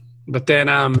 But then,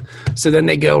 so then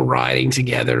they go riding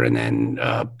together, and then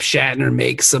Shatner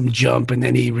makes some jump, and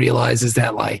then he realizes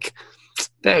that like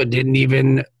that didn't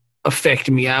even affect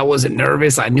me. I wasn't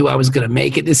nervous. I knew I was going to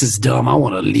make it. This is dumb. I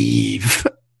want to leave.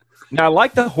 Now I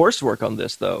like the horse work on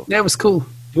this though. That was cool.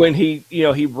 When he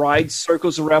rides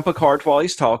circles around Picard while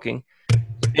he's talking,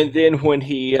 and then when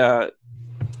he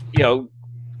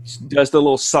does the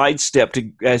little sidestep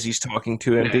as he's talking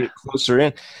to him to get closer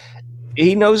in.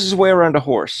 He knows his way around a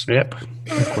horse. Yep.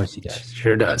 Of course he does.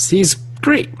 Sure does. He's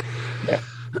great. Yeah.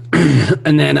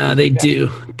 And then they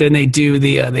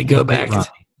go back.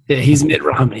 He's Mitt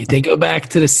Romney. They go back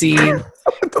to the scene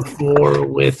before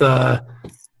with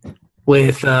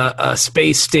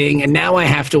Space Sting, and now I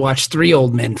have to watch three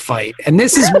old men fight. And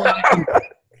this is why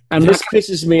this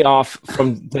pisses me off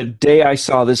from the day I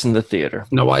saw this in the theater.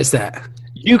 No, why is that?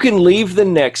 You can leave the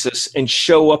Nexus and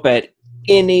show up at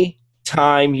any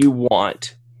time you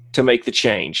want to make the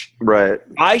change. Right.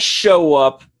 I show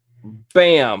up,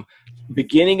 bam,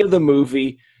 beginning of the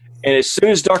movie, and as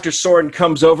soon as Dr. Soren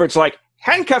comes over, it's like,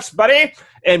 handcuffs, buddy,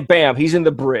 and bam, he's in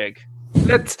the brig.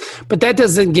 But that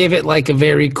doesn't give it like a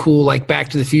very cool like Back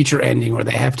to the Future ending where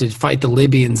they have to fight the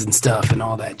Libyans and stuff and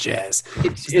all that jazz.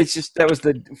 It's just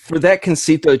for that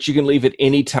conceit though that you can leave at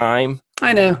any time.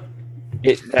 I know.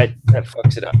 That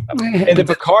fucks it up. And then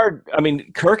Picard, I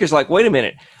mean, Kirk is like, wait a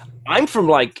minute, I'm from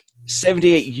like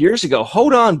 78 years ago.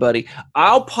 Hold on, buddy.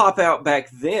 I'll pop out back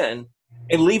then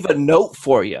and leave a note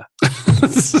for you.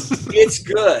 It's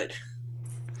good.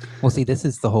 Well, see, this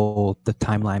is the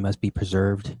timeline must be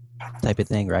preserved type of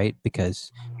thing, right?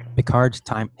 Because Picard's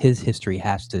his history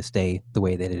has to stay the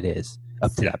way that it is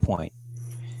up to that point.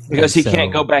 Because he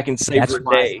can't go back and save her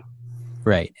day.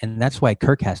 Right, and that's why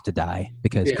Kirk has to die,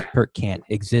 because Kirk can't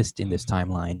exist in this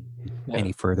timeline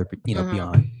any further,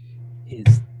 beyond his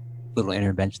little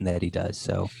intervention that he does.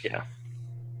 So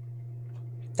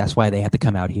that's why they have to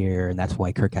come out here, and that's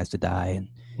why Kirk has to die. And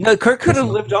no, Kirk could have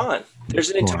lived on. There's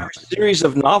an entire series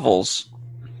of novels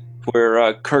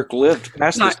where Kirk lived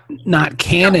past not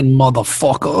canon,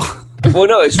 motherfucker. Well,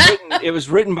 no, it was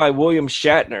written by William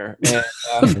Shatner. And,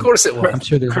 of course it was. I'm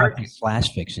sure there's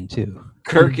slash fiction too.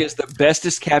 Kirk is the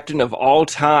bestest captain of all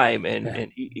time,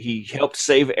 and he helped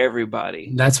save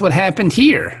everybody. That's what happened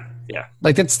here. Yeah.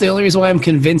 Like, that's the only reason why I'm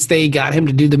convinced they got him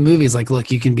to do the movies. Like, look,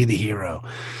 you can be the hero.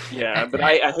 Yeah, but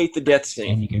I hate the death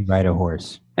scene. And you can ride a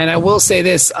horse. And I will say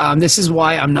this, this is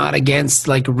why I'm not against,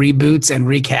 like, reboots and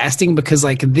recasting, because,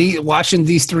 like, watching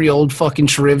these three old fucking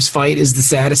shrivs fight is the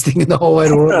saddest thing in the whole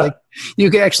wide world. Like, you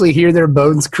can actually hear their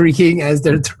bones creaking as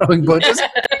they're throwing punches.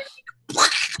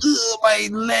 My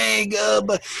leg.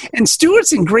 And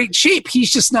Stewart's in great shape.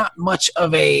 He's just not much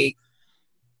of a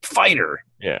fighter.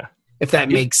 Yeah. If that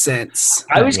makes sense.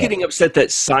 I was getting upset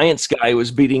that Science Guy was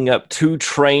beating up two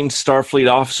trained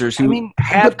Starfleet officers who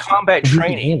had combat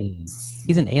training.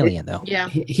 He's an alien, though. Yeah.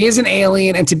 He is an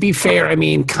alien, and to be fair, I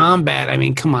mean, combat, I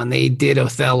mean, come on, they did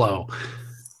Othello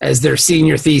as their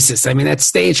senior thesis. I mean, that's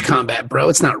stage combat, bro.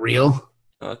 It's not real.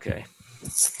 Okay.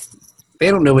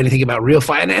 They don't know anything about real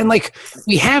fight. And like,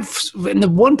 we have, and the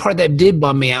one part that did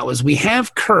bum me out was we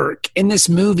have Kirk in this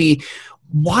movie.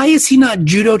 Why is he not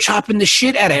judo chopping the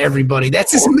shit out of everybody?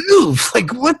 That's his move.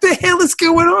 Like, what the hell is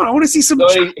going on? I want to see some.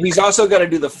 So he's also got to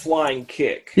do the flying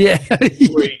kick. Yeah.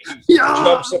 Where he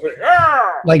jumps up and,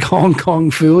 like Hong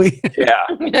Kong Phooey.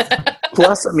 Yeah.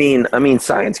 Plus, I mean,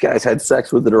 Science Guys had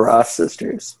sex with the Duras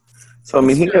sisters, so I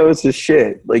mean, he knows his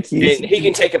shit. Like he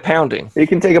can take a pounding. He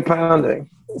can take a pounding.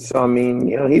 So I mean,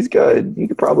 he's good. He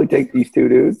could probably take these two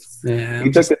dudes. Yeah, he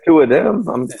took the two of them.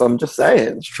 I'm just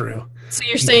saying. It's true. So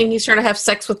you're saying he's trying to have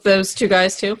sex with those two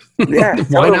guys too? Yeah.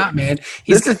 Why not, man?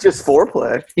 This is just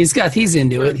foreplay. He's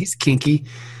into it. He's kinky.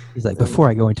 He's like, before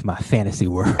I go into my fantasy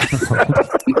world,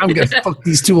 I'm gonna fuck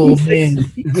these two old men.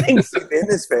 He thinks he's in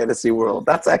his fantasy world.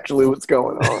 That's actually what's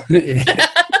going on.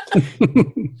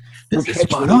 this is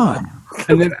spot on.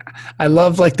 And then I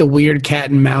love like the weird cat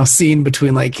and mouse scene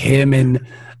between like him and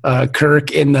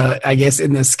Kirk in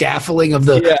the scaffolding of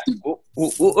the. Yeah.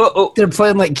 They're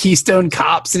playing like Keystone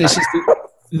Cops, and it's just.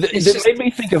 It made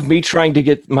me think of me trying to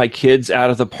get my kids out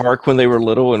of the park when they were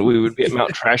little, and we would be at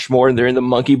Mount Trashmore, and they're in the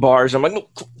monkey bars. I'm like,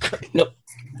 no.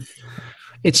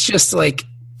 It's just like,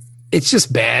 it's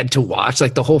just bad to watch.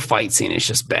 Like the whole fight scene is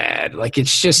just bad. Like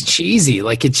it's just cheesy.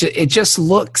 Like it just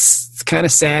looks kind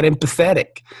of sad and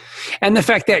pathetic. And the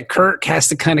fact that Kirk has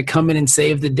to kind of come in and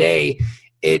save the day,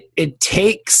 it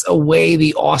takes away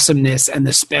the awesomeness and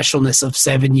the specialness of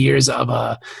 7 years of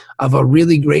a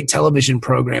really great television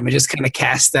program. It just kind of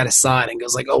casts that aside and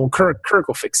goes like, oh, well, Kirk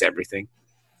will fix everything.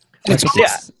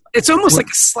 It's almost like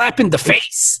a slap in the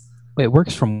face. It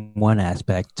works from one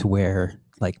aspect to where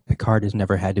like Picard has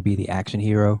never had to be the action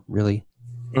hero, really,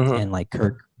 and like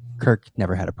Kirk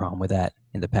never had a problem with that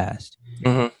in the past.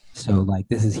 So like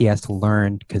he has to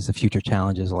learn, because the future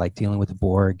challenges are like dealing with the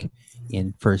Borg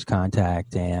in First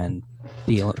Contact and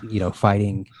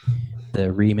fighting the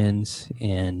Remans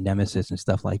and Nemesis and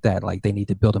stuff like that. Like they need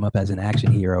to build him up as an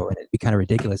action hero, and it'd be kind of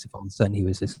ridiculous if all of a sudden he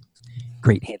was this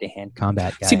great hand-to-hand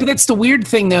combat guy. See, but that's the weird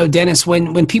thing, though, Dennis.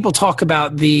 When people talk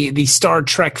about the Star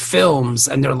Trek films,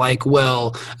 and they're like,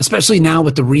 well, especially now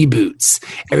with the reboots,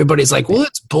 everybody's like, well,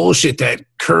 it's bullshit that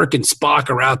Kirk and Spock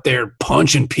are out there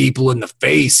punching people in the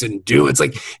face and it's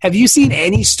like, have you seen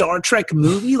any Star Trek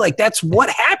movie? Like that's what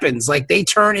happens. Like they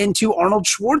turn into Arnold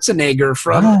Schwarzenegger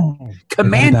from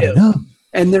Commando,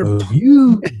 and they're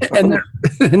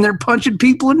and they're punching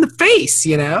people in the face.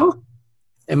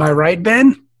 Am I right,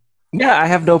 Ben? Yeah, I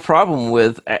have no problem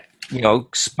with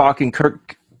Spock and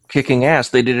Kirk kicking ass.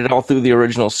 They did it all through the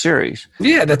original series.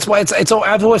 Yeah, that's why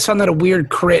I've always found that a weird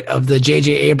crit of the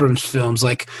J.J. Abrams films.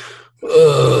 Like,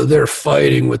 they're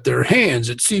fighting with their hands.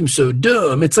 It seems so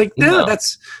dumb. It's like, no.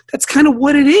 that's kind of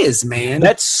what it is, man.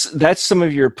 That's some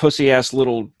of your pussy ass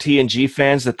little TNG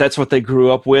fans. That's what they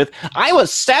grew up with. I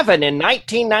was 7 in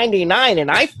 1999, and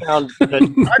I found the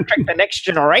Star Trek: The Next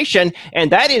Generation,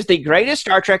 and that is the greatest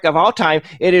Star Trek of all time.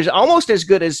 It is almost as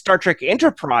good as Star Trek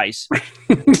Enterprise.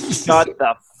 Shut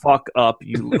the fuck up,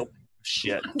 you little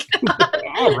shit!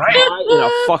 All right, in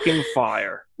a fucking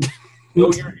fire. Know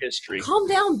your history. Calm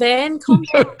down, Ben. Calm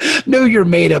down. Know your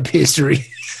made-up history.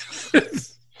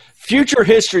 Future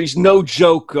history's no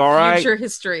joke, all right? Future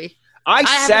history. I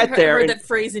haven't heard that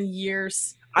phrase in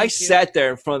years. I sat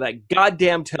there in front of that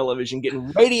goddamn television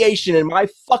getting radiation in my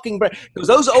fucking brain. Because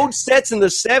those old sets in the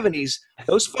 70s,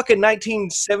 those fucking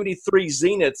 1973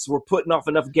 Zeniths were putting off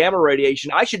enough gamma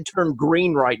radiation. I should turn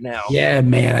green right now. Yeah,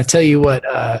 man. I tell you what,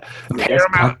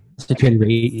 Paramount... Concentrated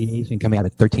radiation coming out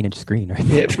of a 13-inch screen,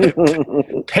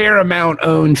 right?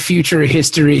 Paramount-owned Future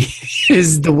History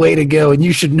is the way to go, and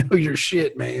you should know your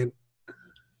shit, man.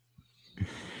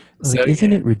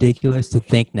 Isn't it ridiculous to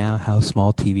think now how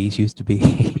small TVs used to be?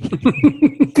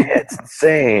 It's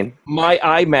insane. My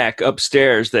iMac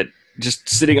upstairs that just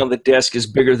sitting on the desk is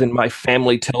bigger than my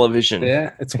family television.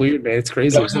 Yeah, it's weird, man. It's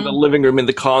crazy. That was in the living room in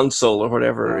the console or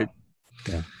whatever.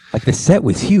 Yeah. Like the set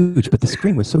was huge, but the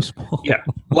screen was so small. Yeah,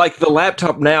 like the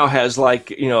laptop now has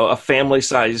a family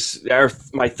size,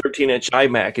 my 13-inch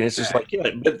iMac, and it's just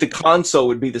but the console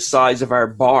would be the size of our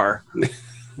bar.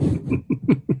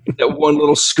 That one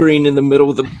little screen in the middle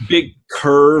with a big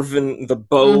curve and the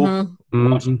bow.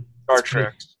 Star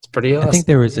Trek. It's pretty awesome. I think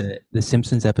there was the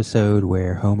Simpsons episode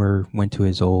where Homer went to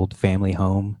his old family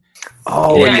home.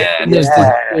 Oh yeah, and there's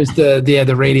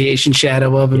the radiation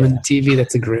shadow of him in the TV.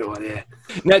 That's a great one. Yeah.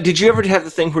 Now, did you ever have the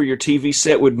thing where your TV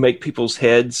set would make people's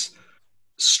heads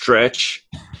stretch?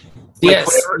 Yes.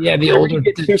 The older you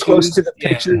get too close to the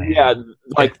picture.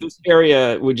 This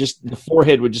area would the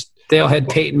forehead would just. They all had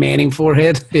Peyton Manning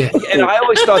forehead. Yeah. And I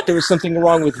always thought there was something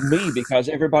wrong with me because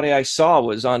everybody I saw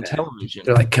was on television.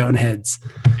 They're like cone heads,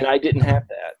 and I didn't have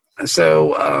that.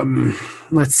 So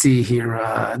let's see here.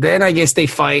 Then I guess they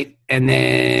fight, and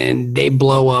then they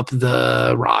blow up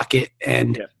the rocket,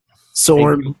 and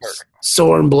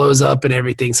Soren blows up, and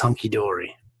everything's hunky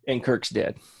dory. And Kirk's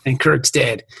dead.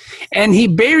 And he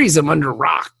buries him under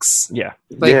rocks. Yeah.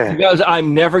 Because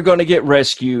I'm never going to get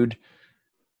rescued.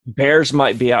 Bears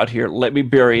might be out here. Let me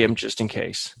bury him just in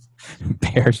case.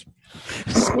 Bears.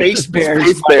 Space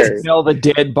bears smell the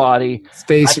dead body.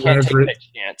 Space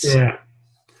chance. Yeah.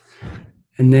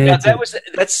 And then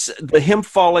that's him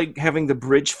having the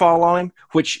bridge fall on him,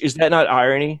 which is that not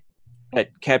irony?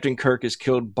 That Captain Kirk is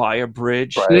killed by a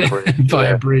bridge. By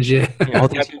a bridge, yeah. All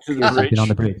the bridge. On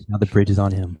the bridge. Now the bridge is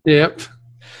on him. Yep.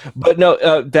 But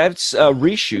no, that's a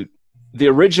reshoot. The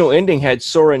original ending had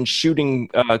Soren shooting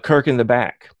Kirk in the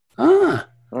back.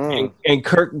 And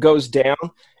Kirk goes down,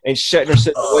 and Shatner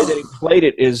said the way that he played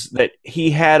it is that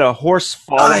he had a horse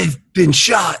fall. I've been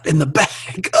shot in the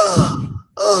back.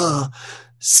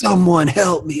 Someone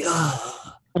help me.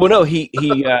 Well, no, he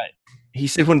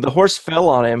said when the horse fell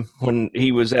on him when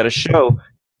he was at a show.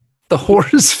 The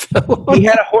horse fell on him? He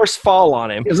had a horse fall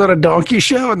on him. Is that a donkey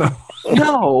show?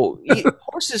 No.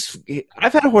 Horses.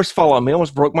 I've had a horse fall on me. I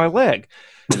almost broke my leg.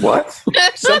 What?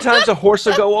 Sometimes a horse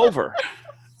will go over.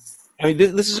 I mean,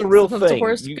 this is a real thing.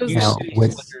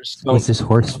 Was this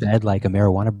horse fed like a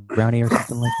marijuana brownie or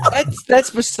something like that?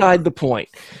 That's beside the point.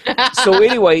 So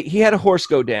anyway, he had a horse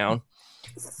go down.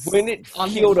 When it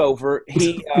keeled over,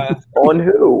 he on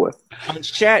who? On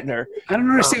Shatner. I don't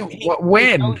understand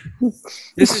when.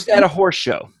 This is at a horse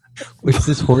show. Was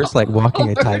this horse like walking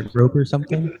a tightrope or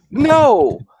something?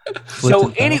 No.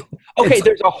 So Okay, It's-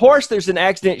 there's a horse. There's an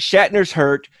accident. Shatner's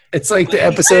hurt, It's like the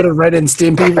episode of Ren and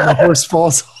Stimpy where the horse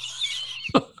falls.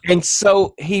 and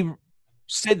so he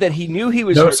said that he knew he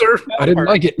was No, hurt. sir, I didn't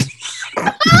like it.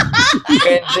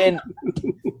 And then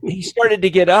he started to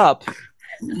get up,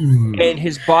 and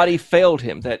his body failed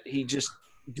him. That he just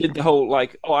did the whole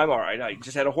like, oh, I'm all right. I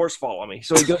just had a horse fall on me.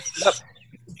 So he goes up,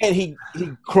 and he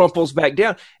crumples back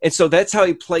down. And so that's how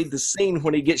he played the scene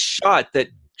when he gets shot. That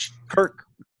Kirk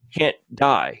can't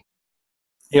die.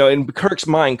 You know, in Kirk's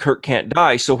mind, Kirk can't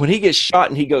die. So when he gets shot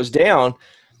and he goes down,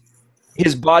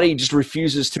 his body just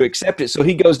refuses to accept it. So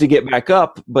he goes to get back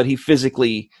up, but he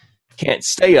physically can't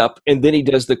stay up. And then he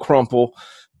does the crumple,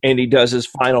 and he does his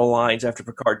final lines after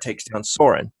Picard takes down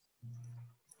Soren.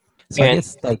 So I And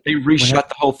guess, like, they reshot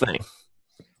the whole thing.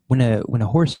 when a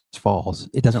horse falls,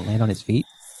 it doesn't land on its feet.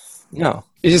 No.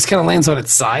 It just kind of lands on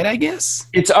its side, I guess.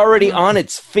 It's already on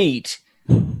its feet.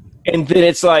 And then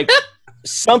it's like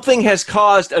something has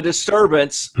caused a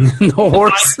disturbance. The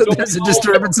horse. There's a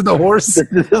disturbance in the horse. The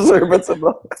disturbance of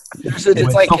the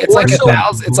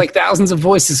It's like thousands of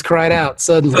voices cried out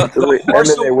suddenly. The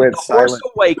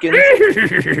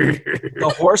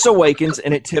horse awakens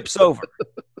and it tips over.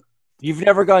 You've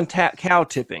never gone cow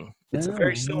tipping. It's a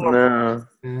very similar.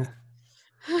 No.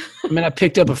 I mean, I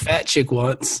picked up a fat chick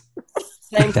once.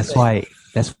 That's why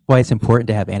it's important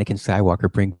to have Anakin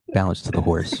Skywalker bring balance to the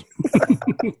horse.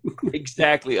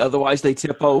 Exactly. Otherwise, they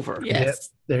tip over. Yes. Yep.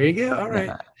 There you go. All right.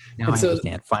 Now And I so-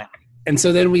 understand. Fine. And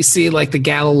so then we see like the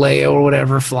Galileo or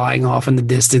whatever flying off in the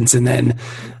distance, and then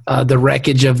the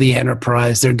wreckage of the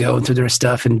Enterprise. They're going through their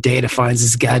stuff, and Data finds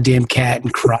this goddamn cat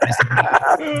and cries.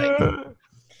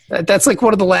 That's like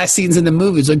one of the last scenes in the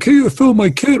movie. It's like, hey, I found my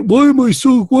cat. Why is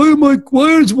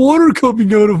water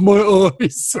coming out of my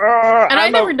eyes? And I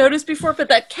never noticed before, but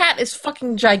that cat is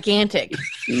fucking gigantic.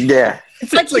 Yeah.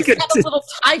 It's like like he's a got a little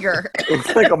tiger.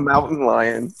 It's like a mountain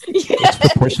lion. Yeah.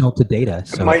 Proportional to Data.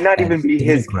 So It might not as even be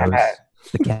Data his cat.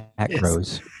 The cat Yes.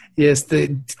 grows. Yes,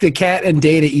 the cat and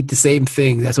Data eat the same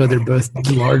thing. That's why they're both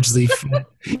largely fat.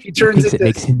 He turns Thinks it into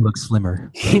makes him look slimmer.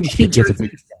 he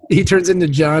turns into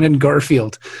John and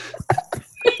Garfield.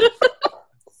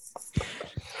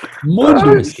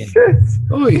 Mondays. Shit.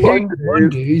 Oh, I hate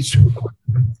Mondays.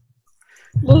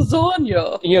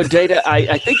 Lasagna. You know, Data,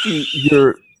 I think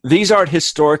these aren't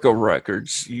historical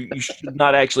records. You should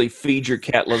not actually feed your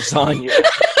cat lasagna.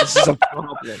 This is a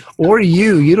problem. Or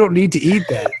you don't need to eat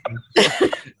that.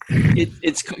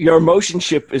 It's your emotion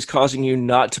chip is causing you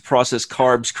not to process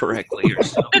carbs correctly or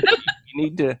something. You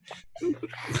need to.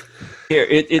 Here,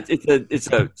 it's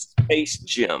a space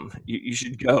gym. You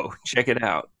should go check it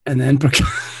out. And then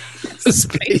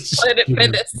Space Planet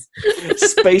Fitness.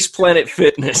 Space Planet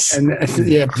Fitness. And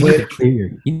yeah,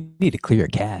 You need to clear your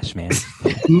cache, man.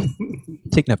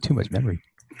 Taking up too much memory.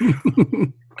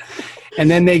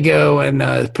 and then they go and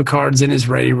Picard's in his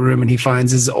ready room and he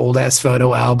finds his old ass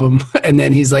photo album and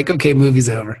then he's like, okay, movie's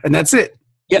over, and that's it.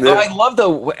 Yeah, I love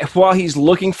while he's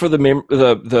looking for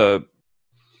the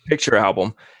picture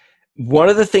album, one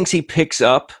of the things he picks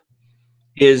up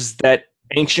is that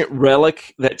ancient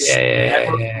relic that's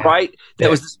right. That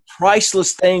was this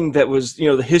priceless thing that was,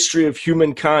 the history of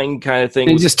humankind kind of thing.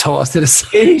 And he just tossed it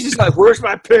aside. And he's just like, "Where's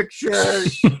my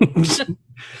pictures?"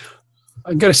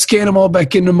 I gotta scan them all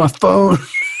back into my phone.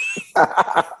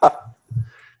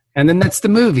 And then that's the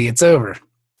movie. It's over.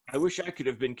 I wish I could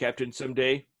have been captain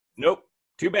someday. Nope.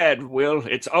 Too bad, Will.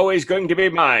 It's always going to be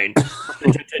mine.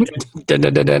 Dun,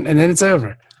 dun, dun, dun, and then it's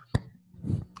over.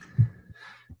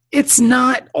 It's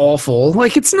not awful.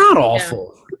 Like, it's not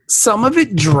awful. Some of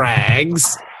it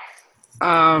drags.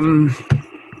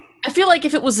 I feel like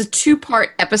if it was a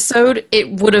 2-part episode,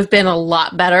 it would have been a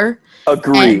lot better.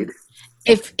 Agreed. And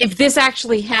if this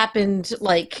actually happened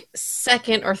like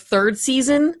second or third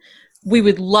season, we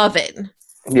would love it.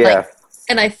 Yeah. Like,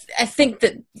 and I think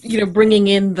that, bringing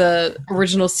in the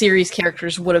original series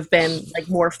characters would have been like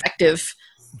more effective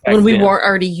when we weren't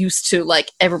already used to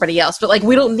like everybody else. But like,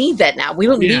 we don't need that now. We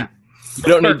don't need. You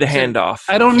don't need the handoff.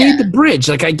 I don't need the bridge.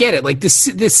 Like, I get it. Like,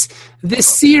 this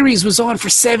series was on for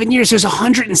 7 years. There's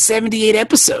 178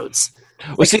 episodes.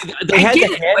 Well, see, they had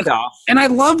the handoff. And I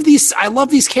love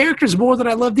these characters more than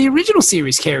I love the original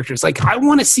series characters. Like, I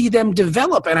want to see them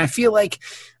develop, and I feel like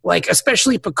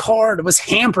especially Picard was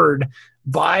hampered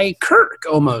by Kirk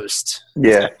almost.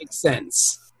 Yeah. If that makes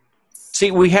sense.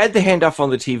 See, we had the handoff on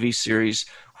the TV series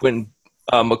when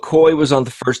McCoy was on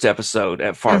the first episode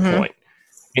at Farpoint,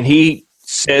 and he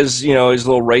says, his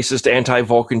little racist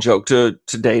anti-Vulcan joke to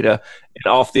Data,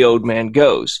 and off the old man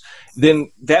goes.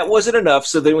 Then that wasn't enough,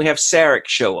 so then we have Sarek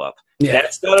show up. Yeah.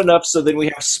 That's not enough. So then we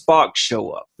have Spock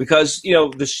show up because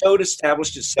the show had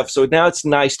established itself. So now it's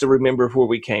nice to remember where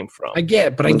we came from. I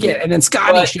get, and then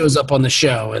Scotty shows up on the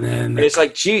show, and then And it's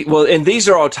like, gee, well, and these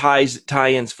are all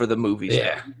tie-ins for the movies.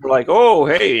 Yeah. We're like, oh,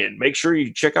 hey, and make sure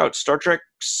you check out Star Trek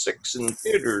 6 in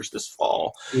theaters this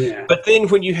fall. Yeah. But then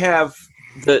when you have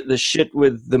the shit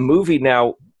with the movie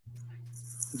now,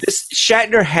 this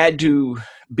Shatner had to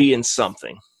be in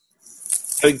something.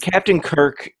 I mean, Captain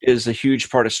Kirk is a huge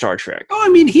part of Star Trek. Oh, I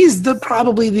mean, he's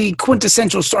probably the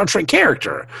quintessential Star Trek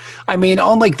character. I mean,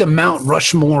 on like the Mount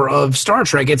Rushmore of Star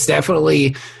Trek, it's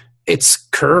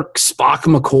Kirk, Spock,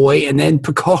 McCoy, and then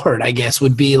Picard, I guess,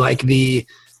 would be like the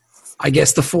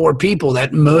four people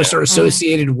that most are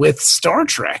associated with Star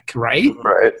Trek, right?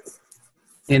 Right.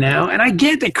 And I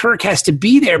get that Kirk has to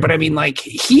be there, but I mean, like,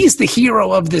 he's the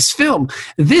hero of this film.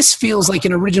 This feels like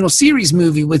an original series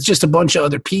movie with just a bunch of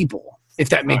other people, if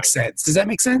that makes sense. Does that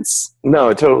make sense? No,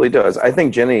 it totally does. I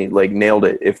think Jenny nailed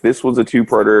it. If this was a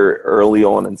two-parter early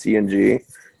on in TNG,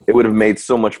 it would have made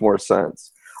so much more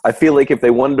sense. I feel like if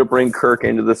they wanted to bring Kirk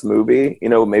into this movie,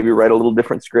 maybe write a little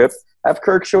different script, have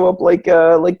Kirk show up like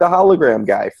the hologram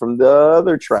guy from the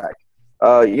other track.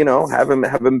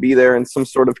 Have him be there in some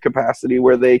sort of capacity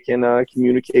where they can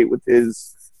communicate with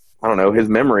his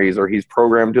memories, or he's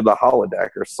programmed to the holodeck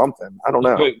or something. I don't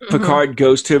know. Picard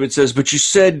goes to him and says, "But you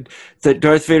said that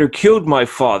Darth Vader killed my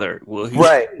father." Well,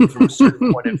 right. From a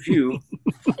certain point of view.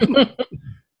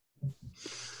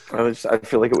 I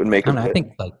feel like it would make. I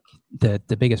think like the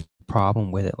biggest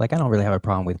problem with it, like I don't really have a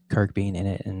problem with Kirk being in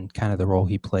it and kind of the role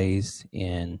he plays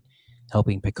in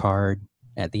helping Picard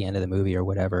at the end of the movie or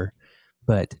whatever.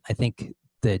 But I think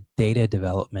the data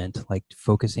development, like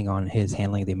focusing on his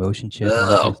handling the emotion chip.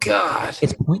 Oh, God.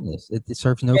 It's pointless. It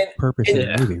serves no purpose in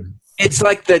the movie. It's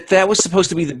like that was supposed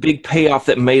to be the big payoff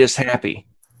that made us happy.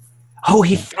 Oh,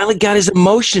 he finally got his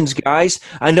emotions, guys.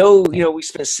 I know, we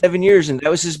spent 7 years and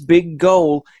that was his big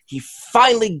goal. He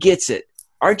finally gets it.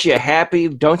 Aren't you happy?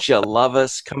 Don't you love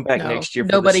us? Come back next year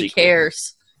for nobody the sequel.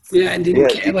 cares. Yeah, and didn't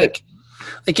care.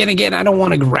 And again, I don't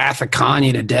want to graphic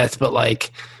Kanye to death, but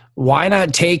why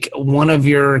not take one of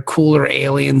your cooler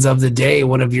aliens of the day,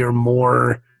 one of your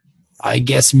more, I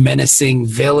guess, menacing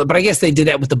villain? But I guess they did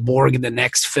that with the Borg in the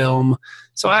next film.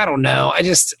 So I don't know.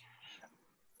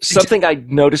 Something I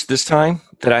noticed this time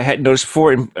that I hadn't noticed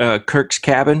before in Kirk's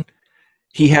cabin,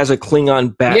 he has a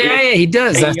Klingon bat. Yeah, he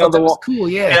does. I thought that was cool,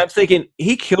 yeah. And I'm thinking,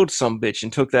 he killed some bitch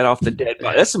and took that off the dead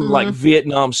body. That's some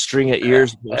Vietnam string of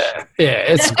ears. Yeah,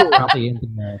 it's cool.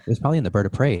 It's probably in the Bird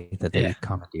of Prey that they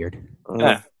commandeered.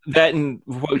 That and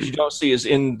what you don't see is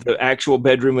in the actual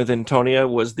bedroom with Antonia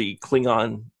was the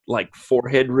Klingon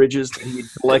forehead ridges that he had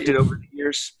collected over the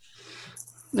years.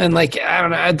 And I don't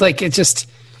know. I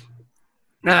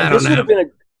don't know.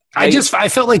 I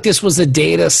felt like this was a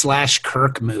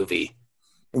Data/Kirk movie.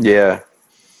 Yeah.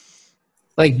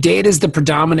 Data's the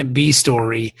predominant B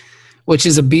story, which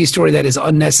is a B story that is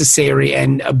unnecessary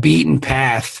and a beaten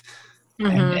path.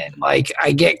 Mm-hmm. And then,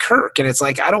 I get Kirk, and it's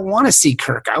I don't want to see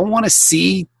Kirk. I want to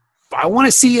see a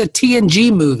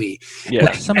TNG movie.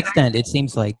 Yeah. To some extent, it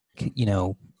seems like,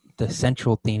 the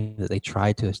central theme that they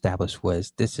tried to establish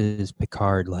was this is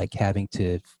Picard having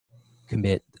to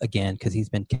commit again because he's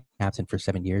been captain for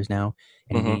 7 years now,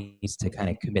 and he needs to kind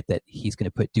of commit that he's going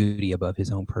to put duty above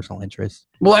his own personal interests.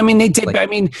 Well, I mean, they did.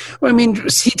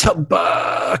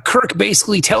 Kirk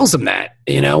basically tells him that,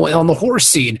 on the horse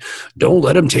scene, don't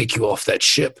let him take you off that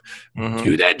ship.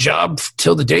 Do that job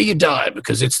till the day you die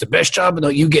because it's the best job,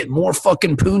 and you get more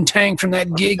fucking poontang from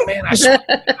that gig, man. I swear,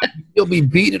 you'll be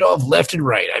beating it off left and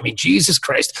right. I mean, Jesus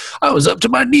Christ, I was up to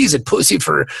my knees in pussy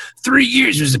for 3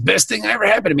 years. It was the best thing that ever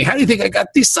happened to me. How do you think I got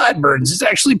these sideburns? It's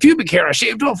actually pubic hair. I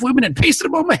shaved off women and pasted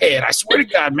them on my head. I swear to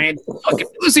God, man. Fucking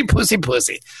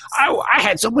pussy. I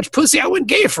had so much pussy, I went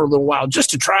gay for a little while just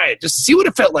to try it, just to see what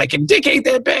it felt like. And dick ain't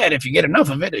that bad if you get enough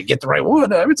of it and get the right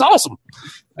one. It's awesome.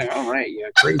 All right, yeah,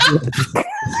 crazy.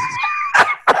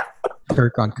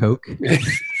 Kirk on coke.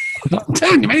 I'm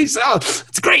telling you, man,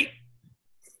 it's great.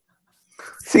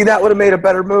 See, that would have made a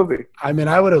better movie. I mean,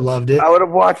 I would have loved it. I would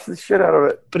have watched the shit out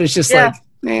of it. But it's just Yeah.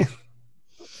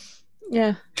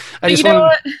 I feel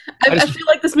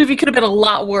like this movie could have been a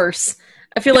lot worse.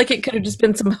 I feel like it could have just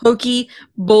been some hokey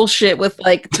bullshit with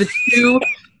the two,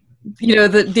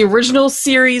 the original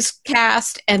series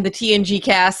cast and the TNG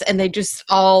cast, and they just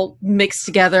all mixed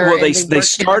together. Well, they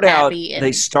start out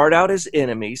as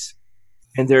enemies,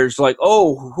 and there's like,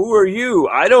 oh, who are you?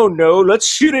 I don't know. Let's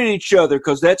shoot at each other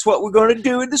because that's what we're going to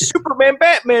do in the Superman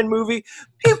Batman movie.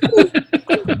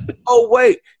 Oh,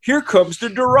 wait, here comes the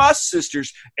Duras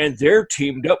sisters, and they're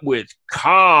teamed up with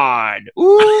Khan.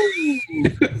 Ooh.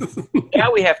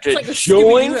 Now we have to It's like a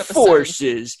join Scooby-Doo episode.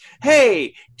 forces.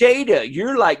 Hey, Data,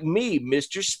 you're like me,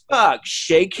 Mr. Spock.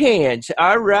 Shake hands.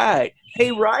 All right.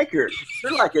 Hey, Riker,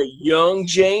 you're like a young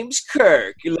James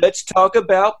Kirk. Let's talk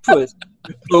about puss.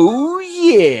 Oh,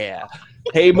 yeah.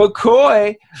 Hey,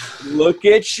 McCoy, look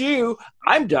at you.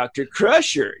 I'm Dr.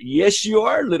 Crusher. Yes, you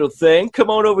are, little thing. Come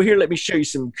on over here. Let me show you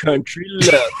some country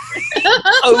love.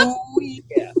 Oh,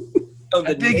 yeah. On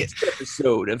the next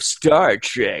episode of Star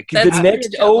Trek, That's the next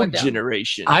good. That went old down.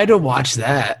 generation. I'd have watched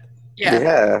that.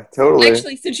 Yeah. Totally.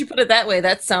 Actually, since you put it that way,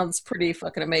 that sounds pretty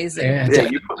fucking amazing. Yeah. Yeah,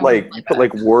 you put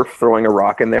like Worf throwing a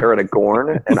rock in there and a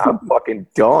Gorn, and I'm fucking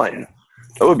done.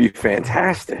 That would be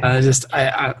fantastic.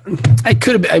 I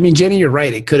could have. I mean, Jenny, you're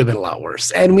right. It could have been a lot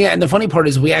worse. And the funny part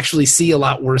is, we actually see a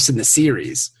lot worse in the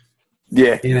series.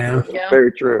 Yeah, You know, Yeah.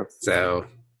 very true. so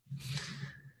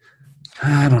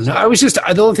I don't know.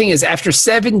 The only thing is, after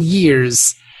 7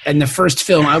 years and the first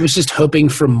film, I was just hoping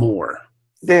for more.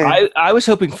 Yeah, I was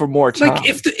hoping for more time. Like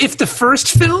if the first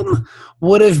film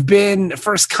would have been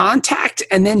First Contact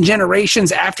and then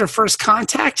Generations after First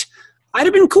Contact, I'd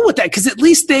have been cool with that because at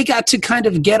least they got to kind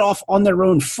of get off on their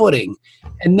own footing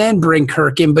and then bring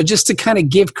Kirk in. But just to kind of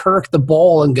give Kirk the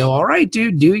ball and go, all right,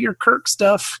 dude, do your Kirk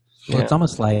stuff. Well, it's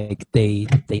almost like they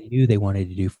knew they wanted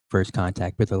to do First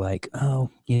Contact, but they're like, oh,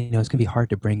 it's going to be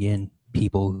hard to bring in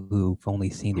people who've only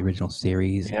seen the original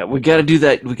series. Yeah, we got to do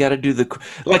that. We got to do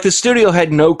the studio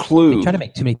had no clue. They try to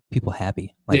make too many people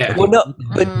happy. Like, Yeah. Well, no, we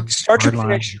need to have but Star a Trek Picard line,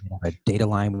 Connection. we need to have a Data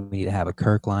line, we need to have a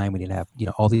Kirk line, we need to have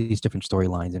all these different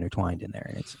storylines intertwined in there,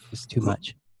 and it's too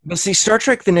much. But see, Star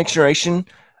Trek: The Next Generation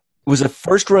was a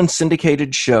first-run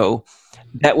syndicated show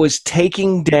that was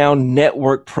taking down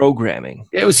network programming.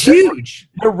 It was huge.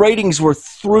 Their ratings were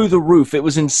through the roof. It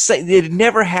was insane. It had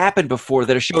never happened before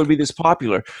that a show would be this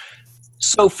popular.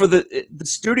 So for the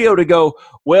studio to go,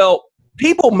 well,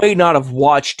 people may not have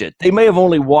watched it. They may have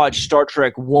only watched Star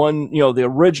Trek 1, the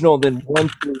original, then 1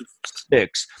 through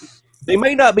 6. They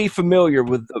may not be familiar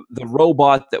with the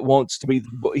robot that wants to be.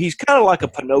 He's kind of like a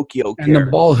Pinocchio And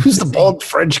character. who's the bald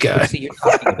French guy? See, you're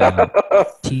talking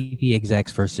about TV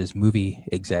execs versus movie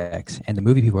execs, and the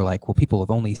movie people are like, well, people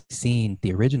have only seen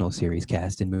the original series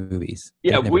cast in movies.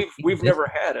 Yeah, They've we've seen never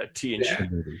had a TNG. this in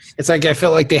movies. It's like I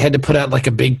felt like they had to put out like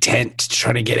a big tent to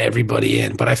try to get everybody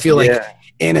in. But I feel like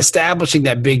in establishing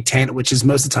that big tent, which is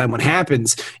most of the time what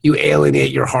happens, you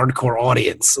alienate your hardcore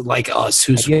audience like us.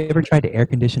 Have you ever tried to air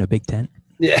condition a big tent?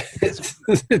 Yeah,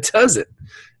 it does it.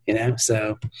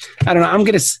 So I don't know. I'm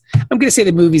gonna say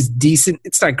the movie's decent.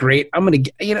 It's not great. I'm gonna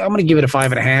give it a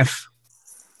 5.5.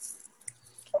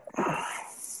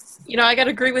 I gotta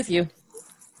agree with you.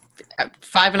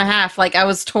 5.5. Like, I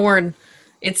was torn.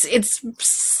 It's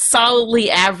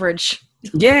solidly average.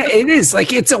 Yeah, it is.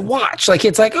 Like, it's a watch. Like,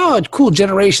 it's like, oh, cool.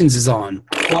 Generations is on.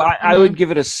 Well, I would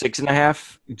give it a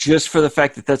 6.5, just for the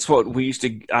fact that that's what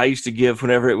I used to give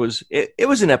whenever it was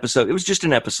an episode. It was just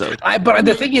an episode. But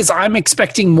the thing is, I'm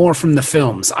expecting more from the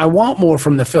films. I want more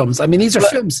from the films. I mean, these are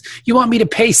films. You want me to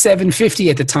pay $7.50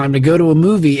 at the time to go to a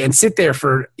movie and sit there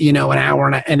for an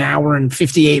hour and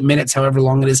 58 minutes, however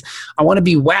long it is. I want to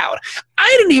be wowed.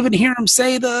 I didn't even hear him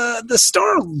say the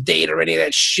star date or any of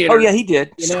that shit. Oh yeah, he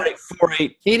did. You know? Stardate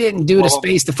 4-8. He didn't do the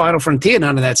space, the Final Frontier,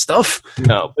 none of that stuff.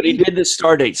 No, but he did the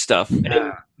Stardate stuff.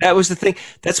 And that was the thing.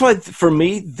 That's why, for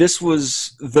me, this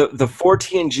was the 4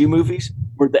 TNG movies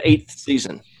were the 8th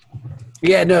season.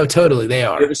 Yeah, no, totally, they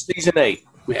are. It was season 8.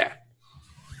 Yeah.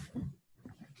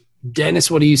 Dennis,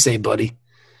 what do you say, buddy?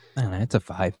 I don't know. It's a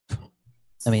 5.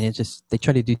 I mean, it's just they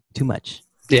try to do too much.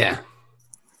 Yeah.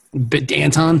 But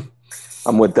Anton?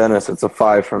 I'm with Dennis. It's a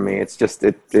 5 for me. It's just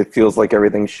it feels like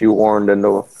everything's shoehorned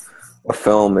into a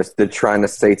film. They're trying to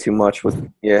say too much with.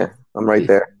 Yeah, I'm right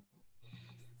there.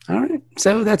 All right.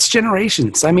 So that's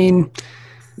Generations. I mean,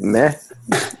 Meh.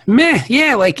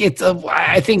 yeah, like it's.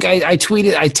 I think I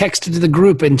tweeted, I texted to the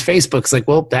group and Facebook's like,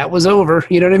 well, that was over.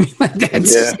 You know what I mean? Like,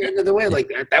 that's just the end of the way.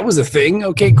 Like that was a thing.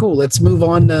 Okay, cool. Let's move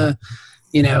on to,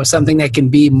 something that can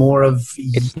be more of.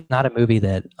 It's not a movie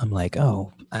that I'm like,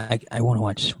 oh, I want to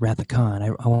watch Wrath of Khan.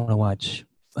 I want to watch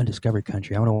Undiscovered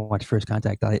Country. I want to watch First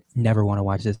Contact. I never want to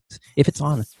watch this. If it's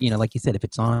on, like you said, if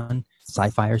it's on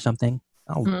Sci-Fi or something,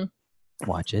 I'll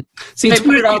watch it. See, They it's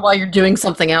put weird. it on while you're doing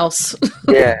something else.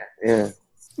 Yeah.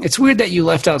 It's weird that you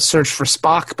left out Search for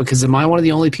Spock, because am I one of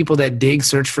the only people that dig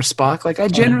Search for Spock? Like, I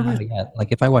generally. Yeah,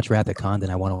 like if I watch Wrath of Khan, then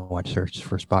I want to watch Search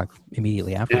for Spock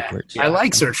immediately afterwards. I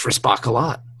like Search for Spock a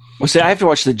lot. Well, see, I have to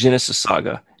watch the Genesis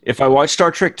saga. If I watch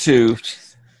Star Trek 2...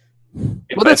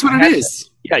 Well, that's what it is.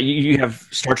 Yeah, you have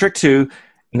Star Trek 2,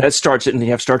 and that starts it, and then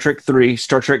you have Star Trek 3,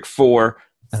 Star Trek 4.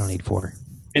 I don't need 4.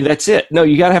 And that's it. No,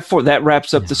 you got to have 4. That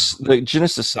wraps up the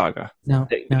Genesis saga. No,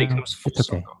 It comes full it's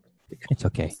okay. circle. It's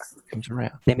okay. It comes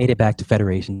around. They made it back to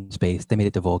Federation space. They made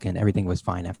it to Vulcan. Everything was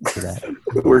fine after that.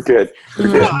 We're good.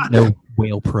 No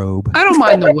whale probe. I don't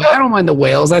mind the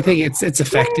whales. I think it's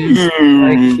effective.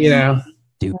 Like, you know,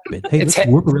 Stupid. Hey, It's let's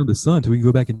warp around the sun so we can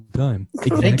go back in time.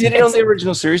 They did it on the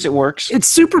original series. It works. it's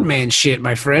Superman shit,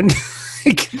 my friend.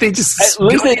 They just At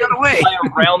least go they the other way. fly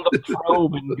around the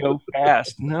probe and go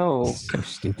fast. No. So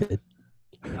stupid.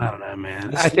 I don't know,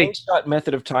 man. The I think slingshot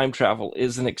method of time travel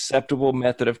is an acceptable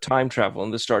method of time travel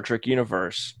in the Star Trek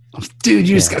universe. dude,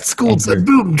 you just Yeah. got schooled. And So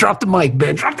boom, drop the mic,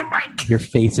 Ben. Drop the mic. Your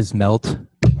faces melt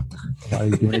while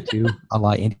you're doing it too. A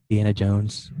la Indiana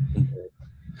Jones, and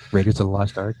Raiders of the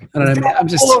Lost Ark. I don't know, man. I'm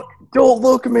just. Don't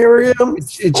look, Miriam.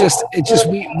 It's just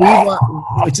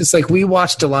we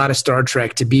watched a lot of Star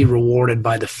Trek to be rewarded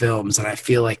by the films, and I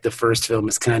feel like the first film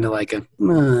is kind of like a.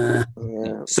 Yeah.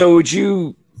 So would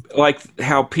you like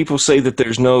how people say that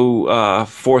there's no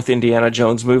fourth Indiana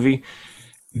Jones movie?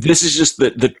 This is just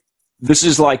this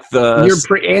is like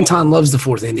the Anton loves the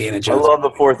fourth Indiana I Jones. love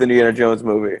the fourth Indiana Jones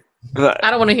movie. I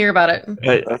don't want to hear about it.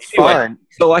 That's fine.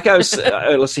 So like I was,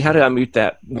 let's see, how did I mute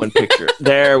that one picture?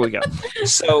 There we go.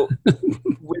 So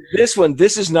with this one,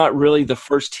 this is not really the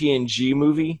first TNG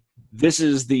movie. This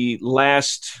is the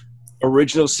last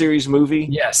original series movie.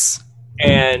 Yes,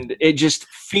 And it just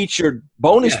featured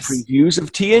bonus Yes. previews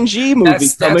of TNG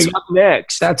movies That's- coming up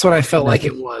next. that's what I felt like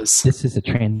it was. This is a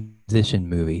transition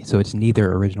movie, so it's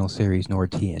neither original series nor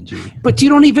TNG. But you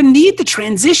don't even need the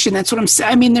transition. That's what I'm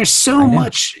saying. I mean, there's so I know.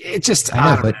 much. It just. I I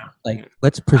know, don't but know. like,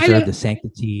 let's know. preserve the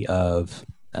sanctity of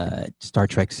Star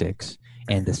Trek 6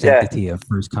 and the sanctity of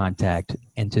First Contact,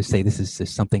 and just say this is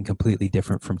just something completely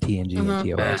different from TNG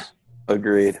and TOS.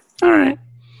 Agreed. All right.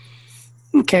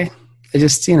 Okay. I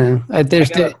just,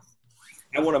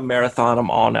 I want to marathon them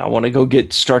all now. I want to go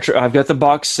get Star Trek. I've got the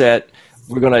box set.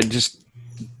 We're going to just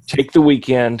take the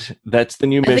weekend. That's the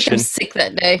new I think mission. I'm sick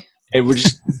that day. And we're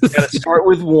just going to start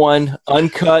with one,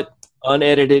 uncut,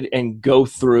 unedited, and go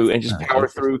through and just power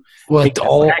through. what Take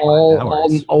all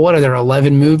what are there?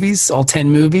 11 movies? All 10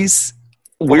 movies?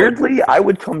 Weirdly, I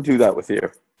would come do that with you.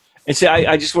 And say,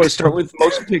 I just want to start with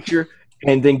motion picture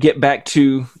and then get back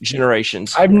to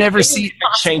Generations. I've never It seen.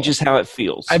 changes how it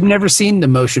feels. I've never seen the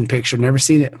motion picture. Never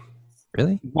seen it.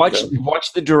 Really?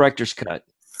 Watch the director's cut.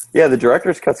 Yeah, the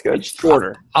director's cut's good. It's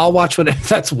shorter. I'll watch what.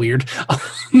 That's weird.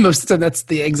 Most of the time, that's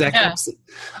the exact Yeah. opposite.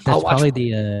 That's I'll watch. probably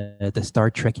the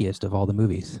Star Trekiest of all the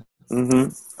movies.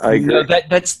 Mm-hmm. I agree. No,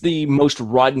 that's the most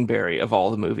Roddenberry of all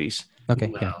the movies.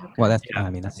 Okay, yeah. Well, that's I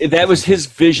mean That was his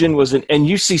vision. And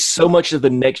you see so much of the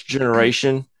Next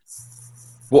Generation.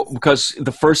 Well, because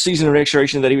the first season of Next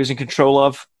Generation that he was in control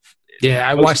of. Yeah,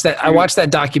 I watched that. I watched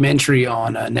that documentary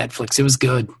on Netflix. It was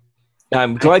good.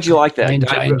 I'm glad you like that. I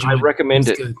enjoyed I recommend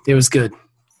it. Good. It was good.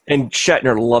 And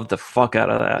Shatner loved the fuck out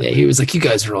of that. Yeah, he was like, "You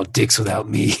guys are all dicks without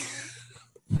me."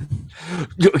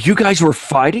 You guys were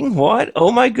fighting? What?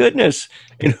 Oh my goodness.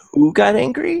 And who got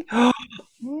angry?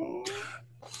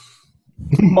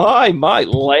 my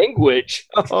language.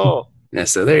 Oh. Yeah,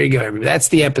 so there you go, everybody. That's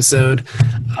the episode.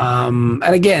 And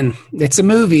again, it's a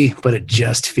movie, but it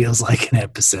just feels like an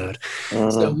episode.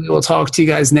 So we will talk to you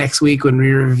guys next week when we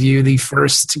review the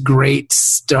first great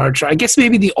Star Trek. I guess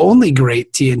maybe the only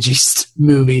great TNG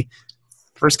movie,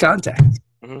 First Contact.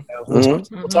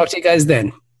 We'll talk to you guys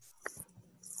then.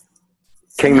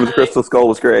 Kingdom of the Crystal Skull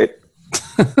was great.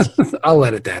 I'll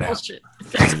edit that out. Bullshit.